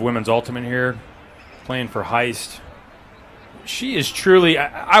level of women's ultimate here, playing for Heist. She is truly,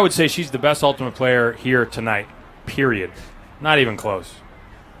 I would say she's the best ultimate player here tonight, period. Not even close.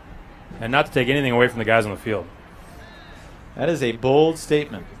 And not to take anything away from the guys on the field. That is a bold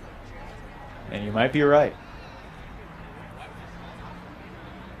statement, and you might be right.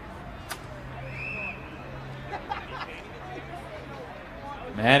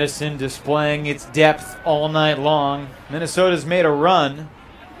 Madison displaying its depth all night long. Minnesota's made a run.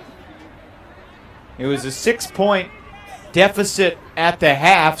 It was a 6-point deficit at the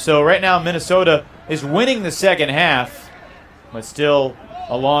half, so right now Minnesota is winning the second half, but still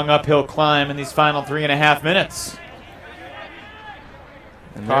a long uphill climb in these final 3.5 minutes.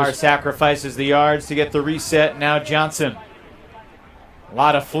 And Carr sacrifices the yards to get the reset. Now Johnson. A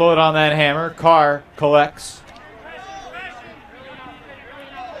lot of float on that hammer. Carr collects.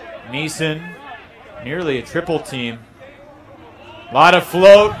 Neeson, nearly a triple team. A lot of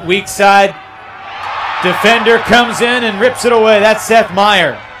float, weak side. Defender comes in and rips it away. That's Seth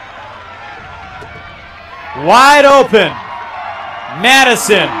Meyer. Wide open.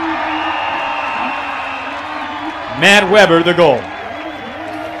 Madison. Matt Weber, the goal.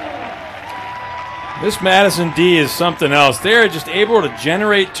 This Madison D is something else. They're just able to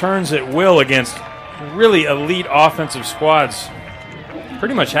generate turns at will against really elite offensive squads.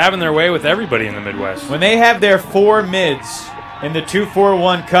 Pretty much having their way with everybody in the Midwest. When they have their 4 mids in the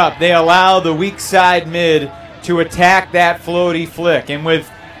 2-4-1 Cup, they allow the weak side mid to attack that floaty flick. And with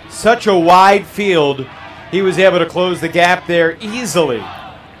such a wide field, he was able to close the gap there easily.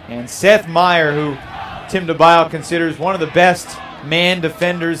 And Seth Meyer, who Tim DeBile considers one of the best man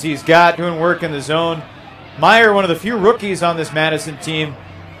defenders he's got, doing work in the zone. Meyer, one of the few rookies on this Madison team.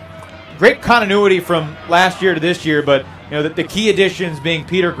 Great continuity from last year to this year, but you know the key additions being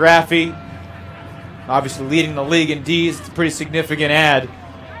Peter Graffey, obviously leading the league in Ds. It's a pretty significant add.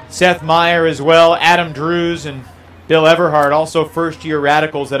 Seth Meyer as well, Adam Drews, and Bill Everhart, also first-year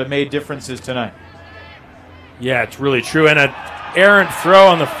Radicals that have made differences tonight. Yeah, it's really true. And an errant throw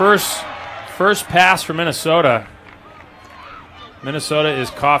on the first pass for Minnesota. Minnesota is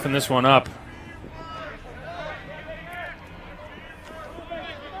coughing this one up.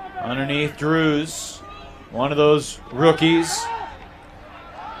 Underneath Drews, one of those rookies.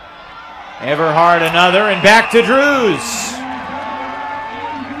 Everhart another, and back to Drews.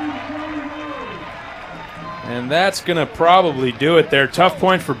 And that's going to probably do it there. Tough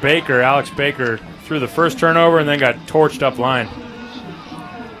point for Baker. Alex Baker threw the first turnover and then got torched up line.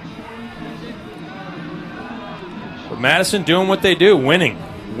 But Madison doing what they do, winning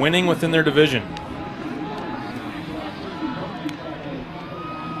within their division.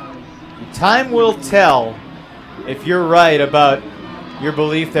 Time will tell if you're right about your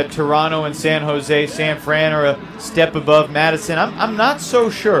belief that Toronto and San Jose, San Fran are a step above Madison. I'm not so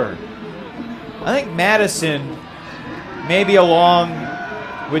sure. I think Madison, maybe along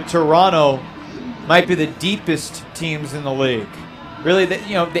with Toronto, might be the deepest teams in the league. Really, the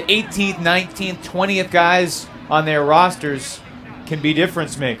 18th, 19th, 20th guys on their rosters can be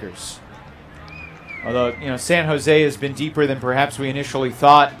difference makers. Although, San Jose has been deeper than perhaps we initially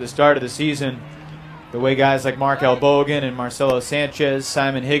thought at the start of the season. The way guys like Mark Bogan and Marcelo Sanchez,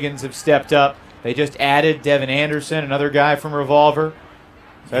 Simon Higgins have stepped up. They just added Devin Anderson, another guy from Revolver.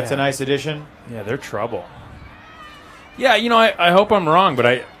 So that's a nice addition. Yeah, they're trouble. Yeah, I hope I'm wrong,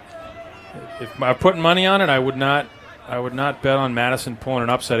 but if I'm putting money on it, I would not bet on Madison pulling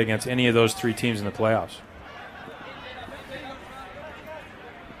an upset against any of those 3 teams in the playoffs.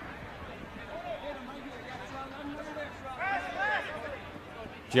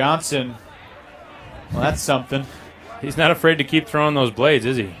 Johnson. Well, that's something. He's not afraid to keep throwing those blades,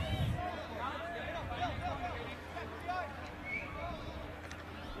 is he?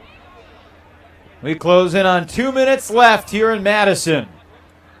 We close in on 2 minutes left here in Madison.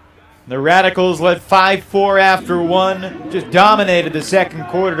 The Radicals led 5-4 after 1. Just dominated the second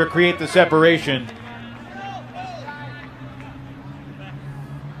quarter to create the separation.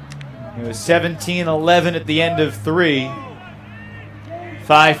 It was 17-11 at the end of 3.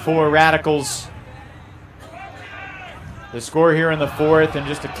 5-4 Radicals. The score here in the 4th, and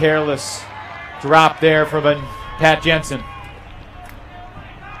just a careless drop there from Pat Jensen.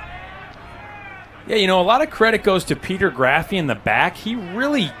 Yeah, a lot of credit goes to Peter Graffey in the back. He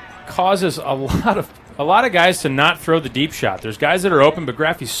really causes a lot of a lot of guys to not throw the deep shot. There's guys that are open, but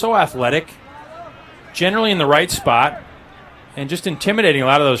Graffy's so athletic, generally in the right spot, and just intimidating a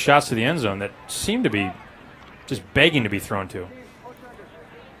lot of those shots to the end zone that seem to be just begging to be thrown to.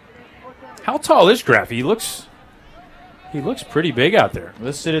 How tall is Graffy? He looks pretty big out there.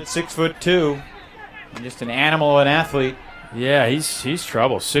 Listed at 6'2", just an animal, an athlete. Yeah, he's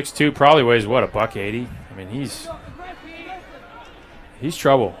trouble. 6'2", probably weighs what, $180? I mean, he's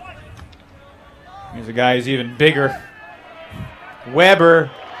trouble. Here's a guy who's even bigger.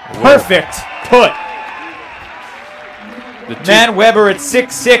 Weber, perfect put. Matt Weber at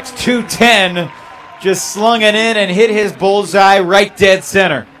 6'6", 210, just slung it in and hit his bullseye right dead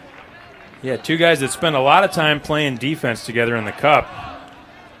center. Yeah, two guys that spend a lot of time playing defense together in the cup.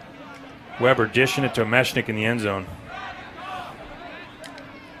 Weber dishing it to Meshnik in the end zone.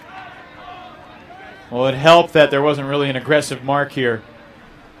 Well, it helped that there wasn't really an aggressive mark here.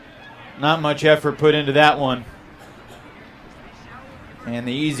 Not much effort put into that one. And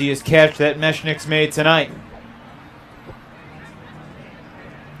the easiest catch that Meshnik's made tonight.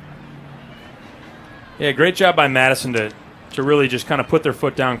 Yeah, great job by Madison to really just kind of put their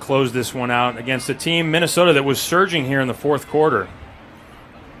foot down, close this one out against a team, Minnesota, that was surging here in the fourth quarter.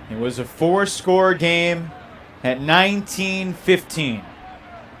 It was a 4-score game at 19-15.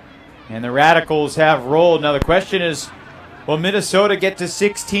 And the Radicals have rolled. Now the question is, will Minnesota get to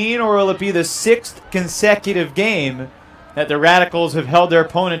 16, or will it be the 6th consecutive game that the Radicals have held their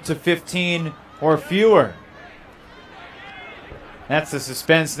opponent to 15 or fewer? That's the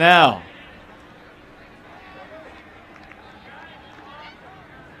suspense now.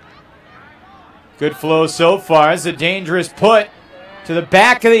 Good flow so far. It's a dangerous put to the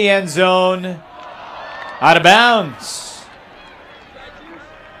back of the end zone. Out of bounds.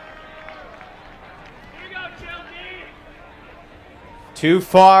 Too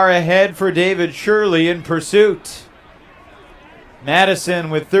far ahead for David Shirley in pursuit.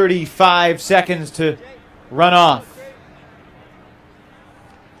 Madison with 35 seconds to run off.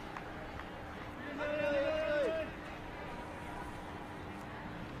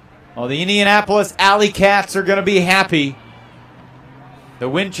 Well, the Indianapolis Alley Cats are going to be happy. The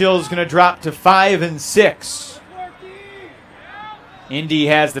wind chill is going to drop to 5 and 6. Indy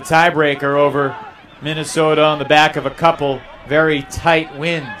has the tiebreaker over Minnesota on the back of a couple very tight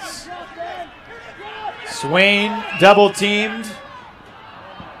wins. Swain double teamed,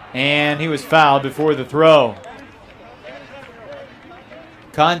 and he was fouled before the throw.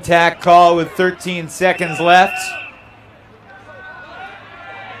 Contact call with 13 seconds left.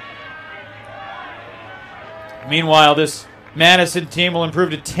 Meanwhile, this Madison team will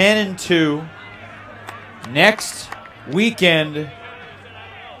improve to 10-2. Next weekend,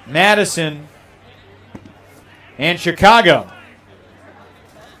 Madison and Chicago.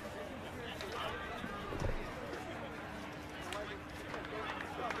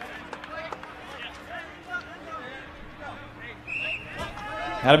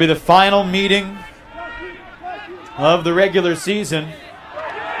 That'll be the final meeting of the regular season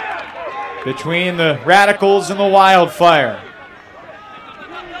between the Radicals and the Wildfire.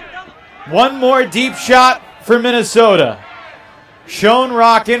 One more deep shot for Minnesota. Schoen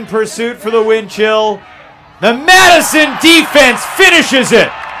Rock in pursuit for the wind chill. The Madison defense finishes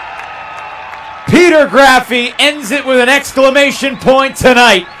it. Peter Graffy ends it with an exclamation point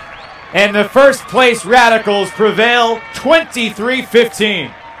tonight. And the first place Radicals prevail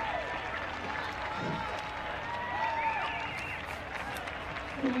 23-15.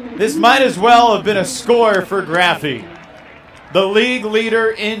 This might as well have been a score for Graffy, the league leader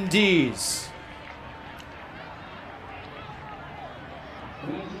in Ds.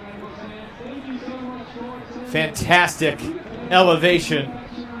 Fantastic elevation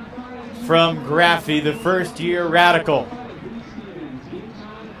from Graffy, the first-year Radical.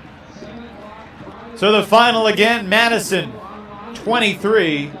 So the final again, Madison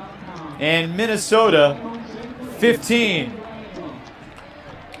 23 and Minnesota 15.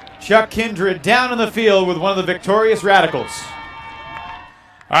 Chuck Kindred down in the field with one of the victorious Radicals.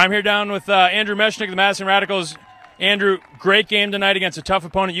 I'm here down with Andrew Meshnik, the Madison Radicals. Andrew, great game tonight against a tough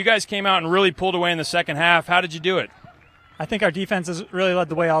opponent. You guys came out and really pulled away in the second half. How did you do it? I think our defense has really led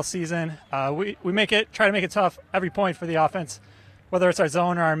the way all season. We try to make it tough every point for the offense. Whether it's our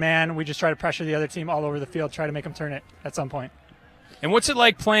zone or our man, we just try to pressure the other team all over the field, try to make them turn it at some point. And what's it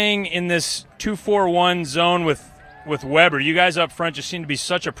like playing in this 2-4-1 zone with Weber? You guys up front just seem to be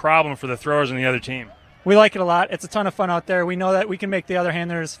such a problem for the throwers on the other team. We like it a lot. It's a ton of fun out there. We know that we can make the other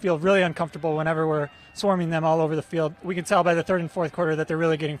handlers feel really uncomfortable whenever we're swarming them all over the field. We can tell by the third and fourth quarter that they're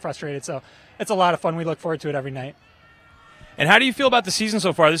really getting frustrated. So it's a lot of fun. We look forward to it every night. And how do you feel about the season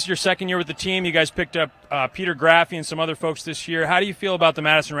so far? This is your second year with the team. You guys picked up Peter Graffi and some other folks this year. How do you feel about the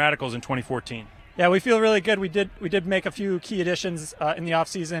Madison Radicals in 2014? Yeah, we feel really good. We did make a few key additions in the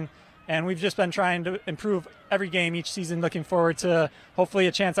offseason, and we've just been trying to improve every game each season, looking forward to hopefully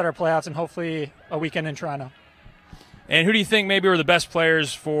a chance at our playoffs and hopefully a weekend in Toronto. And who do you think maybe were the best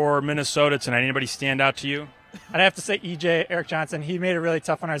players for Minnesota tonight? Anybody stand out to you? I'd have to say EJ, Eric Johnson. He made it really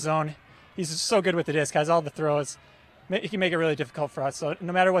tough on our zone. He's so good with the disc, has all the throws. He can make it really difficult for us. So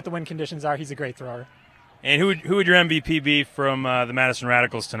no matter what the wind conditions are, he's a great thrower. And who would your MVP be from the Madison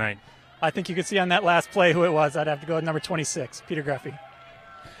Radicals tonight? I think you could see on that last play who it was. I'd have to go with number 26, Peter Graffi.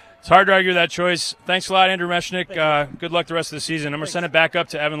 It's hard to argue with that choice. Thanks a lot, Andrew Meshnick. Good luck the rest of the season. I'm going to send it back up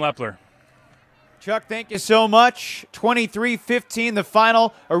to Evan Lepler. Chuck, thank you so much. 23-15 the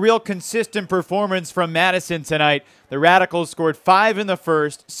final. A real consistent performance from Madison tonight. The Radicals scored 5 in the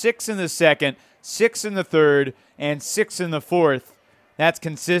first, 6 in the second, 6 in the third, and 6 in the fourth. That's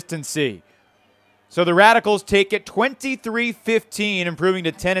consistency. So the Radicals take it 23-15, improving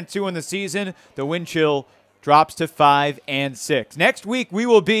to 10-2 in the season. The wind chill drops to 5-6. Next week, we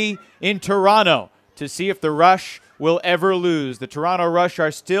will be in Toronto to see if the Rush will ever lose. The Toronto Rush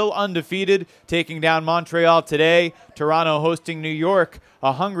are still undefeated, taking down Montreal today. Toronto hosting New York,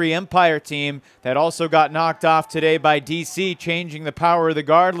 a hungry Empire team that also got knocked off today by DC, changing the power of the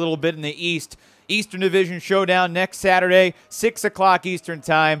guard a little bit in the East. Eastern Division Showdown next Saturday, 6 o'clock Eastern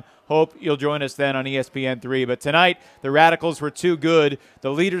Time. Hope you'll join us then on ESPN3. But tonight, the Radicals were too good.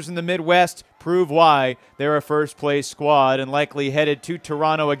 The leaders in the Midwest prove why. They're a first-place squad and likely headed to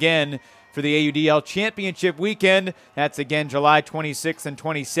Toronto again for the AUDL Championship weekend. That's again July 26th and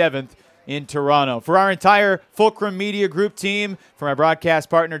 27th in Toronto. For our entire Fulcrum Media Group team, for my broadcast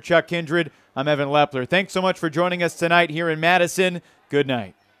partner Chuck Kindred, I'm Evan Lepler. Thanks so much for joining us tonight here in Madison. Good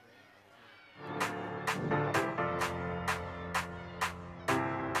night.